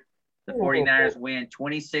 The 49ers win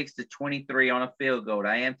 26-23 on a field goal.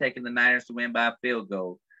 I am taking the Niners to win by a field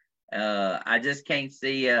goal. I just can't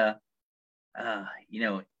see, I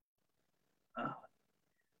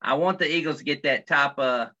want the Eagles to get that top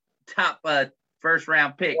first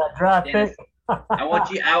round pick. Draft pick. I want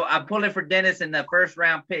you. I'm pulling for Dennis in the first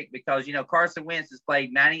round pick because Carson Wentz has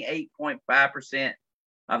played 98.5%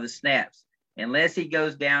 of the snaps. Unless he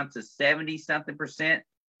goes down to 70-something%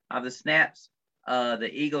 of the snaps, the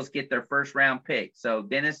Eagles get their first round pick. So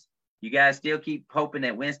Dennis, you guys still keep hoping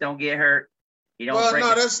that Wentz don't get hurt.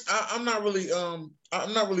 I'm not really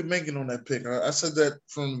banking on that pick. I said that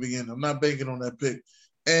from the beginning. I'm not banking on that pick.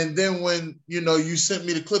 And then when you sent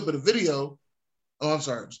me the clip of the video, it was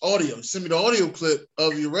audio. You sent me the audio clip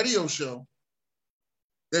of your radio show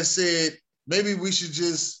that said maybe we should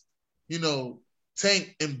just,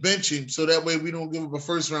 tank and bench him so that way we don't give up a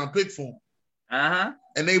first round pick for him.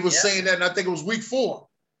 And they were saying that, and I think it was week 4.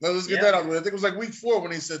 Now let's get that out of the way. I think it was like week 4 when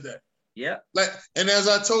they said that. Yeah. And as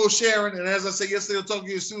I told Sharon, and as I said yesterday, I'll talk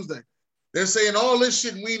to you Tuesday, they're saying all this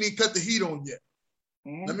shit and we ain't even cut the heat on yet.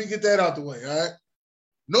 Let me get that out the way, all right?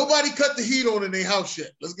 Nobody cut the heat on in their house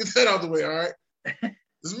yet. Let's get that out the way, all right?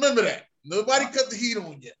 Just remember that. Nobody cut the heat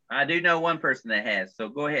on yet. I do know one person that has, so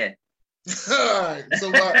go ahead. All right.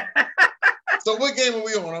 So what game are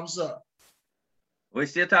we on? I'm sorry. We're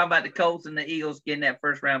still talking about the Colts and the Eagles getting that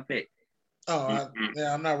first round pick. Oh,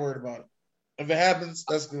 I'm not worried about it. If it happens,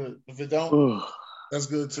 that's good. If it don't, that's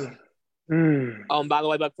good too. By the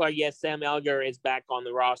way, Buck Flair, yes, Sam Ehlinger is back on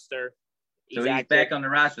the roster. He's back on the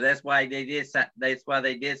roster. That's why they did. That's why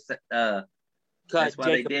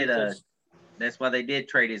they did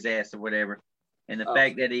trade his ass or whatever. And the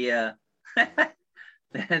fact that he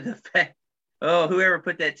whoever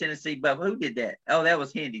put that Tennessee Buffalo, who did that? Oh, that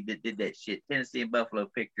was Hendy that did that shit. Tennessee and Buffalo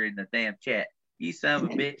picture in the damn chat. You son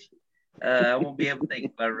of a bitch. I won't be able to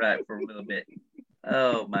think about it right for a little bit.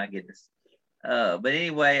 Oh my goodness. But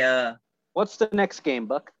anyway, what's the next game,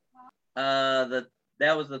 Buck?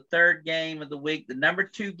 That was the third game of the week. The number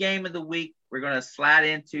 2 game of the week, we're going to slide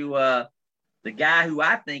into the guy who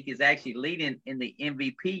I think is actually leading in the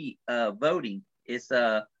MVP voting. It's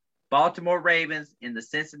Baltimore Ravens and the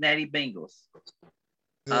Cincinnati Bengals.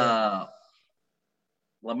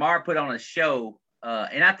 Lamar put on a show,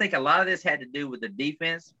 and I think a lot of this had to do with the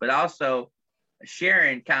defense, but also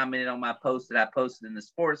Sharon commented on my post that I posted in the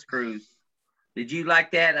Sports Cruise. Did you like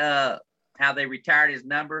that, how they retired his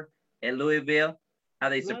number at Louisville? How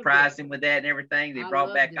they surprised him with that and everything. They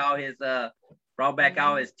brought back all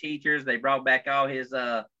his teachers. They brought back all his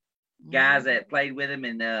guys that played with him,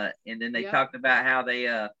 and then they talked about how they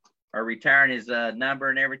retiring his number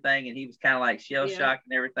and everything, and he was kind of like shell shocked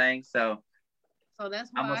and everything. So that's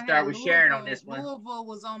why I'm gonna start with Sharon on this one. Louisville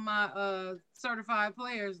was on my certified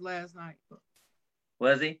players last night.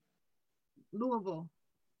 Was he? Louisville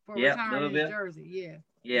for retiring his jersey. Yeah.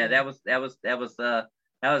 Yeah, that was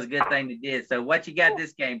a good thing they did. So what you got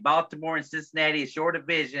this game? Baltimore and Cincinnati, a short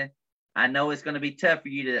division. I know it's going to be tough for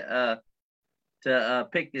you to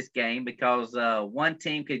pick this game because one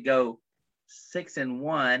team could go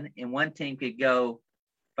 6-1 and one team could go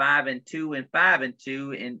 5-2 and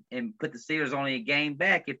 5-2 and put the Steelers only a game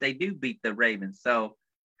back if they do beat the Ravens. So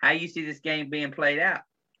how you see this game being played out?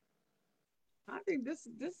 I think this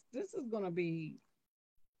is going to be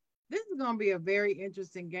a very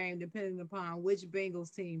interesting game depending upon which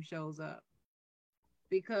Bengals team shows up,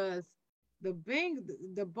 because the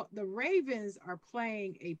Ravens are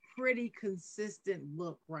playing a pretty consistent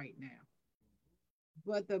look right now,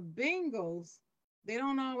 but the Bengals, they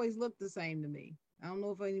don't always look the same to me. I don't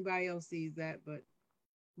know if anybody else sees that, but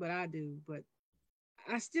I do. But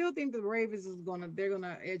I still think the Ravens they're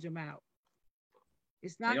gonna edge them out.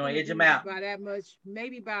 It's not going to edge them out by that much,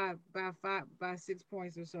 maybe by 6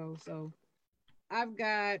 points or so. So I've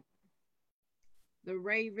got the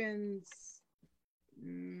Ravens.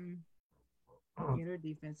 Their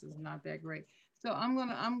defense is not that great. So I'm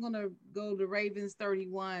gonna go the Ravens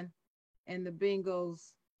 31 and the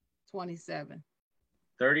Bengals 27.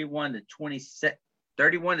 31 to 27.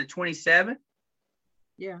 31 to 27.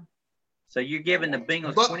 Yeah. So you're giving the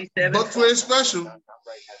Bengals 27. Buck Flair special.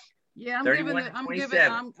 Yeah, I'm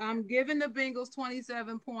giving the Bengals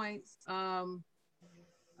 27 points.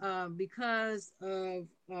 Because of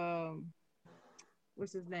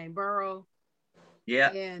what's his name, Burrow.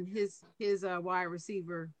 Yeah. And his wide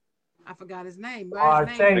receiver, I forgot his name.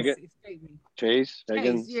 Chase.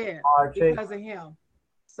 Yeah. Because of him.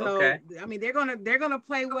 So I mean, they're gonna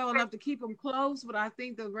play well enough to keep them close, but I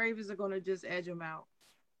think the Ravens are gonna just edge them out.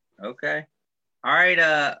 Okay. All right.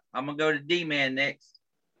 I'm gonna go to D-Man next.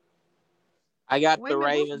 I got the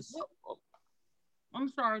Ravens. I'm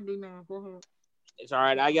sorry, D-Man. Go ahead. It's all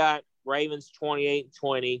right. I got Ravens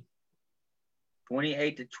 28-20.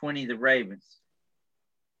 28-20, the Ravens.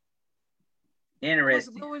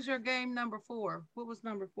 Interesting. What was your game number 4? What was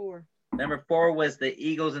number 4? Number 4 was the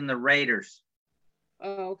Eagles and the Raiders.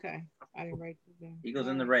 Oh, okay. I didn't write it down. Eagles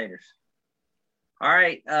and the Raiders. All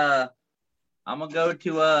right. I'm gonna go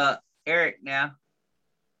to Eric now.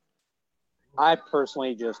 I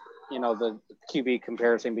personally just, the QB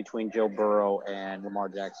comparison between Joe Burrow and Lamar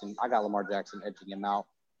Jackson. I got Lamar Jackson edging him out,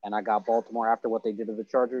 and I got Baltimore after what they did to the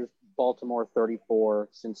Chargers. Baltimore 34,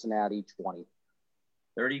 Cincinnati 20.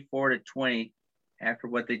 34-20 after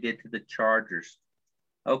what they did to the Chargers.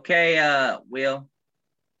 Okay, Will.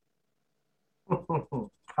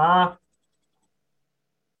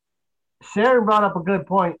 Sharon brought up a good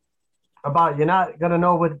point about you're not going to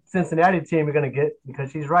know what Cincinnati team you're going to get,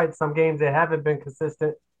 because she's right. Some games they haven't been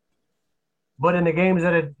consistent. But in the games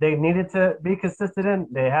that they needed to be consistent in,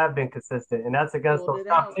 they have been consistent. And that's against those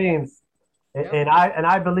top teams. Yep. And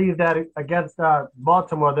I believe that against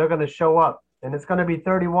Baltimore, they're going to show up. And it's going to be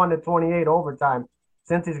 31-28 overtime.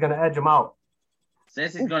 Cincy's going to edge them out.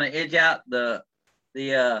 Cincy's going to edge out the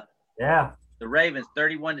Ravens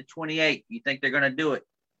 31-28. You think they're going to do it?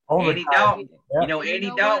 Andy Dalton, yep.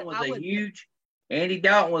 Andy Dalton was Andy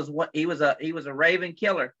Dalton was he was a Raven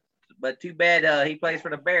killer, but too bad he plays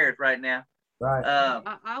for the Bears right now. Right.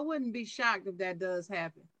 I wouldn't be shocked if that does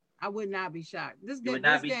happen. I would not be shocked. You would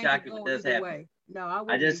not be shocked if it does happen. Way. No, I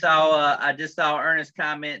wouldn't. I just saw Ernest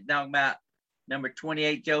comment talking about number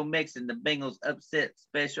 28 Joe Mixon, the Bengals upset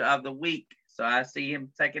special of the week. So I see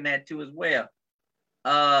him taking that too as well.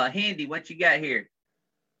 Handy, what you got here?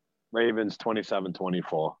 Ravens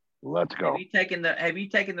 27-24. Let's go. Have you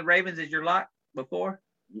taken the Ravens as your lock before?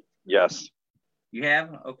 Yes. You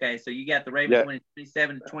have? Okay, so you got the Ravens winning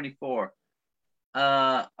 27-24.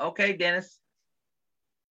 Okay, Dennis.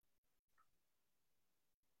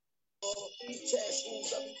 There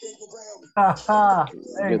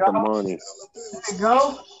you Get the money. There you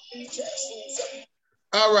go.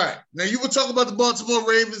 All right. Now, you were talking about the Baltimore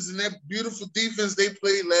Ravens and that beautiful defense they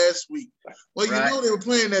played last week. Well, you know they were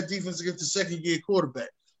playing that defense against the second-year quarterback.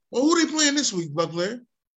 Well, who are they playing this week, Buck Flair?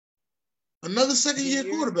 Another second-year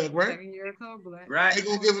quarterback, right? Second-year quarterback. Right. They're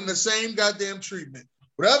going to give him the same goddamn treatment.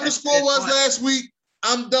 Whatever the score was last week,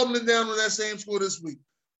 I'm doubling down on that same score this week.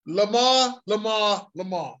 Lamar.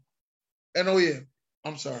 And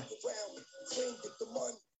I'm sorry.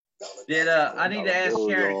 I need to ask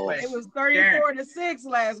Sharon a question. It was 34-6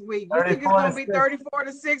 last week. You think it's going to be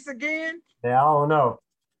 34-6 again? Yeah, I don't know.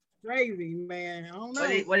 Gravy, man. I don't know.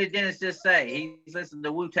 What did Dennis just say? He's listening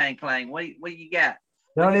to Wu-Tang Clan. What you got?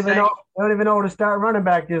 They don't even know who to start running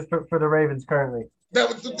back is for the Ravens currently.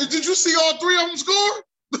 Did you see all three of them score?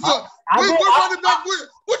 I running back.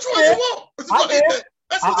 Which one you want? I did.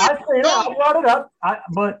 I brought it up.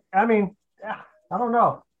 But I mean, I don't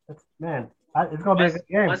know. It's gonna be a good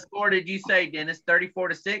game. What score did you say, Dennis?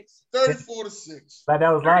 34-6. 34-6. That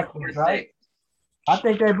was last week, right? I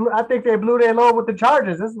think they blew their load with the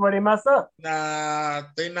Chargers. This is where they mess up. Nah,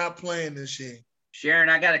 they not playing this year. Sharon,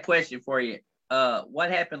 I got a question for you.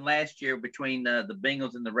 What happened last year between the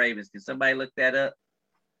Bengals and the Ravens? Can somebody look that up?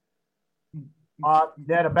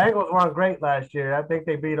 Yeah, the Bengals weren't great last year. I think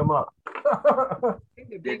they beat them up.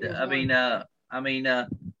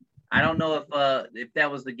 I don't know if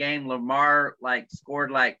that was the game Lamar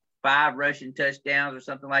scored 5 rushing touchdowns or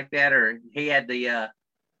something like that, or he had the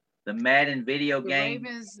Madden video game.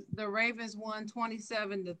 The Ravens won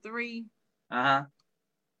 27-3. Uh-huh.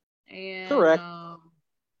 And correct.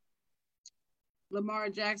 Lamar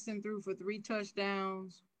Jackson threw for 3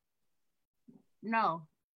 touchdowns. No.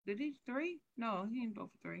 Did he 3? No, he didn't go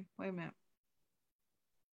for 3. Wait a minute.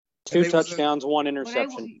 2 touchdowns, 1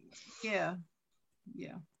 interception. Yeah,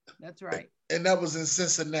 that's right. And that was in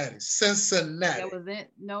Cincinnati. That was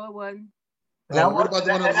it. No, it wasn't. That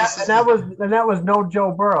was no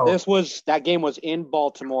Joe Burrow. That game was in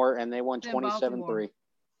Baltimore, and they won 27-3.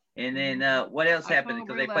 And then what else happened?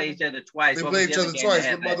 Because they played each other twice. They played each other twice.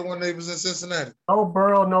 What about the one that was in Cincinnati? No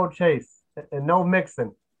Burrow, no Chase, and no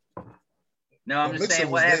Mixon. No, I'm just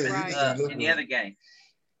saying what happened in the other game.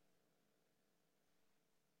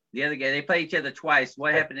 The other game, they played each other twice.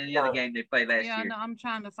 What happened in the other game they played last year? Yeah, no, I'm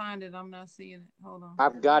trying to find it. I'm not seeing it. Hold on.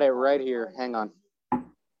 I've got it right here. Hang on.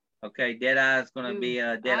 Okay, Deadeye is going to be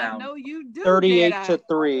Deadeye. I know you do.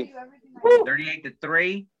 38-3.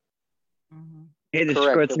 38-3. Hey, the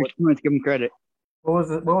score 6 points. Give him credit. What was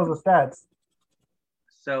the stats?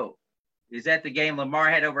 So, is that the game Lamar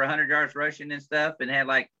had over 100 yards rushing and stuff, and had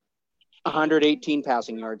 118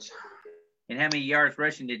 passing yards? And how many yards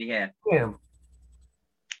rushing did he have? Damn.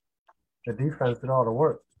 The defense did all the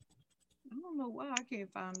work. I don't know why I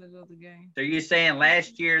can't find this other game. So you're saying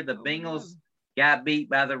last year the Bengals got beat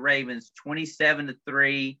by the Ravens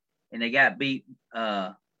 27-3, and they got beat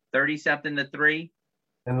 30-something to 3?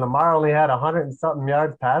 And Lamar only had 100 and something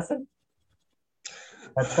yards passing?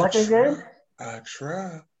 That second game? I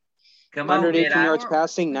try. Come on, 118 yards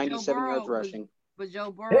passing, 97 yards rushing. But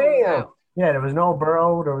Joe Burrow Damn. Yeah, there was no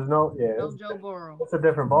Burrow. There was no Joe Burrow. It's a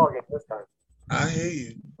different ballgame this time. I hear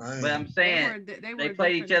you. But I'm saying they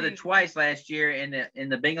played each other twice last year, and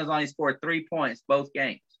the Bengals only scored 3 points both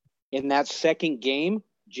games. In that second game,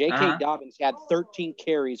 J.K. Dobbins had 13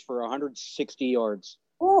 carries for 160 yards.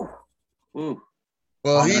 Ooh.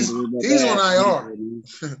 Well, he's on IR.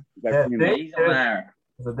 He's on IR.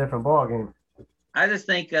 It's a different ballgame. I just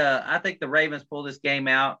think the Ravens pull this game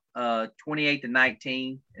out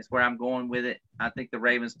 28-19 is where I'm going with it. I think the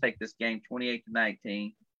Ravens take this game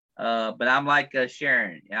 28-19. But I'm like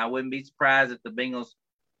Sharon. I wouldn't be surprised if the Bengals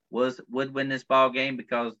would win this ball game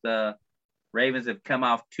because the Ravens have come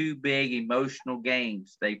off 2 big emotional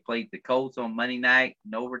games. They played the Colts on Monday night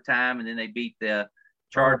in overtime, and then they beat the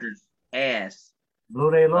Chargers ass.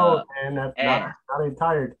 Blew their load, man. Now they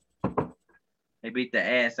tired. They beat the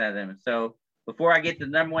ass out of them. So before I get to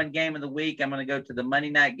the number 1 game of the week, I'm going to go to the Monday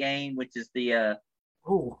night game, which is the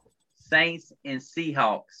Saints and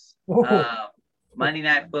Seahawks. Monday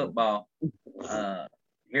Night Football.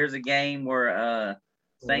 Here's a game where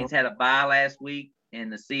Saints had a bye last week, and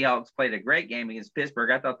the Seahawks played a great game against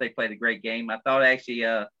Pittsburgh. I thought they played a great game. I thought actually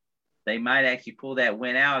they might actually pull that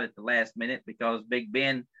win out at the last minute because Big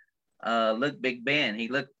Ben looked Big Ben. He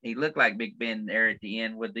looked like Big Ben there at the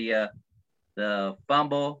end with the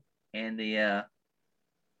fumble and the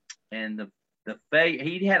failure.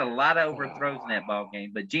 He had a lot of overthrows in that ball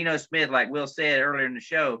game. But Geno Smith, like Will said earlier in the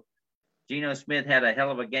show, Geno Smith had a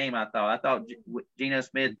hell of a game, I thought. I thought Geno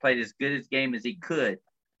Smith played as good a game as he could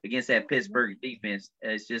against that Pittsburgh defense.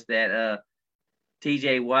 It's just that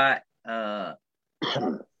TJ Watt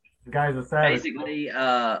basically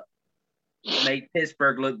made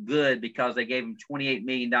Pittsburgh look good because they gave him $28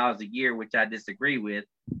 million a year, which I disagree with.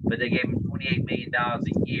 But they gave him $28 million a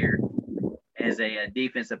year as a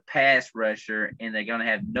defensive pass rusher, and they're going to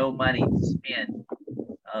have no money to spend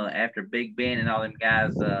after Big Ben and all them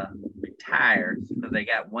guys retire because they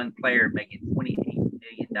got one player making $28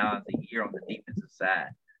 million a year on the defensive side.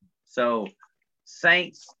 So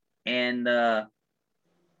Saints and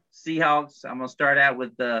Seahawks, I'm going to start out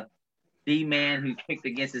with the D-man who's picked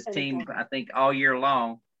against his team, I think, all year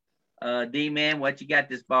long. D-Man, what you got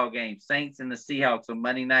this ball game? Saints and the Seahawks on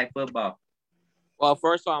Monday Night Football. Well,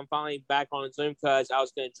 first of all, I'm finally back on Zoom because I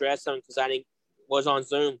was going to address them because I was on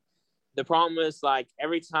Zoom. The problem is, like,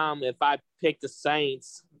 every time if I pick the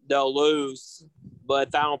Saints, they'll lose. But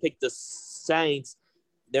if I don't pick the Saints,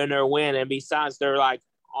 then they'll win. And besides, they're, like,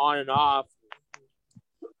 on and off.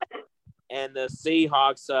 And the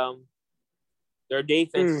Seahawks, their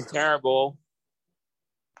defense is terrible.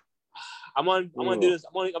 I'm gonna do this.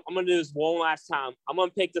 I'm gonna do this one last time. I'm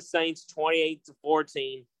gonna pick the Saints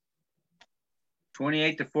 28-14.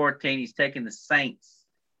 28-14. He's taking the Saints.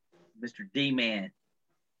 Mr. D-Man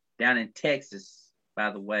down in Texas,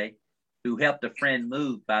 by the way, who helped a friend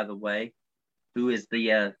move, by the way, who is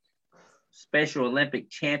the Special Olympic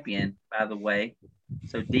champion, by the way.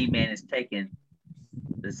 So D-Man is taking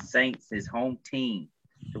the Saints, his home team,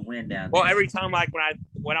 to win down there. Well, every time, like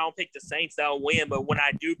when I don't pick the Saints, they'll win. But when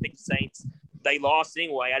I do pick the Saints, they lost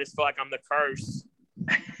anyway. I just feel like I'm the curse.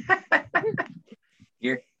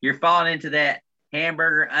 You're falling into that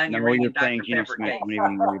hamburger, onion ring, and Dr. Pepper cake.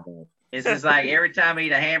 It's just like every time I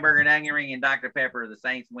eat a hamburger, and onion ring, and Dr. Pepper, the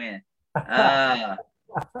Saints win.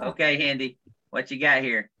 Okay, Handy, what you got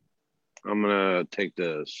here? I'm gonna take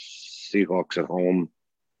the Seahawks at home.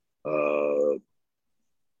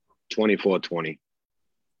 24-20.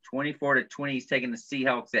 24-20. He's taking the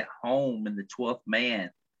Seahawks at home in the 12th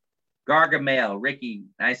man. Gargamel, Ricky,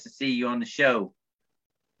 nice to see you on the show.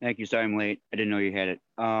 Thank you. Sorry I'm late. I didn't know you had it.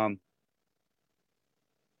 I'm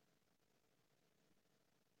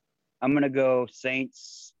going to go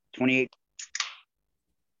Saints 28.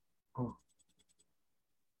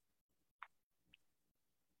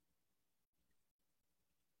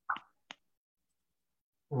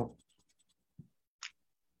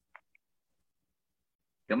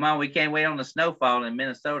 Come on, we can't wait on the snowfall in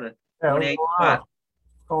Minnesota. Yeah, 28 what's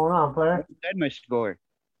going on, player? I said my score.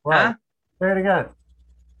 Huh? Say it again.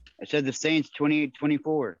 I said the Saints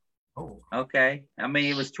 28-24. Oh. Okay. I mean,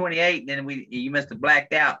 it was 28, then you must have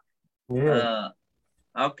blacked out. Yeah.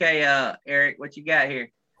 Okay, Eric, what you got here?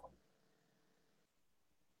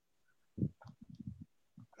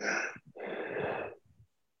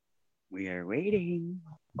 We are waiting.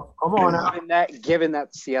 Come on now. Given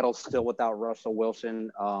that Seattle's still without Russell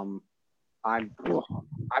Wilson, I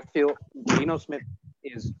feel Geno Smith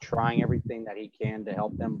is trying everything that he can to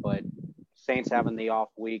help them, but Saints having the off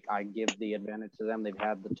week, I give the advantage to them. They've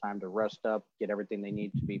had the time to rest up, get everything they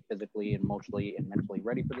need to be physically, emotionally, and mentally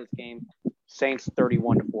ready for this game. Saints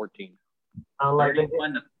 31-14.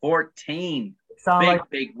 31-14.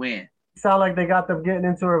 Big win. Sound like they got them getting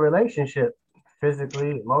into a relationship,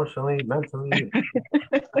 physically, emotionally, mentally.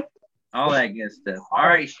 All that good stuff. All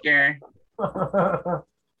right, Sharon.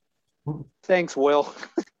 Thanks, Will.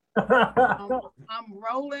 I'm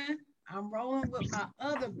rolling with my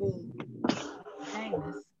other boo,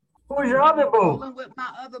 Jameis. Who's your other boo? Rolling with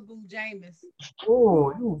my other boo, Jameis.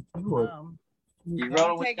 Oh, you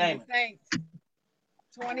rolling with Jameis.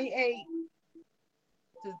 28-13.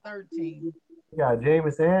 You got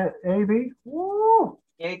Jameis and AB. Woo!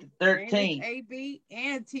 8-13. AB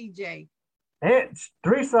and TJ. And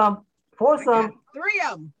threesome, foursome. Three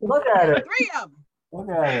of them. Look at it. Three of them. Look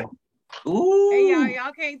at it. Ooh. Hey,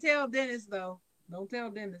 y'all can't tell Dennis though. Don't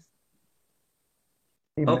tell Dennis.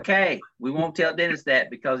 Okay, we won't tell Dennis that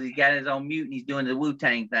because he's got his own mute and he's doing the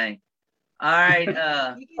Wu-Tang thing. All right,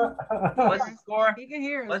 what's the score? He can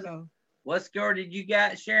hear us though. What score did you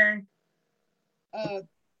got, Sharon?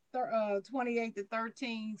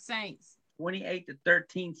 28-13 Saints.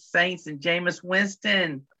 28-13 Saints and Jameis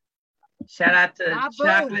Winston. Shout out to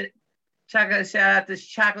chocolate. Shout out to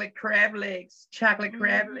chocolate crab legs. Chocolate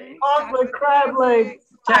crab legs. Chocolate crab legs.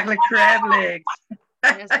 Chocolate crab legs.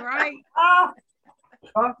 That's right.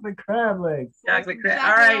 Chocolate crab legs. Chocolate crab.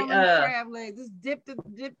 All right. Crab legs. Just dip the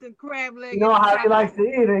crab leg. You know how he likes to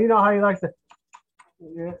eat it. You know how he likes to.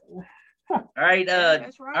 Yeah. All right.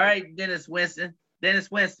 That's right. All right, Dennis Winston. What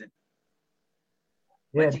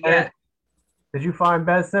Yeah, you got? Did you find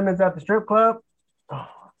Ben Simmons at the strip club?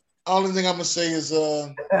 Only thing I'm gonna say is,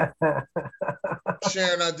 Sharon,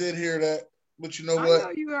 I did hear that, but you know what? I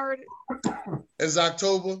know you heard it. It's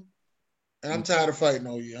October, and I'm tired of fighting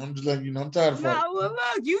all year. I'm just letting you know, I'm tired of fighting. No, well,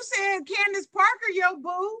 look, you said Candace Parker, your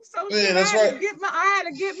boo, so yeah, that's right. I had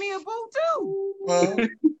to get me a boo too. Well,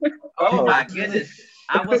 oh my goodness!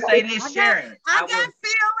 I will say this, Sharon. I got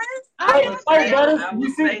feelings. I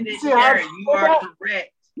will say this, Sharon. You are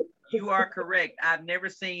correct. You are correct. I've never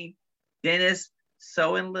seen Dennis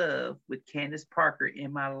so in love with Candace Parker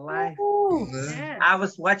in my life. Yes. I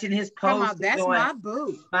was watching his post. That's going, my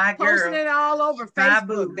boo. My girl. Posting it all over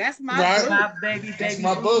Facebook. That's my boo. My baby, That's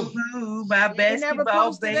my boo. My He never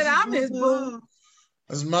posted it. I'm his boo.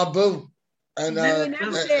 That's my boo. And he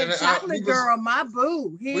never said chocolate girl, my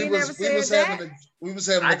boo. He never said that. We was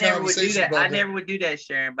having a conversation about that. I never would do that,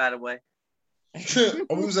 Sharon, by the way. We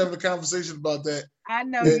was having a conversation about that. I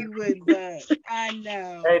know you would, but I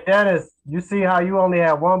know. Hey, Dennis, you see how you only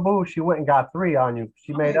had one boo? She went and got 3 on you.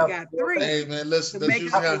 She made up. Got 3. Hey, man, listen. That's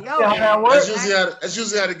usually how the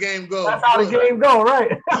game goes. That's how the game go, right?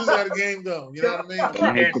 That's usually how the game go. You know what I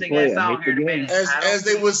mean? As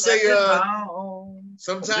they would say,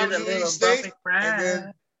 sometimes you eat steak, and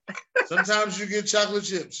then sometimes you get chocolate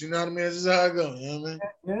chips. You know what I mean? This is how it goes. You know what I mean?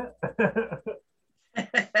 Yeah.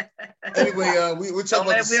 Anyway, we're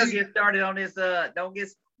talking about Will get started on this. Don't get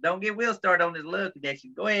Will started on this love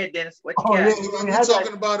connection. Go ahead, Dennis. What you got? We're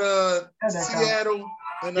talking about Seattle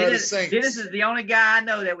and the Saints. Dennis is the only guy I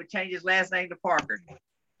know that would change his last name to Parker.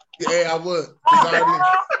 Yeah, I would.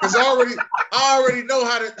 Because I already know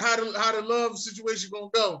how the love situation gonna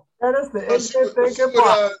go. That is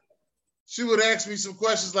the she would ask me some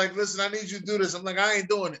questions like, "Listen, I need you to do this." I'm like, "I ain't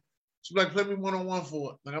doing it." She's like, "Play me 1-on-1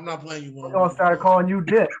 for it." Like, I'm not playing you 1-on-1. We're gonna start calling you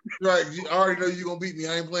Dip. Right. I already know you're gonna beat me.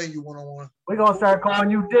 I ain't playing you 1-on-1. We're gonna start calling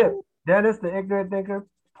you Dip. Dennis, the ignorant thinker,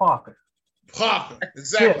 Parker.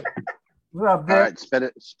 Exactly. What's up, Dip? All right, spit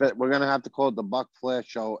it. We're gonna have to call it the Buck Flair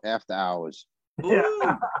Show after hours. Yeah.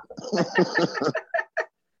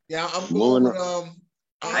 Yeah, I'm going with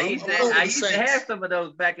I used to have some of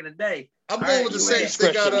those back in the day. I'm going with the Saints.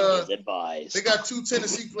 They got 2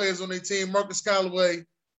 Tennessee players on their team, Marcus Callaway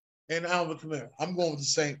and Alvin Kamara. I'm going with the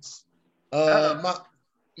Saints.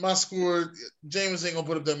 My score, James ain't gonna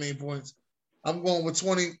put up that many points. I'm going with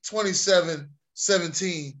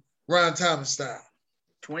 27-17, Ron Thomas style.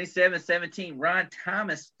 27-17, Ron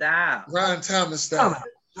Thomas style. Ron Thomas style.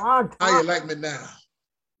 How you like me now?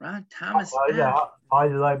 Ron Thomas style. How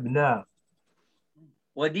you like me now?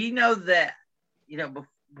 Well, do you know that,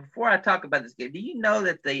 before I talk about this game, do you know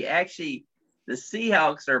that the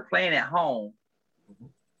Seahawks are playing at home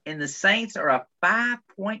and the Saints are a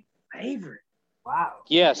 5-point favorite? Wow.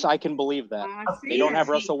 Yes, I can believe that. They don't have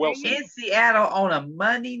Russell Wilson. In Seattle on a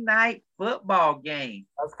Monday night football game.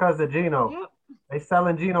 That's because of Geno. Yep. They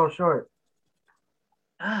selling Geno short.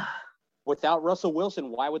 Without Russell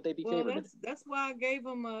Wilson, why would they be favored? That's why I gave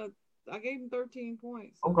him 13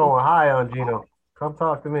 points. I'm going high on Geno. Come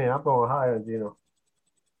talk to me. I'm going high on Geno.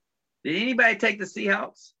 Did anybody take the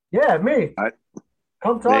Seahawks? Yeah, me.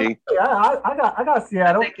 Come talk to me. I got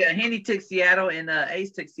Seattle. I think Henny took Seattle and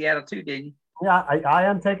Ace took Seattle too, didn't you? Yeah, I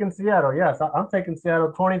am taking Seattle. Yes, I'm taking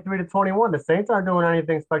Seattle 23-21. The Saints aren't doing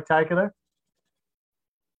anything spectacular.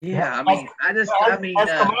 Yeah,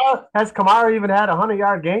 has Kamara even had a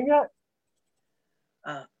 100-yard game yet?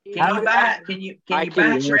 Can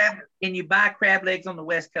you buy crab legs on the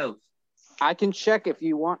West Coast? I can check if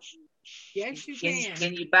you want. Yes, you can.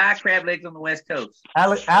 Can you buy crab legs on the West Coast?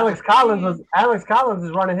 Alex Collins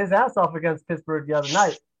is running his ass off against Pittsburgh the other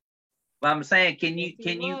night. Well, I'm saying, can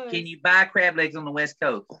you buy crab legs on the West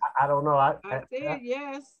Coast? I don't know. I said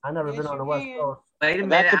yes. I never been on the West Coast. Wait a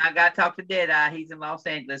minute, I got to talk to Deadeye. He's in Los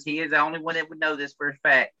Angeles. He is the only one that would know this for a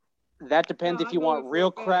fact. That depends if you want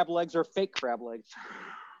real crab legs or fake crab legs.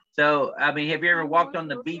 So, have you ever walked on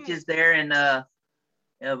the beaches there in of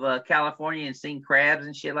California and seen crabs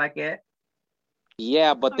and shit like that?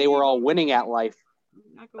 Yeah, but they were all winning at life.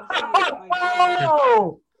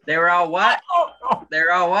 They were all what?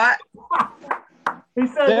 They're all what? He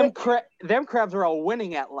said them crabs are all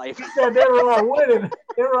winning at life. He said they were all winning.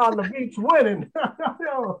 They were on the beach winning.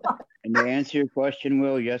 And to answer your question,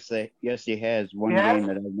 Will, yes, he has one game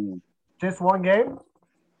that I won. Just one game?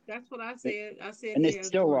 That's what I said. And they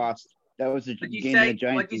still lost. That was the game of the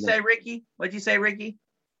Giants. What'd you say, Ricky? What'd you say, Ricky?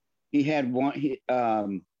 He had one. He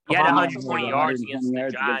had 120 yards against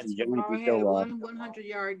the Giants. Kamara had one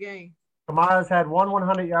 100-yard game. Kamara's had one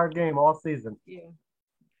 100-yard game all season. Yeah.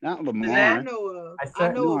 Not Lamar. I know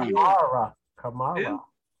Kamara. Kamara.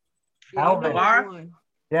 Alvin. Kamara?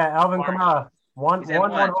 Yeah, Alvin Kamara. One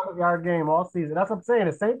 100-yard game all season. That's what I'm saying.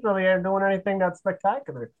 The Saints really ain't doing anything that's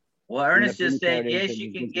spectacular. Well, Ernest just said, yes,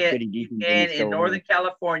 you can in Northern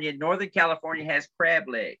California. Northern California has crab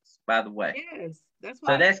legs, by the way. Yes, that's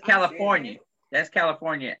why. So that's California. That's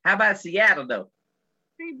California. How about Seattle, though?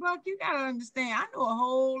 See, Buck, you got to understand, I know a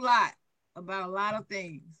whole lot about a lot of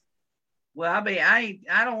things. Well, I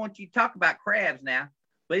don't want you to talk about crabs now.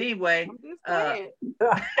 But anyway. Yo,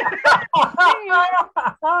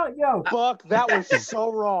 Buck, that was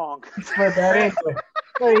so wrong.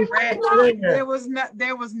 There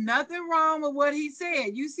was nothing wrong with what he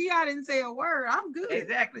said. You see, I didn't say a word. I'm good.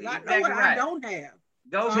 Exactly. I know what I don't have.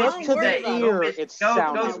 Go Just to the ear. Go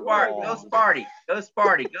Sparty.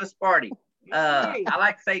 I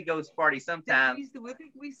like to say go Sparty sometimes.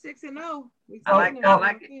 We 6-0. I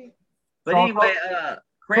like it. But anyway,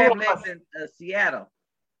 Crab Legs in Seattle.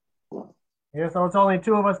 Yeah, so it's only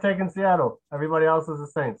two of us taking Seattle. Everybody else is the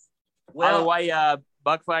Saints. By the way,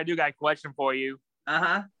 Buckfly, I do got a question for you.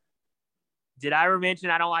 Did I ever mention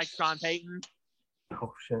I don't like Sean Payton?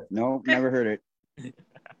 Oh shit! No, never heard it.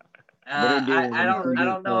 I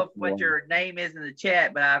don't know what your name is in the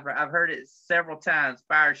chat, but I've heard it several times.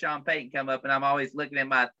 Fire Sean Payton come up, and I'm always looking at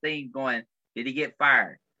my theme, going, "Did he get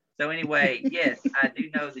fired?" So anyway, yes, I do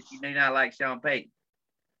know that you do not like Sean Payton.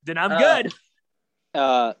 Then I'm good.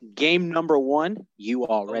 Game number 1, you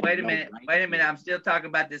already. Wait a minute. I'm still talking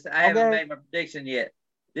about this. I haven't made my prediction yet.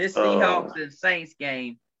 This Seahawks and Saints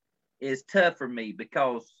game is tough for me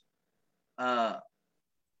because I'm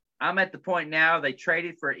at the point now they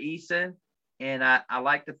traded for Eason, and I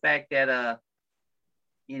like the fact that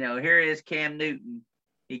here is Cam Newton.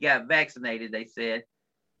 He got vaccinated, they said,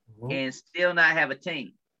 and still not have a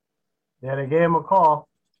team. Yeah, they gave him a call.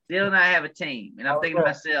 Still not have a team. And I'm thinking to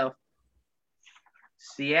myself,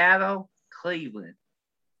 Seattle, Cleveland,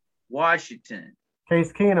 Washington.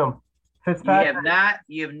 Case Keenum, Fitzpatrick.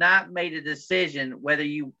 You have not made a decision whether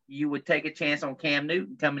you would take a chance on Cam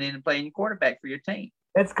Newton coming in and playing your quarterback for your team.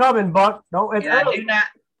 It's coming, Buck. No, it's I do not.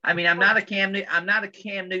 I mean, I'm not a Cam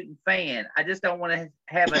Newton fan. I just don't want to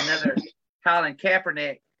have another Colin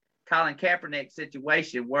Kaepernick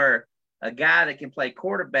situation where a guy that can play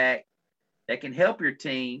quarterback that can help your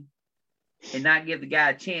team and not give the guy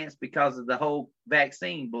a chance because of the whole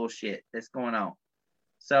vaccine bullshit that's going on.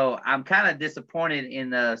 So I'm kind of disappointed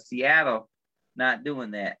in Seattle not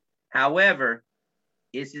doing that. However,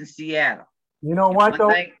 it's in Seattle. You know what,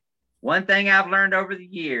 though? One thing I've learned over the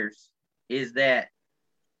years is that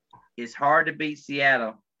it's hard to beat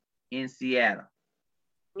Seattle in Seattle.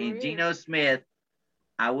 And Geno Smith,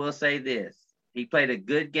 I will say this. He played a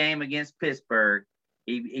good game against Pittsburgh.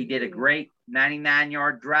 He did a great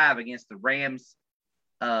 99-yard drive against the Rams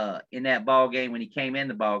in that ball game when he came in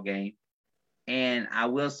the ball game. And I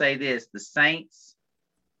will say this, the Saints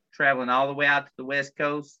traveling all the way out to the West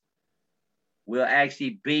Coast will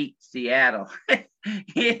actually beat Seattle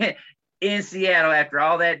in Seattle after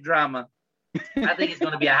all that drama. I think it's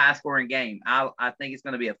going to be a high-scoring game. I think it's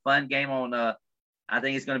going to be a fun game I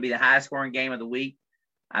think it's going to be the highest-scoring game of the week.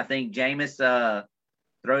 I think Jameis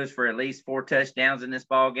throws for at least 4 touchdowns in this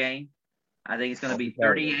ball game. I think it's going to be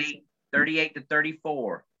 38 to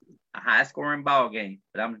 34, a high-scoring ball game.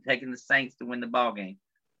 But I'm taking the Saints to win the ball game,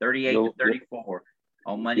 38 to 34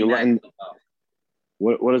 on Monday Night Football.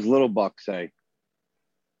 What does Little Buck say?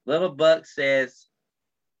 Little Buck says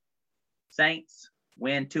Saints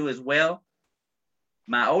win 2 as well.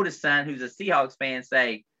 My oldest son, who's a Seahawks fan,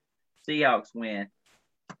 say Seahawks win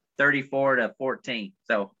 34 to 14.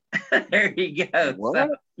 So there you go.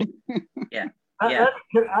 So, yeah.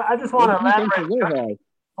 I just want to elaborate.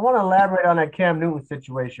 I want to elaborate on that Cam Newton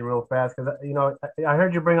situation real fast because I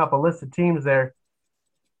heard you bring up a list of teams there.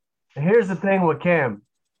 And here's the thing with Cam.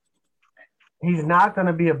 He's not going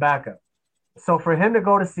to be a backup. So for him to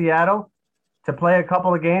go to Seattle to play a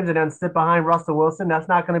couple of games and then sit behind Russell Wilson, that's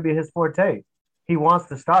not going to be his forte. He wants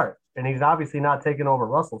to start, and he's obviously not taking over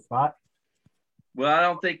Russell's spot. Well, I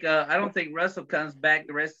don't think Russell comes back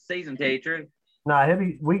the rest of the season, to tell you the truth. Nah, he'll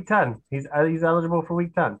be week 10. He's eligible for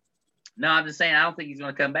week 10. No, I'm just saying I don't think he's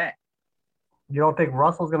going to come back. You don't think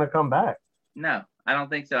Russell's going to come back? No, I don't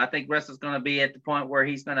think so. I think Russell's going to be at the point where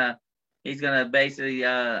he's going to basically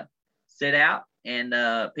sit out,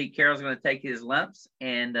 and Pete Carroll's going to take his lumps,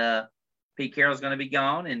 and Pete Carroll's going to be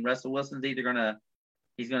gone, and Russell Wilson's either going to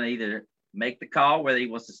make the call whether he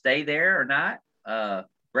wants to stay there or not.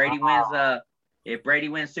 Brady wins. If Brady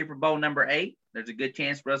wins Super Bowl number 8, there's a good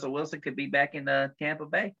chance Russell Wilson could be back in Tampa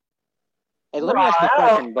Bay. Hey, let me ask you a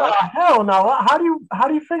question, Buck. Hell no! How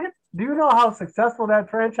do you figure? Do you know how successful that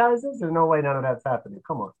franchise is? There's no way none of that's happening.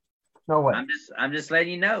 Come on, no way. I'm just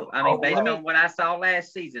letting you know. I mean, based on what I saw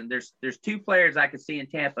last season, there's 2 players I could see in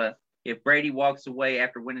Tampa if Brady walks away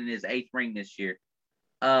after winning his 8th ring this year.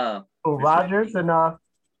 Rodgers and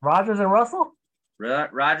Russell.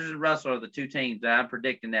 Rodgers and Russell are the 2 teams that I'm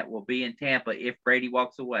predicting that will be in Tampa if Brady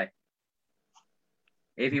walks away.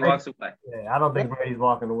 If he walks away. Yeah, I don't think Brady's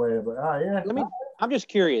walking away, but yeah. I'm just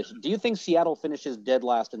curious. Do you think Seattle finishes dead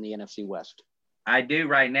last in the NFC West? I do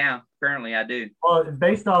right now. Currently, I do. Well,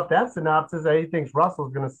 based off that synopsis, he thinks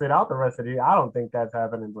Russell's going to sit out the rest of the year. I don't think that's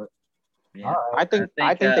happening, but Yeah. I think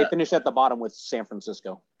they finished at the bottom with San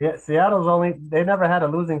Francisco. Yeah, they never had a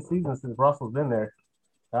losing season since Russell's been there.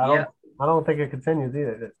 I don't think it continues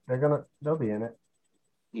either. They'll be in it.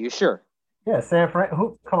 You sure? Yeah,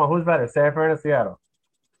 who's better, San Fran or Seattle?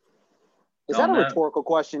 Is that a rhetorical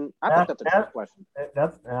question? I think that's a trick question.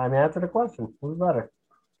 Answer the question. Who's better?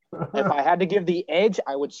 If I had to give the edge,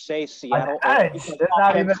 I would say Seattle. It's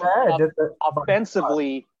not even an edge.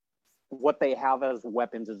 Offensively, what they have as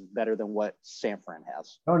weapons is better than what San Fran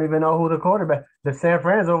has. I don't even know who the quarterback. The San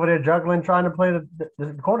Fran's over there juggling, trying to play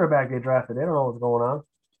the quarterback they drafted. They don't know what's going on.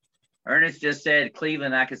 Ernest just said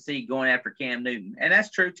Cleveland. I could see going after Cam Newton, and that's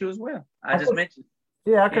true too as well. I just mentioned.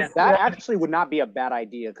 Yeah, that actually would not be a bad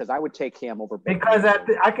idea because I would take Cam over Baker. Because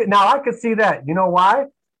I could see that. You know why?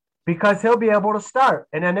 Because he'll be able to start,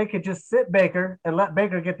 and then they could just sit Baker and let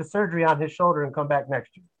Baker get the surgery on his shoulder and come back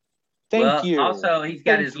next year. Thank you. Also, he's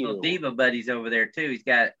got his little diva buddies over there too. He's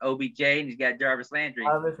got OBJ and he's got Jarvis Landry,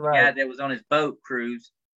 that's right. The guy that was on his boat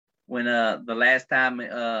cruise when the last time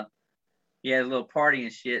he had a little party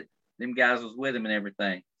and shit. Them guys was with him and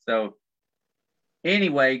everything. So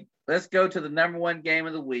anyway, let's go to the number one game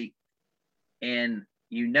of the week. And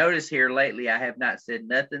you notice here lately, I have not said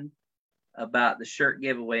nothing about the shirt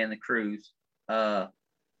giveaway and the cruise. And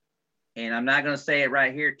I'm not going to say it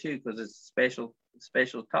right here too, because it's a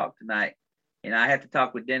special talk tonight. And I have to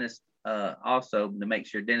talk with Dennis also to make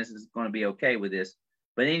sure Dennis is going to be okay with this.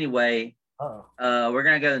 But anyway, we're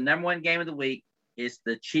going to go to the number one game of the week. It's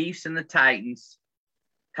the Chiefs and the Titans.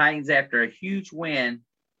 Titans after a huge win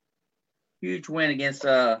against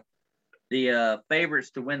the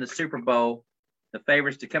favorites to win the Super Bowl, the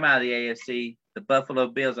favorites to come out of the AFC, the Buffalo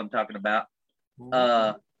Bills I'm talking about.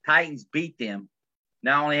 Titans beat them.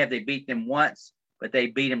 Not only have they beat them once, but they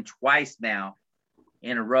beat them twice now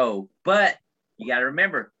in a row. But you got to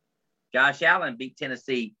remember, Josh Allen beat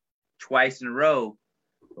Tennessee twice in a row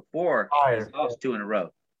before he lost 2 in a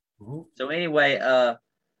row. So anyway,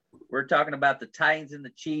 we're talking about the Titans and the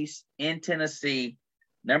Chiefs in Tennessee,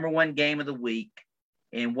 number one game of the week.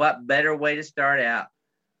 And what better way to start out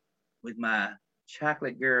with my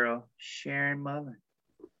chocolate girl, Sharon Mullen.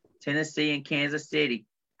 Tennessee and Kansas City.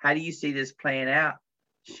 How do you see this playing out,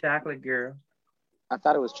 chocolate girl? I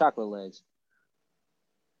thought it was chocolate legs.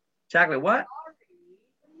 Chocolate what?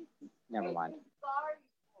 Never mind.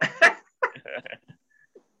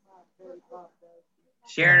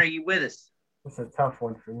 Sharon, are you with us? It's a tough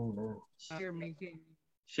one for me, man.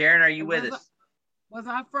 Sharon, are you with us? Was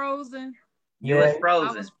I frozen? You was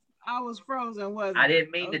frozen. I was frozen, wasn't I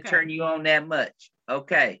didn't mean to turn you on that much.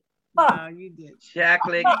 Okay. No, you did.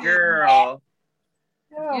 Chocolate girl.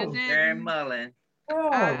 You Sharon Mullen.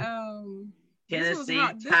 Tennessee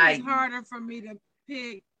Titans. This was harder for me to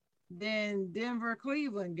pick than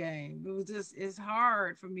Denver-Cleveland game. It's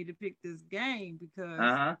hard for me to pick this game because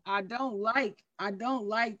I don't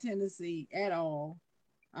like Tennessee at all.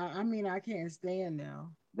 I mean, I can't stand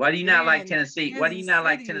them. Why do you not like Tennessee? Why do you not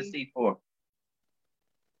like Tennessee for?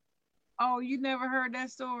 Oh, you never heard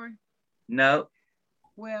that story? No.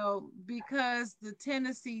 Well, because the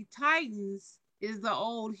Tennessee Titans is the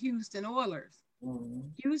old Houston Oilers.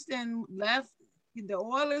 Houston left. The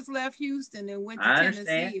Oilers left Houston and went to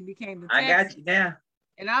Tennessee and became the Texans. I got you now.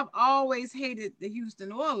 And I've always hated the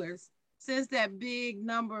Houston Oilers since that big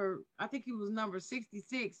number, I think it was number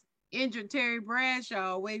 66, injured Terry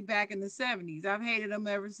Bradshaw way back in the 70s. I've hated him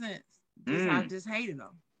ever since. I just hated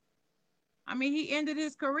him. I mean, he ended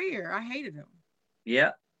his career. I hated him.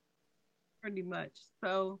 Yeah. Pretty much.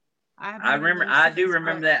 So I do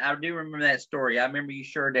remember that story. I remember you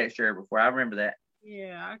shared that shirt before. I remember that.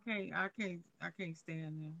 Yeah, I can't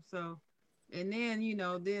stand them. So, and then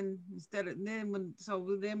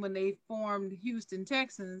when they formed Houston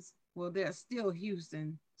Texans, well, they're still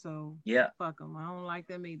Houston. So yeah, fuck them. I don't like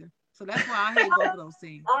them either. So that's why I hate both of those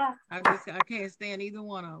teams. I can't stand either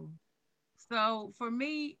one of them. So for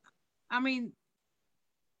me, I mean,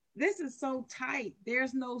 this is so tight.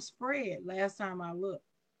 There's no spread. Last time I looked.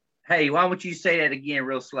 Hey, why don't you say that again,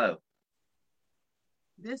 real slow?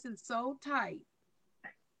 This is so tight.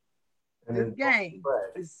 This game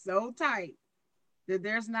is so tight that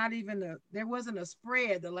there wasn't a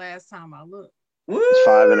spread the last time I looked. Woo! It's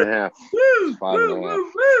 5.5. Woo! 5.5.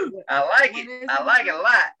 Woo! I like it. I like it a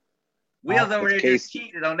lot. Wheels over there just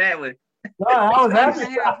cheated on that one. No, I was happy.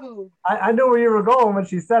 I knew where you were going when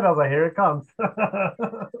she said. I was like, here it comes.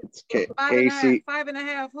 It's KC.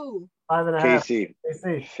 5.5. Who? 5.5.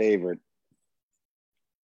 KC. Favored.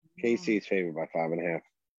 KC's favored by 5.5.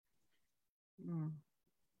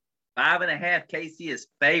 5.5. KC is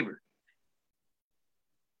favored.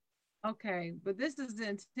 Okay, but this is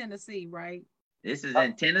in Tennessee, right? This is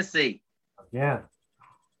in Tennessee. Yeah.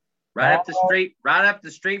 Right up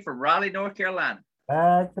the street from Raleigh, North Carolina.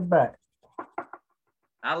 Back to back.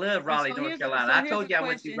 I love Raleigh, North Carolina. I told you I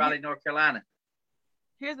went to Raleigh, North Carolina.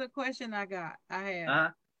 Here's a question I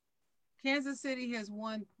have. Kansas City has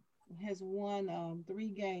won 3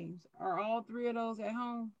 games. Are all 3 of those at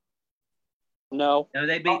home? No. No,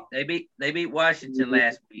 they beat Washington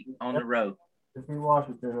last week on the road. They beat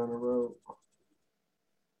Washington on the road.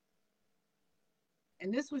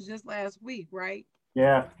 And this was just last week, right?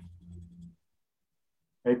 Yeah.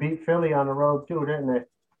 They beat Philly on the road too, didn't they?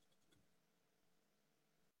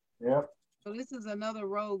 Yep. So this is another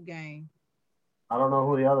road game. I don't know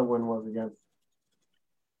who the other one was against.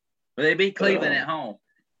 But they beat Cleveland at home,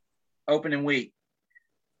 opening week.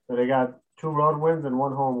 So they got 2 road wins and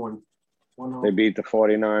 1 home win. They beat the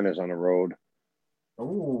 49ers on the road.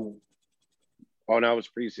 Ooh. Oh, no, it was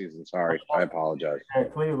preseason. Sorry. I apologize.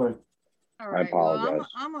 At Cleveland. All right. I apologize.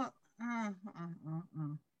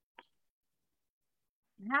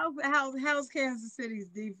 How's Kansas City's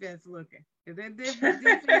defense looking? Is that defense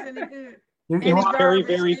any good? Very,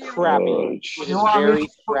 very crappy. Very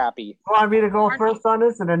crappy. You want me to go first on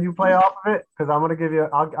this and then you play off of it? Because I'm going to give you,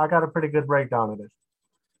 I got a pretty good breakdown of this.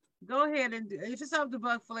 Go ahead and if it's up to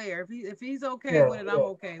Buck Flair, if he's okay with it, I'm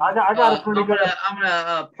okay. I got a pretty good. I'm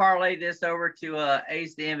gonna parlay this over to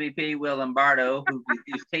Ace the MVP Will Lombardo,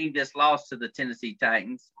 whose team just lost to the Tennessee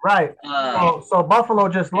Titans. Right. So Buffalo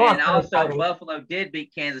just lost. And also Buffalo did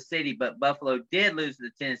beat Kansas City, but Buffalo did lose to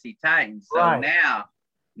the Tennessee Titans. So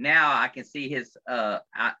now I can see his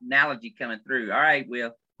analogy coming through. All right,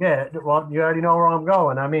 Will. Yeah. Well, you already know where I'm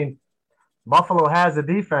going. I mean, Buffalo has a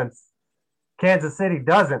defense. Kansas City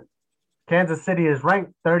doesn't. Kansas City is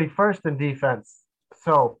ranked 31st in defense.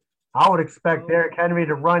 So I would expect Derrick Henry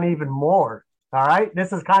to run even more. All right.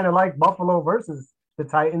 This is kind of like Buffalo versus the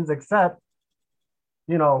Titans, except,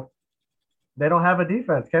 they don't have a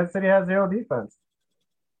defense. Kansas City has 0 defense.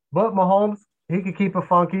 But Mahomes, he can keep it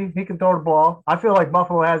funky. He can throw the ball. I feel like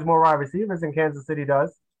Buffalo has more wide receivers than Kansas City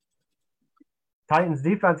does. Titans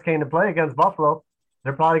defense came to play against Buffalo.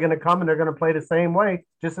 They're probably going to come and they're going to play the same way,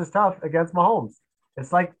 just as tough against Mahomes.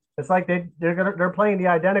 It's like they're playing the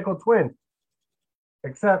identical twin,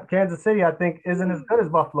 except Kansas City I think isn't as good as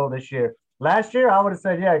Buffalo this year. Last year I would have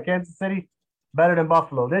said Kansas City better than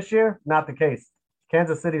Buffalo. This year not the case.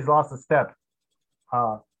 Kansas City's lost a step,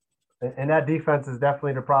 and that defense is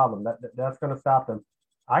definitely the problem. That's going to stop them.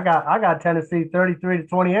 I got Tennessee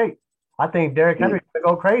 33-28. I think Derrick Henry's going to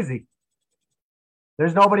go crazy.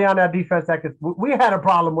 There's nobody on that defense that could. We had a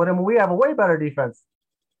problem with him. We have a way better defense.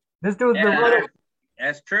 This dude's been running.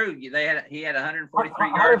 That's true. He had 143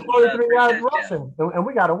 yards. 143 yards rushing, and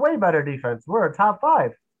we got a way better defense. We're a top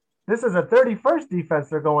 5. This is a 31st defense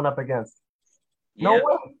they're going up against. No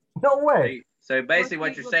way. So basically,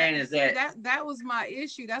 what you're saying is that was my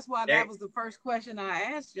issue. That's why that was the first question I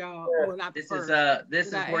asked y'all. Yeah. Well, not the this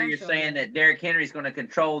is where you're saying that Derrick Henry's going to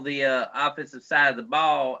control the offensive side of the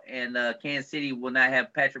ball, and Kansas City will not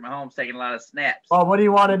have Patrick Mahomes taking a lot of snaps. Well, what do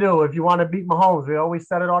you want to do? If you want to beat Mahomes, we always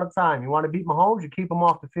said it all the time. You want to beat Mahomes, you keep him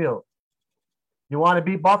off the field. You want to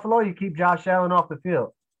beat Buffalo, you keep Josh Allen off the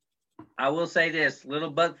field. I will say this: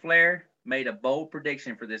 Little Buck Flair made a bold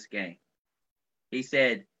prediction for this game. He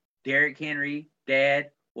said Derrick Henry,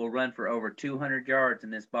 Dad, will run for over 200 yards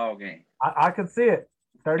in this ball game. I could see it.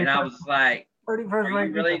 And I was like, 31st are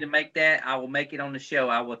you really to make that? I will make it on the show.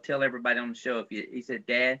 I will tell everybody on the show. He said,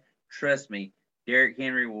 Dad, trust me, Derrick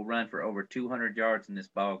Henry will run for over 200 yards in this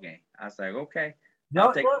ball game. I was like, okay.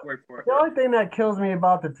 I'll take the word for it. The only thing that kills me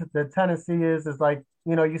about the Tennessee is like,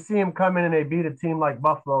 you see him come in and they beat a team like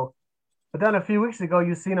Buffalo. But then a few weeks ago,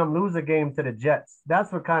 you seen them lose a game to the Jets.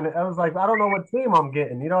 That's what I was like, I don't know what team I'm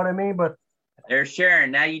getting. You know what I mean? But there's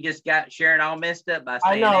Sharon. Now you just got Sharon all messed up by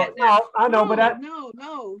saying that. I know, but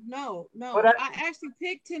No. But I actually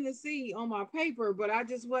picked Tennessee on my paper, but I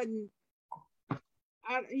just wasn't.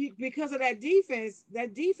 Because of that defense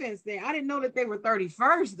there. I didn't know that they were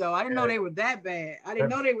 31st, though. I didn't know they were that bad. I didn't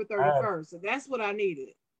know they were 31st. So that's what I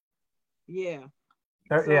needed. Yeah.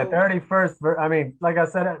 31st. I mean, like I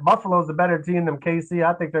said, Buffalo's a better team than KC.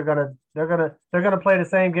 I think they're gonna play the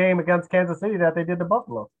same game against Kansas City that they did to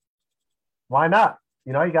Buffalo. Why not?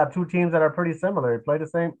 You got 2 teams that are pretty similar. Play the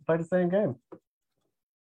same game.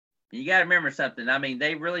 You got to remember something. I mean,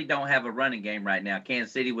 they really don't have a running game right now.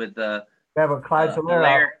 Kansas City with Clyde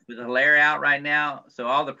Hilaire out right now, so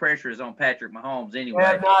all the pressure is on Patrick Mahomes anyway.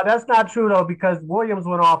 Yeah, no, that's not true though, because Williams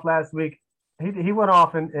went off last week. He went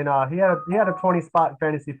off and he had a 20 spot in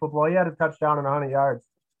fantasy football. He had a touchdown and 100 yards.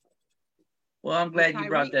 Well, I'm glad you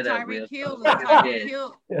brought that up, Will. Tyreek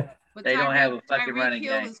Hill. They don't have a fucking running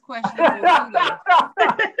game. Is questionable too,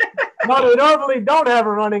 No, they normally don't have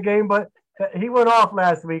a running game, but he went off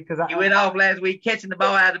last week he went off last week catching the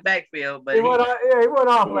ball out of the backfield. But he went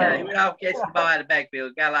off last week. He went off catching the ball out of the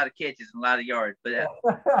backfield. Got a lot of catches and a lot of yards. But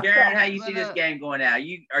Karen, how you see this game going out?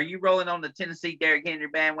 Are you rolling on the Tennessee Derrick Henry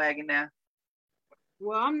bandwagon now?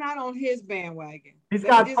 Well, I'm not on his bandwagon. He's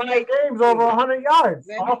got 5 games over 100 yards.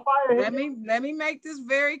 Let me make this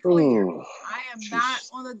very clear. I am not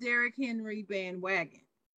on the Derrick Henry bandwagon.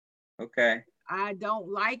 Okay. I don't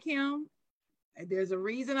like him. There's a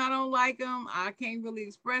reason I don't like him. I can't really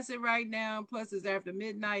express it right now. Plus, it's after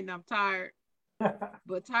midnight and I'm tired.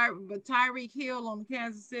 But Tyreek Hill on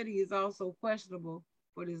Kansas City is also questionable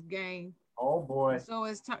for this game. Oh boy. So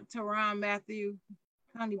is Tyrann Mathieu,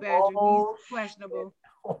 Honey Badger. He's questionable.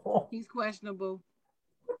 He's questionable.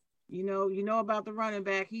 You know about the running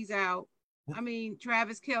back. He's out. I mean,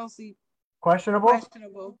 Travis Kelce. Questionable.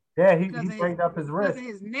 Questionable. Yeah, he banged up his wrist. Because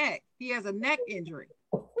of his neck. He has a neck injury.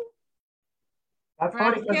 That's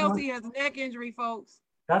Travis funny. Kelce has a neck injury, folks.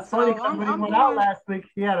 That's funny because when he went out last week,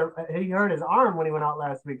 he hurt his arm when he went out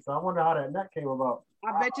last week. So I wonder how that neck came about.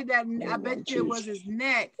 I bet you it was his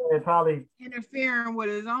neck. It probably interfering with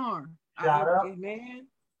his arm. Man.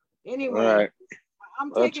 Anyway, all right.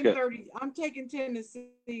 I'm taking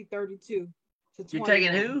Tennessee 32 to 20. You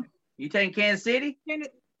taking who? You taking Kansas City?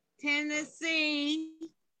 Tennessee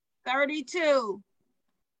 32.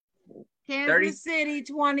 Kansas City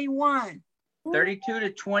 21. 32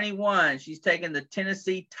 to 21. She's taking the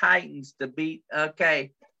Tennessee Titans to beat.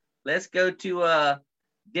 Okay, let's go to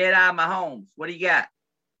Deadeye Mahomes. What do you got?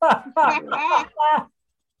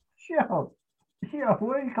 Yo,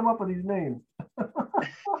 where do you come up with these names?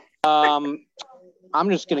 I'm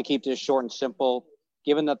just going to keep this short and simple.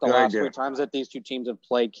 Given that the last 3 times that these 2 teams have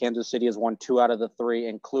played, Kansas City has won 2 out of the 3,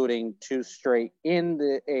 including 2 straight in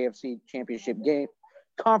the AFC Championship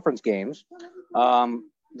conference games.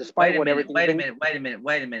 Despite wait a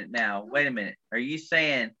minute now. Are you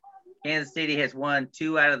saying Kansas City has won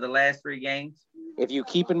 2 out of the last 3 games? If you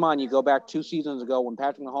keep in mind, you go back 2 seasons ago when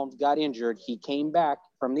Patrick Mahomes got injured, he came back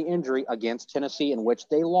from the injury against Tennessee, in which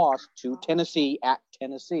they lost to Tennessee at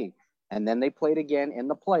Tennessee. And then they played again in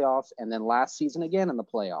the playoffs, and then last season again in the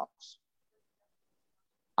playoffs.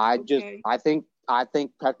 I think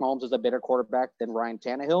Patrick Mahomes is a better quarterback than Ryan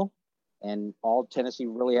Tannehill. And all Tennessee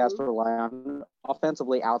really has to rely on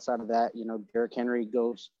offensively. Outside of that, Derrick Henry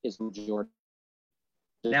is majority.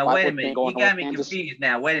 Now, wait a minute. You got me confused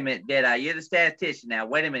now. Wait a minute, Deadeye. You're the statistician now.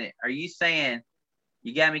 Wait a minute. Are you saying –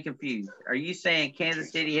 you got me confused. Are you saying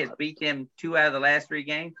Kansas City has beat them 2 out of the last 3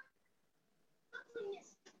 games?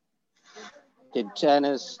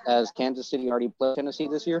 Has Kansas City already played Tennessee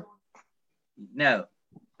this year? No,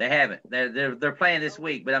 they haven't. They're playing this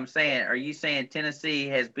week. But I'm saying, are you saying Kansas City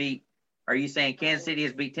has beat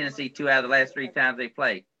Tennessee 2 out of the last 3 times they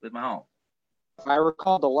played with Mahomes? If I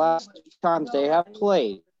recall, the last 2 times they have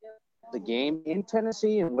played, the game in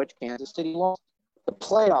Tennessee in which Kansas City lost, the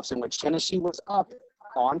playoffs in which Tennessee was up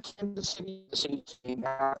on Kansas City, the city came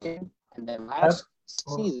back in, and then last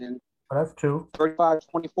season, that's 2.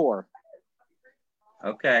 35-24.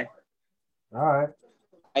 Okay. All right.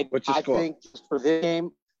 I think for this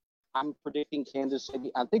game, I'm predicting Kansas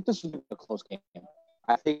City. I think this is a close game.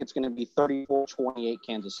 I think it's going to be 34-28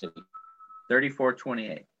 Kansas City.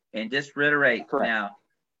 34-28. And just reiterate now,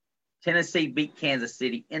 Tennessee beat Kansas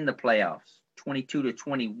City in the playoffs,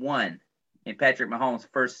 22-21 in Patrick Mahomes'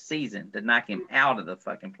 first season to knock him out of the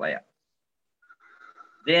fucking playoffs.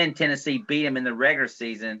 Then Tennessee beat him in the regular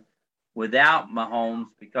season without Mahomes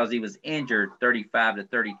because he was injured,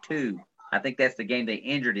 35-32. I think that's the game they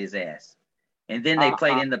injured his ass. And then they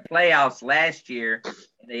played in the playoffs last year,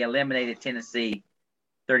 and they eliminated Tennessee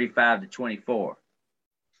 35-24.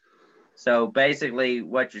 So basically,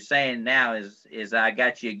 what you're saying now is I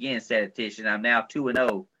got you again, statistician. I'm now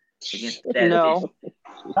 2-0 against statistician. No,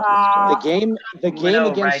 the game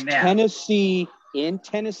against right now. Tennessee in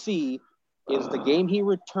Tennessee is the game he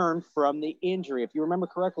returned from the injury. If you remember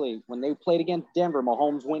correctly, when they played against Denver,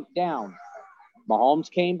 Mahomes went down.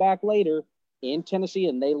 Mahomes came back later in Tennessee,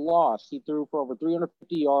 and they lost. He threw for over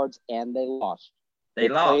 350 yards, and they lost. They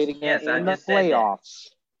lost. Played again in the playoffs.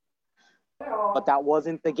 But that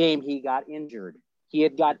wasn't the game he got injured. He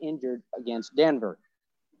had got injured against Denver.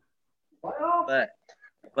 But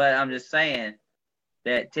I'm just saying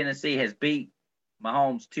that Tennessee has beat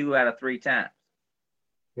Mahomes 2 out of 3 times.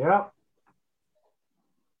 Yeah.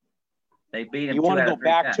 They beat him. You want to go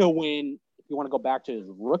back to when? If you want to go back to his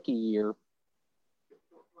rookie year,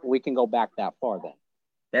 we can go back that far then.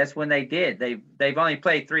 That's when they did. They've only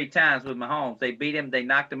played 3 times with Mahomes. They beat him. They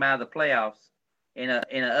knocked him out of the playoffs in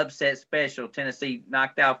an upset special. Tennessee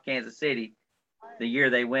knocked off Kansas City, the year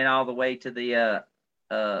they went all the way to the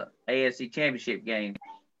AFC Championship game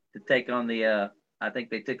to take on the I think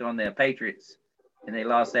they took on the Patriots, and they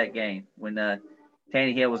lost that game when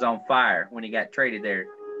Tannehill was on fire when he got traded there,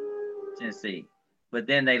 Tennessee. But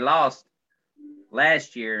then they lost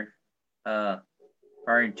last year, or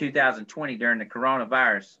in 2020 during the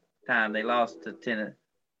coronavirus time. They lost to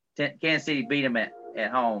Kansas City, beat them at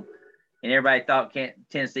home, and everybody thought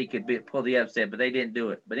Tennessee could pull the upset, but they didn't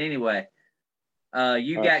do it. But anyway,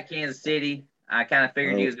 you got Kansas City. I kind of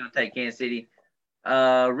figured you was going to take Kansas City.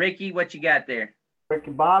 Ricky, what you got there?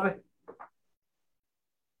 Ricky Bobby.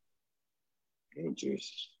 Oh,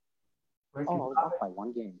 Jesus. Oh, up by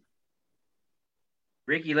one game.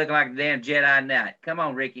 Ricky looking like a damn Jedi Knight. Come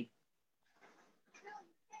on, Ricky.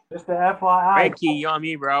 Just the FYI. Ricky, you on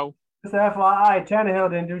me, bro. Just the FYI, Tannehill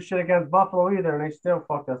didn't do shit against Buffalo either, and they still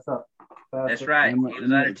fucked us up. That's right. He was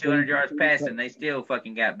under 200 yards passing. They still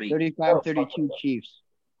fucking got beat. 35-32 Chiefs.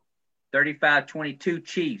 35-22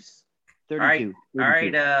 Chiefs. 32. All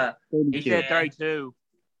right. He said 32.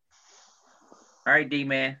 All right,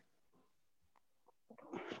 D-Man.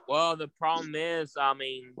 Well, the problem is, I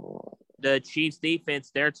mean, the Chiefs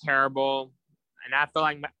defense, they're terrible. And I feel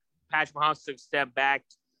like Patrick Mahomes took a step back.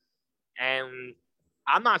 And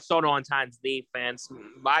I'm not sold on Titans defense.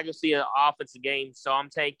 But I can see an offensive game. So I'm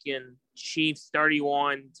taking Chiefs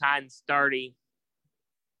 31, Titans 30.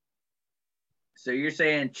 So you're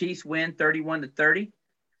saying Chiefs win 31-30?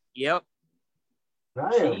 Yep.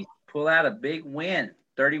 Chiefs pull out a big win,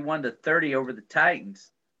 31-30 over the Titans.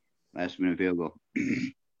 Last minute field goal.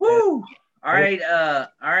 Woo! All right,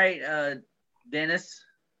 Dennis.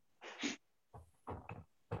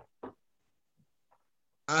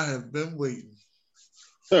 I have been waiting.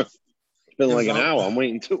 It's been like an hour. I'm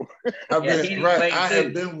waiting too. I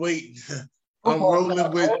have been waiting. I'm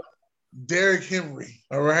rolling with Derrick Henry.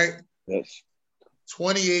 All right. Yes.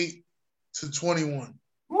 28-21.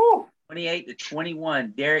 Woo!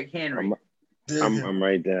 28-21. Derrick Henry. I'm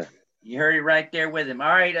right there. You heard it right there with him. All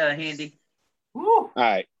right, Handy. Woo! All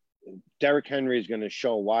right. Derrick Henry is going to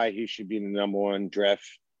show why he should be the number one draft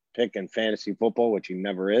pick in fantasy football, which he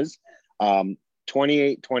never is.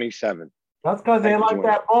 28-27. That's because they like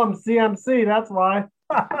that bum CMC. That's why.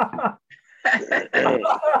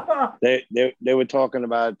 they were talking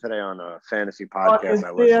about it today on a fantasy podcast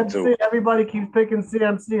I listened to. Everybody keeps picking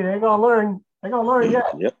CMC. They're gonna learn. They're gonna learn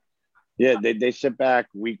yet. Yep. Yeah, they sit back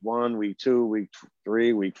week 1, week 2, week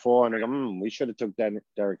 3, week 4, and they go, we should have took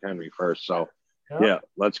Derrick Henry first. So, yeah,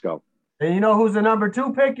 let's go. And you know who's the number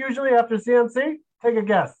 2 pick usually after CMC? Take a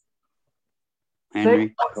guess.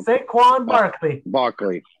 Henry. Saquon Barkley.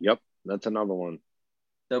 Barkley. Yep, that's another one.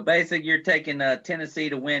 So basically, you're taking Tennessee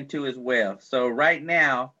to win too as well. So right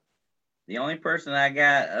now, the only person I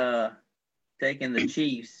got taking the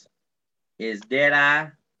Chiefs is Deadeye,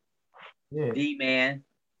 D-Man,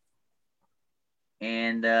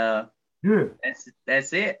 and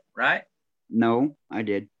that's it, right? No, I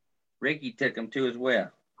did. Ricky took them too as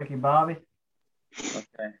well. Ricky Bobby.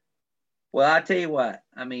 Okay. Well, I tell you what.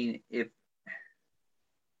 I mean, if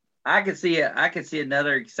I could see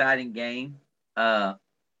another exciting game.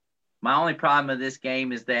 My only problem with this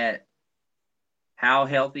game is that how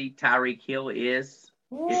healthy Tyreek Hill is.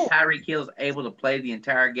 If Tyreek Hill's able to play the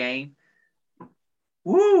entire game,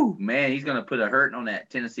 man, he's going to put a hurting on that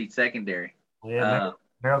Tennessee secondary. Yeah,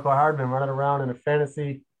 Miracle Hardman running around in the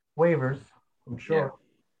fantasy waivers, I'm sure. Yeah.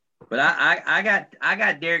 But I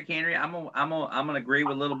got Derrick Henry. I'm gonna agree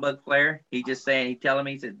with Little Bug Flair. He telling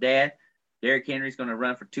me, he said, Dad, Derrick Henry's going to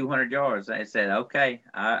run for 200 yards. I said, okay,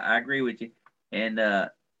 I agree with you. And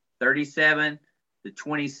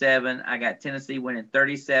 37-27, I got Tennessee winning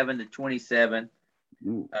 37-27.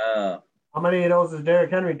 How many of those is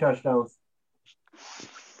Derrick Henry touchdowns?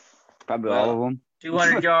 Probably all of them.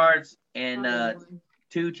 200 yards and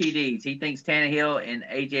 2 TDs. He thinks Tannehill and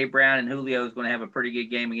A.J. Brown and Julio is going to have a pretty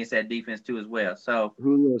good game against that defense too as well. So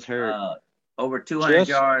Julio's hurt. Over 200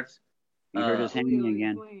 yards. He hurt his hand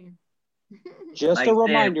again. Just a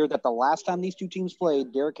reminder that the last time these two teams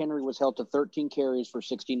played, Derrick Henry was held to 13 carries for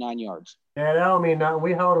 69 yards. Yeah, that don't mean nothing.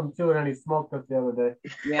 We held him too, and then he smoked us the other day.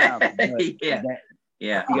 Yeah.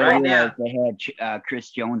 Yeah. Right now they had Chris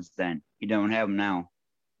Jones. Then you don't have him now.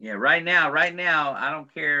 Yeah. Right now, I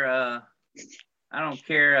don't care. I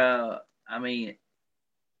mean,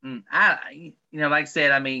 like I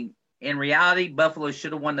said, I mean, in reality, Buffalo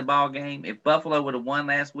should have won the ball game. If Buffalo would have won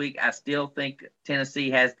last week, I still think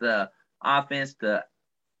Tennessee has the offense to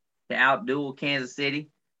outduel Kansas City.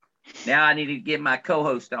 Now I need to get my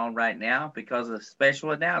co-host on right now because of a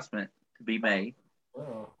special announcement to be made.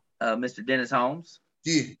 Mr. Dennis Holmes.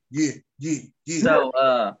 Yeah. So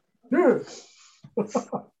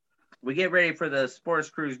we get ready for the Sports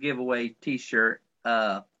Cruise giveaway T-shirt.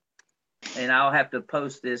 And I'll have to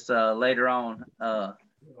post this later on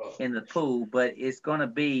in the pool, but it's going to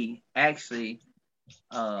be actually,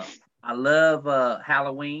 I love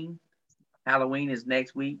Halloween. Halloween is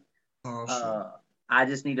next week. I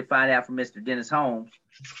just need to find out from Mr. Dennis Holmes.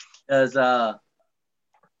 Does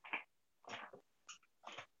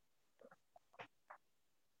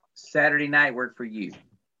Saturday night work for you?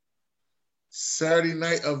 Saturday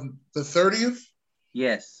night of the 30th?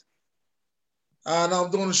 Yes. No, I'm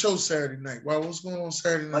doing a show Saturday night. Well, what's going on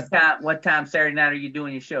Saturday night? What time Saturday night are you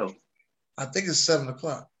doing your show? I think it's 7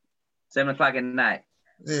 o'clock. 7 o'clock at night.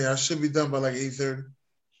 Yeah, I should be done by like 8:30.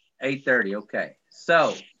 8:30, okay.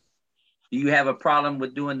 So, do you have a problem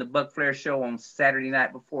with doing the Buck Flair show on Saturday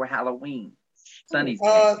night before Halloween? Sunday's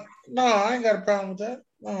no, I ain't got a problem with that.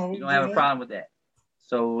 No, you don't have a problem with that.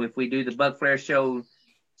 So, if we do the Buck Flair show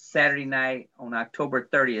Saturday night on October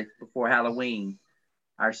 30th before Halloween,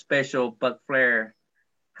 our special Buck Flair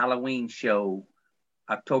Halloween show,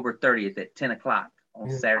 October 30th at 10 o'clock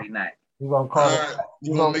on Saturday night. You gonna call it?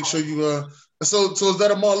 You gonna make sure you So is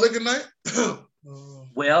that a malt liquor night?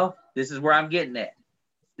 Well, this is where I'm getting at.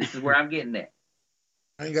 I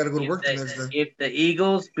ain't got to go to work the next day. If the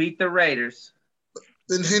Eagles beat the Raiders,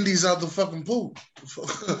 then Hendy's out the fucking pool.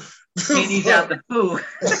 Hendy's out the pool.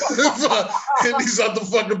 Hendy's out the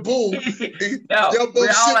fucking pool. No, we're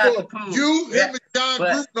all out the pool. You, him, and John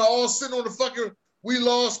Gruden are all sitting on the fucking "we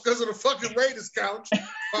lost because of the fucking Raiders" couch.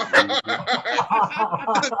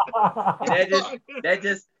 that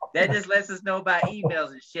just lets us know about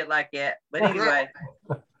emails and shit like that. But anyway,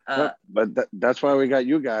 that's why we got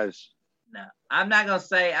you guys. No, I'm not gonna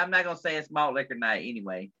say it's malt liquor night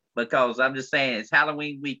anyway, because I'm just saying it's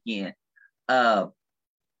Halloween weekend.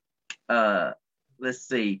 Let's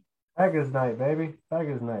see. Packers night, baby.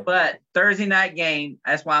 Packers night. But Thursday night game,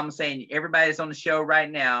 that's why I'm saying everybody that's on the show right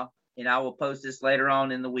now, and I will post this later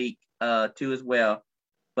on in the week too as well.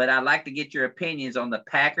 But I'd like to get your opinions on the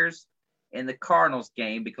Packers and the Cardinals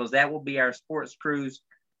game, because that will be our Sports Cruise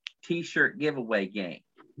T-shirt giveaway game.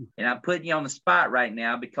 And I'm putting you on the spot right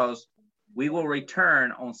now because we will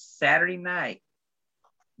return on Saturday night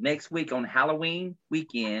next week on Halloween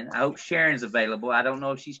weekend. I hope Sharon's available. I don't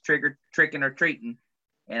know if she's tricking or treating.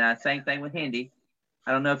 And same thing with Hendy.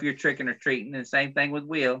 I don't know if you're tricking or treating. And same thing with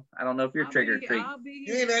Will. I don't know if you're tricking or treating.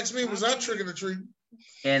 You ain't asked me, was I tricking or treating?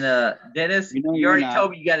 And Dennis, you already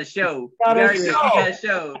told me you got a show. You already said you got a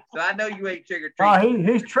show. So I know you ain't trick or treating.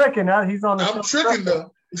 Oh, he's tricking. He's on the I'm tricking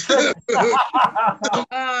though.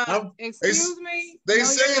 Excuse me. They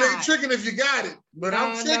say it ain't tricking if you got it, but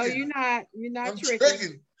I'm tricking. No, you're not. You're not I'm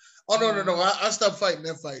tricking. Oh no! I stopped fighting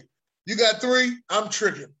that fight. You got 3. I'm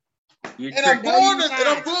tricking. I'm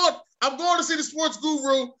going to see the Sports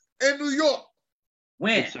Guru in New York.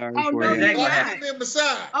 When? Oh,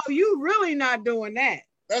 you really not doing that?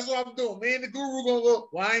 That's what I'm doing. Me and the Guru gonna go.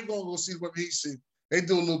 Well, I ain't gonna go see what he see. They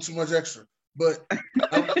do a little too much extra, but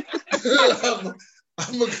I'm gonna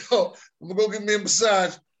go get me a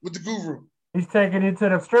massage with the Guru. He's taking you to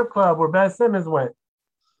the strip club where Ben Simmons went.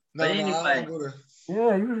 No, I don't go there.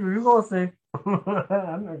 Yeah, you gonna see.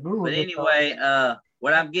 I'm not Guru. But anyway,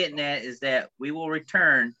 what I'm getting at is that we will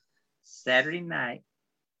return Saturday night,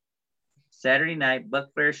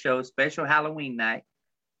 Buck Flair show, special Halloween night.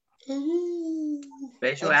 Halloween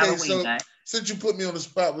night. Since you put me on the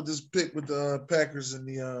spot with this pick with the Packers and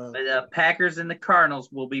the Packers and the Cardinals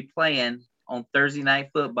will be playing on Thursday Night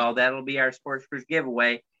Football. That'll be our Sports Cruise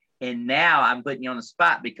giveaway. And now I'm putting you on the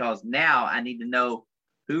spot because now I need to know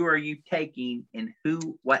who are you taking and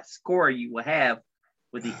what score you will have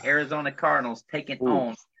with the Arizona Cardinals taking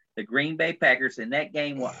on the Green Bay Packers. And that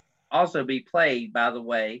game will also be played, by the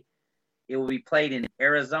way. It will be played in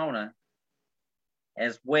Arizona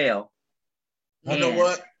as well. You know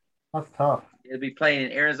what? That's tough. It'll be played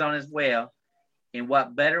in Arizona as well. And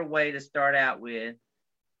what better way to start out with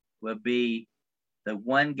would be the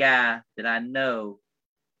one guy that I know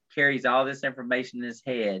carries all this information in his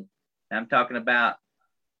head. And I'm talking about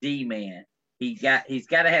D-Man. He's got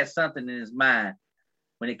to have something in his mind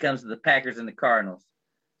when it comes to the Packers and the Cardinals.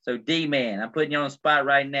 So D-Man, I'm putting you on the spot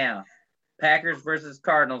right now. Packers versus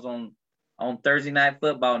Cardinals on Thursday Night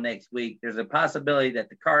Football next week. There's a possibility that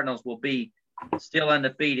the Cardinals will be still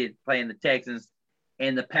undefeated playing the Texans,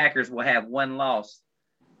 and the Packers will have one loss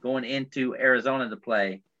going into Arizona to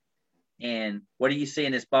play. And what do you see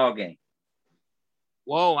in this ball game?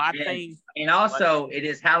 Whoa, I think. And also, it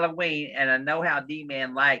is Halloween, and I know how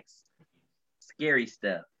D-Man likes scary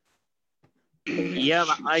stuff. Yeah,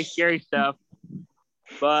 I like scary stuff.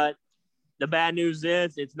 But the bad news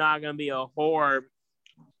is it's not going to be a horror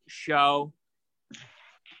show.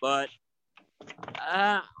 but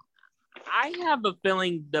I have a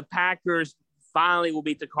feeling the Packers finally will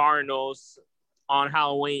beat the Cardinals on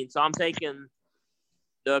Halloween. So I'm taking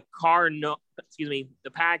the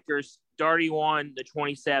Packers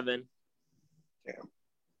 31-27. Yeah.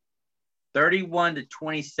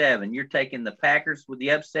 31-27. You're taking the Packers with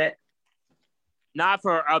the upset? Not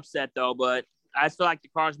for upset though, but I feel like the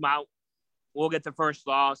Cardinals will get the first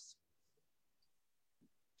loss.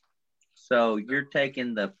 So you're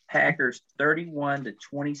taking the Packers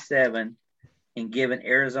 31-27 and giving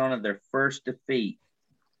Arizona their first defeat.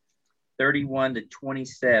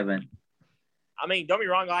 31-27. I mean, don't be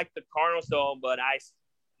wrong, I like the Cardinals though, but I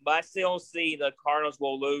still see the Cardinals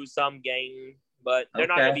will lose some game, but they're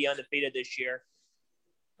not going to be undefeated this year.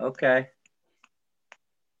 Okay.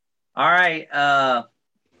 All right. I'm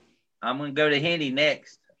going to go to Hendy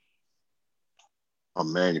next. Oh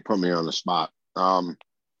man, you put me on the spot.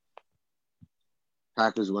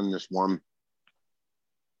 Packers win this one.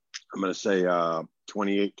 I'm going to say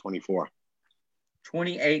 28-24.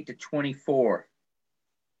 28-24.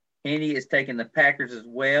 Hendy is taking the Packers as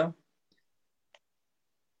well.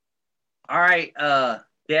 All right,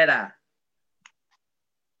 Deadeye.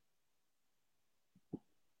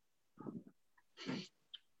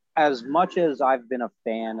 As much as I've been a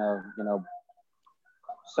fan of, I'm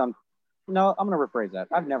going to rephrase that.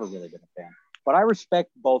 I've never really been a fan. But I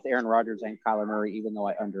respect both Aaron Rodgers and Kyler Murray, even though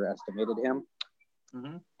I underestimated him.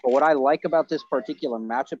 Mm-hmm. But what I like about this particular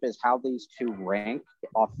matchup is how these two rank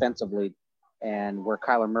offensively and where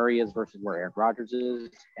Kyler Murray is versus where Aaron Rodgers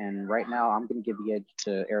is. And right now, I'm going to give the edge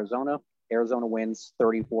to Arizona. Arizona wins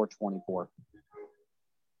 34-24.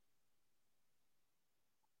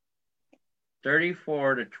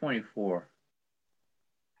 34-24.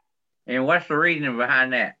 And what's the reasoning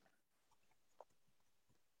behind that?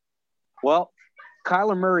 Well,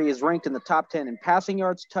 Kyler Murray is ranked in the top 10 in passing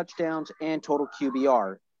yards, touchdowns, and total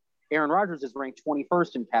QBR. Aaron Rodgers is ranked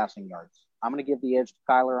 21st in passing yards. I'm going to give the edge to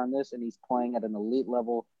Kyler on this, and he's playing at an elite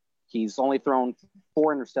level. He's only thrown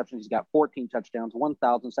 4 interceptions. He's got 14 touchdowns,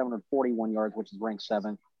 1,741 yards, which is ranked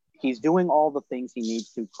 7th. He's doing all the things he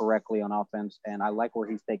needs to correctly on offense, and I like where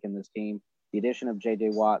he's taking this team. The addition of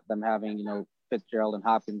J.J. Watt, them having, Fitzgerald and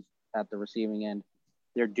Hopkins at the receiving end,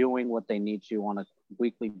 they're doing what they need to on a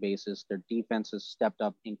weekly basis. Their defense has stepped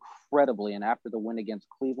up incredibly, and after the win against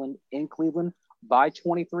Cleveland in Cleveland by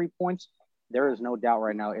 23 points, there is no doubt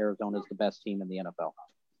right now Arizona is the best team in the NFL.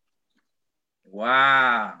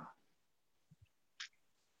 Wow.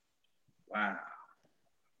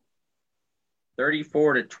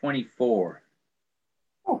 34-24.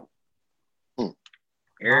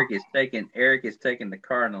 Eric is taking the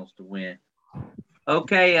Cardinals to win.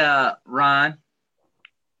 Okay, Ron.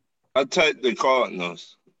 I'll take the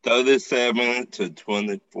Cardinals.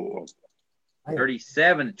 37-24.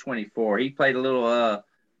 37-24. He played a little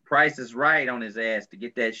Price is Right on his ass to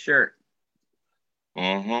get that shirt.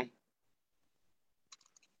 Mm-hmm.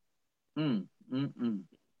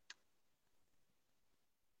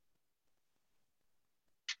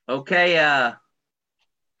 Okay,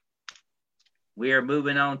 we are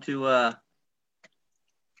moving on to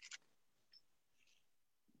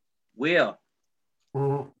Will.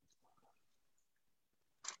 Mm-hmm.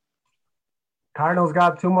 Cardinals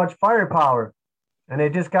got too much firepower, and they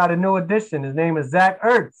just got a new addition. His name is Zach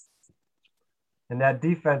Ertz, and that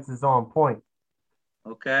defense is on point.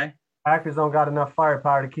 Okay. Packers don't got enough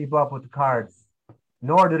firepower to keep up with the Cards,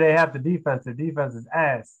 nor do they have the defense. The defense is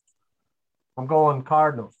ass. I'm going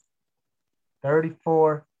Cardinals.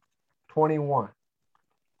 34-21.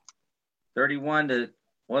 31 to,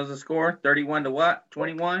 what was the score? 31 to what?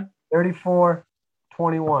 21? 34-21.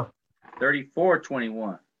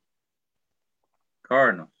 34-21.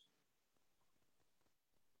 Cardinals.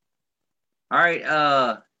 All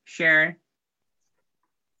right, Sharon.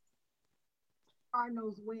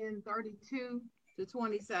 Cardinals win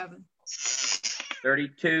 32-27.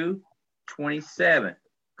 32-27.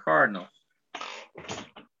 Cardinals.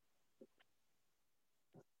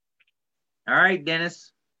 All right,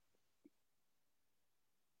 Dennis.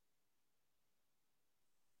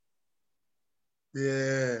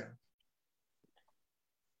 Yeah.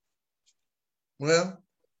 Well.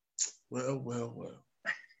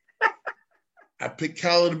 I picked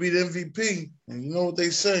Kyler to be the MVP, and you know what they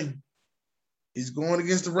say. He's going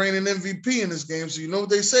against the reigning MVP in this game, so you know what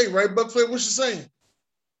they say, right, Buckflip? What you saying?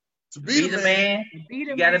 To be the man,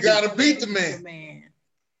 you gotta beat the man.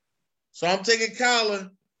 So I'm taking Kyler.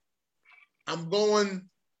 I'm going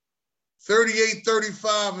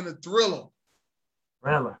 38-35 in a thriller.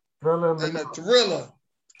 Thriller. Thriller.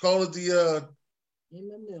 Call it the in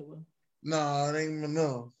Manila. No, it ain't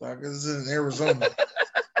Manila. It's in Arizona.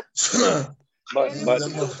 But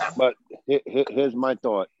here's my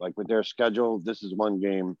thought. Like with their schedule, this is one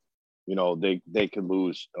game, you know, they could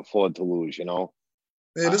afford to lose. You know.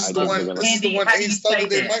 Yeah, this is the one. This is the one. Ace thought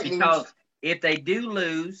they might lose. Because if they do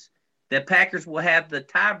lose, the Packers will have the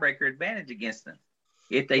tiebreaker advantage against them.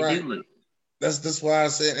 If they do lose, that's why I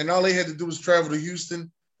said. And all they had to do was travel to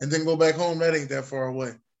Houston and then go back home. That ain't that far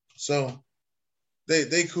away. So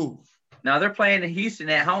they cool. Now they're playing in Houston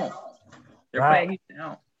at home. They're playing Houston at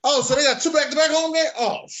home. Oh, so they got 2 back-to-back home games?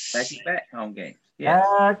 Oh, back-to-back home games. Yeah.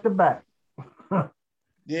 Back-to-back.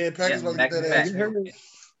 Yeah, Packers about to get that ass.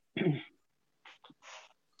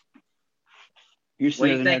 Houston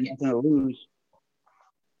doesn't have nothing to lose.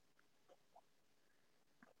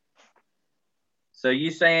 So you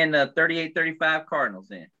saying 38-35 Cardinals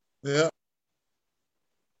then? Yeah.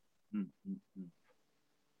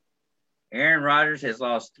 Aaron Rodgers has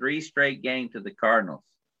lost 3 straight games to the Cardinals.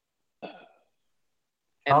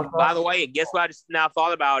 And by the way, guess what? I just now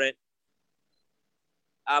thought about it.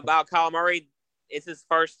 About Kyler Murray. It's his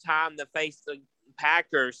first time to face the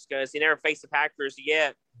Packers because he never faced the Packers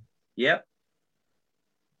yet. Yep.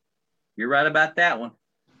 You're right about that one.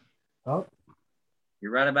 Oh.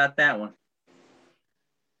 You're right about that one.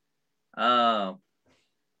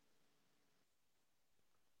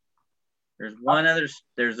 There's one other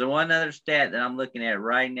stat that I'm looking at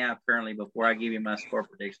right now currently before I give you my score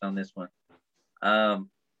prediction on this one. I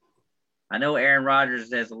know Aaron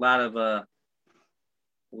Rodgers has a lot of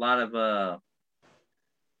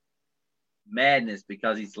madness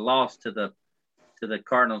because he's lost to the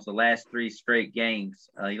Cardinals the last 3 straight games.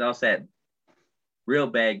 He lost that real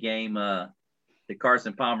bad game to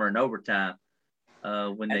Carson Palmer in overtime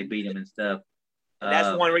when they beat him and stuff. And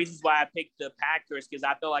that's one of the reasons why I picked the Packers, because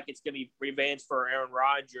I feel like it's going to be revenge for Aaron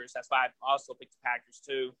Rodgers. That's why I also picked the Packers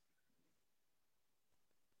too.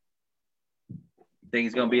 Think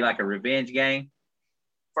it's going to be like a revenge game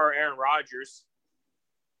for Aaron Rodgers.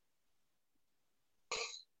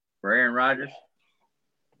 For Aaron Rodgers.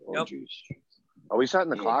 Oh, jeez. Are we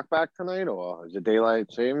setting the clock back tonight, or is it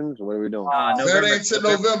daylight savings? What are we doing? That ain't till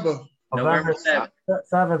November. November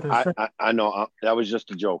 7th. I know. That was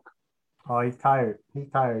just a joke. Oh, he's tired. He's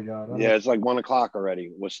tired, y'all. Yeah, it's like 1 o'clock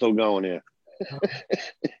already. We're still going here.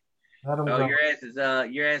 Your ass is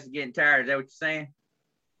getting tired. Is that what you're saying?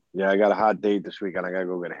 Yeah, I got a hot date this weekend. I gotta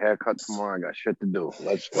go get a haircut tomorrow. I got shit to do.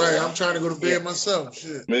 Let's go. Right, I'm trying to go to bed myself.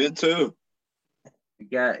 Shit. Me too. You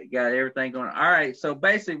got everything going. All right. So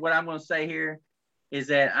basically, what I'm going to say here is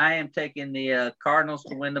that I am taking the Cardinals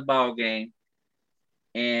to win the ball game,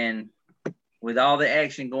 and with all the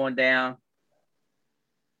action going down,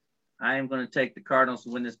 I am going to take the Cardinals to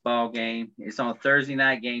win this ball game. It's on a Thursday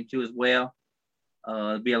night game too as well.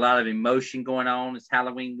 There'll be a lot of emotion going on. It's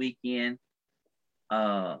Halloween weekend.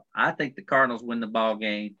 I think the Cardinals win the ball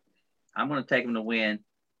game. I'm going to take them to win.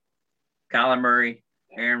 Kyler Murray,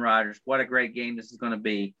 Aaron Rodgers. What a great game this is going to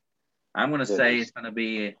be. I'm going to say it's going to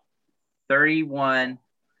be 31-30.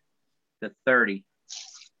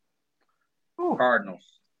 Cardinals.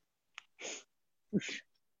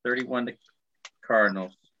 31 to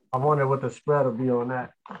Cardinals. I wonder what the spread will be on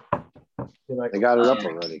that. They got it up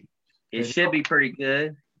already. It should be pretty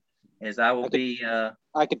good, as I will be. I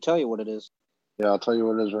could tell you what it is. Yeah, I'll tell you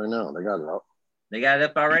what it is right now. They got it up. They got it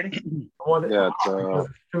up already? Yeah, it's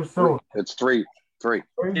too soon. It's 3. Should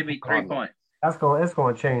be 3 points. It's going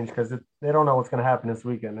to change because they don't know what's going to happen this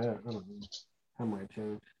weekend. I don't know. That might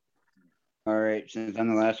change. All right, since I'm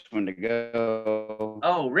the last one to go.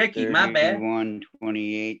 Oh, Ricky, my bad.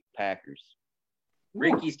 31-28 Packers.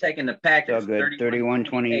 Ricky's taking the Packers. So good.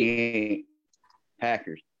 31-28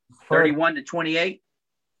 Packers. 31-28?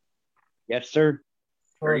 Yes, sir.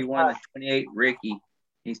 31-28 Ricky.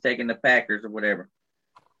 He's taking the Packers or whatever.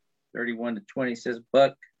 31-20 says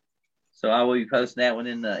Buck. So I will be posting that one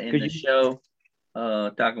in the show.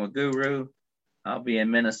 Talking with Guru. I'll be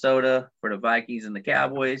in Minnesota for the Vikings and the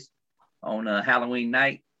Cowboys on Halloween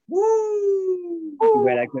night. Woo! Too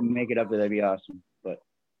bad I couldn't make it up there. That'd be awesome. But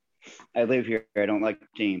I live here. I don't like the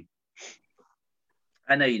team.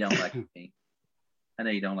 I know you don't like the team.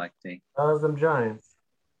 Those them Giants.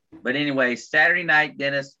 But anyway, Saturday night,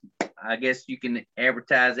 Dennis, I guess you can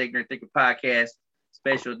advertise Ignorant Thinker Podcast,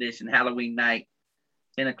 special edition, Halloween night,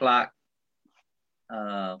 10 o'clock.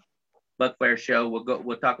 Buck Flair show.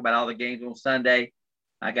 We'll talk about all the games on Sunday.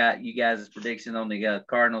 I got you guys' prediction on the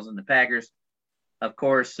Cardinals and the Packers. Of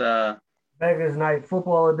course. Packers night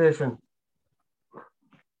football edition.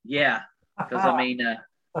 Yeah. Because, I mean,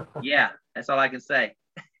 yeah, that's all I can say.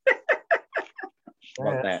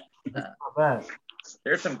 About that. Not bad.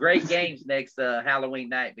 There's some great games next Halloween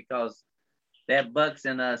night because that Bucks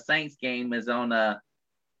and Saints game is on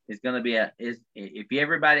is going to be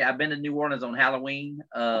I've been to New Orleans on Halloween.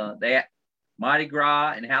 Mardi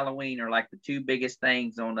Gras and Halloween are like the two biggest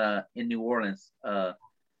things in New Orleans.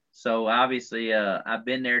 So obviously, I've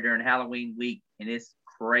been there during Halloween week, and it's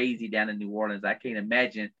crazy down in New Orleans. I can't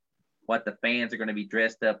imagine what the fans are going to be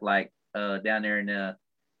dressed up like down there in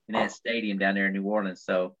that stadium down there in New Orleans.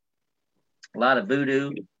 So a lot of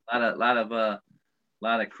voodoo, a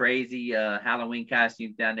lot of crazy Halloween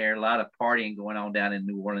costumes down there. A lot of partying going on down in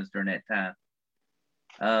New Orleans during that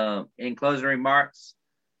time. In closing remarks,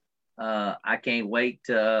 I can't wait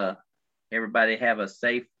to everybody have a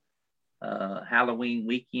safe Halloween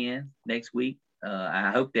weekend next week.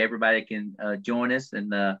 I hope that everybody can join us, and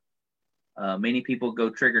many people go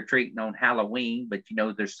trick-or-treating on Halloween, but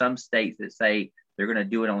there's some states that say they're going to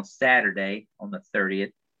do it on Saturday on the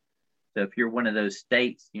 30th. So if you're one of those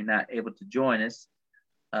states, you're not able to join us,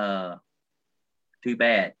 too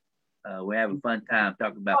bad. We have a fun time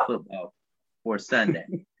talking about football for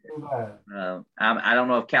Sunday. I don't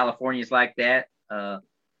know if California's like that.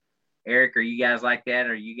 Eric, are you guys like that?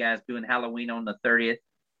 Are you guys doing Halloween on the 30th?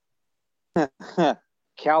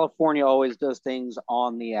 California always does things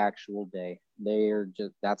on the actual day.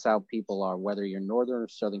 That's how people are, whether you're Northern or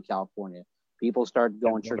Southern California. People start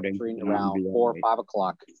going trick-or-treating around 4 or 5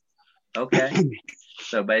 o'clock. Okay.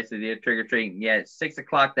 So basically they're trick-or-treating. Yeah, it's 6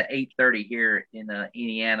 o'clock to 8:30 here in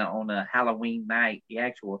Indiana on a Halloween night, the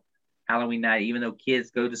actual Halloween night. Even though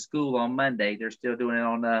kids go to school on Monday, they're still doing it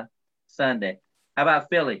on Sunday. How about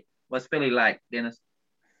Philly? What's Philly like, Dennis?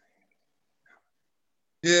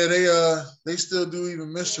 Yeah, they still do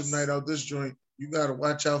even mischief night out this joint. You got to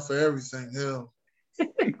watch out for everything. Hell.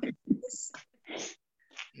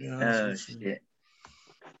 Oh, shit.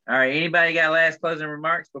 All right. Anybody got last closing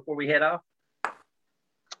remarks before we head off?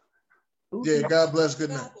 Yeah, God bless. Good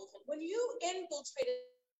night. When you infiltrated.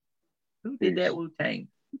 Who did that Wu-Tang?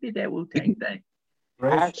 Who did that Wu-Tang thing?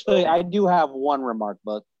 Actually, I do have one remark,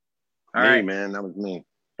 but. All right, man. That was me.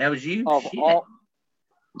 That was you? Of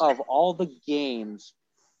all the games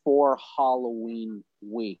for Halloween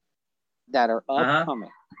week that are upcoming,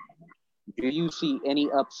 do you see any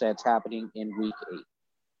upsets happening in week 8?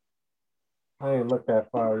 I ain't looked that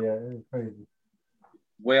far yet. It's crazy.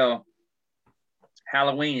 Well,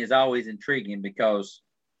 Halloween is always intriguing because,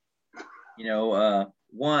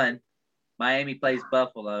 one, Miami plays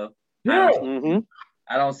Buffalo. Yeah.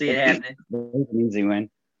 I don't see it happening. Easy win.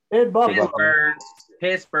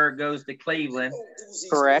 Pittsburgh goes to Cleveland.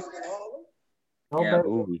 Correct. Yeah.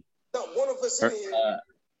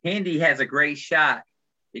 Hindi has a great shot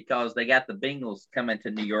because they got the Bengals coming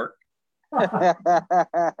to New York.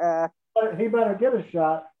 He better get a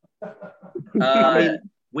shot.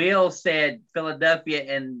 Will said Philadelphia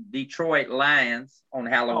and Detroit Lions on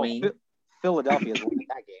Halloween. Philadelphia is winning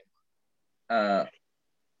that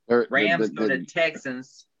game. Rams go to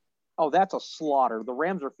Texans. Oh, that's a slaughter. The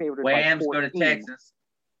Rams are favored by 14. Rams go to Texas.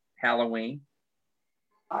 Halloween.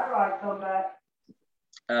 All right, come back.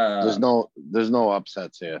 There's no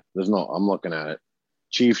upsets here. I'm looking at it.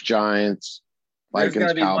 Chiefs, Giants, Vikings, There's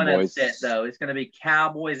going to be Cowboys. one upset though. It's going to be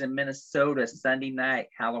Cowboys in Minnesota Sunday night,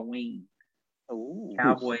 Halloween. Ooh.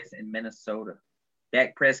 Cowboys in Minnesota.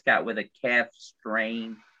 Dak Prescott with a calf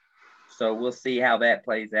strain. So we'll see how that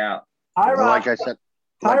plays out. Like I said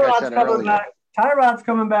earlier. Tyrod's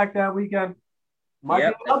coming back that weekend.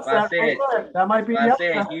 That's what I said. That might be the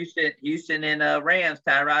upset. Houston and Rams.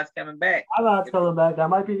 Tyrod's coming back. Tyrod's coming back. That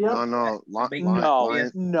might be the upset.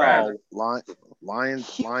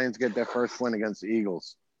 Lions get their first win against the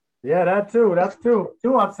Eagles. Yeah, that too. That's two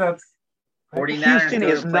upsets.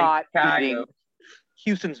 49ers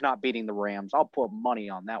Houston's not beating the Rams. I'll put money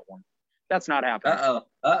on that one. That's not happening.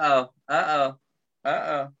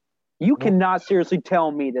 You cannot seriously tell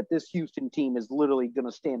me that this Houston team is literally going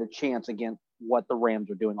to stand a chance against what the Rams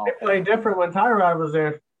are doing. They played different when Tyrod was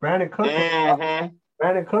there. Brandon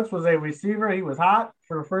Cooks was a receiver. He was hot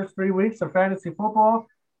for the first 3 weeks of fantasy football.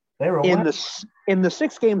 They were in the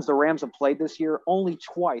 6 games the Rams have played this year, only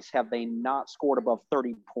twice have they not scored above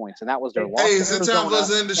 30 points, and that was their loss. Hey, is it time for us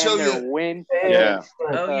to end the show yet? Win. Yeah.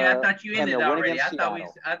 I thought you ended already. I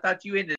thought you ended.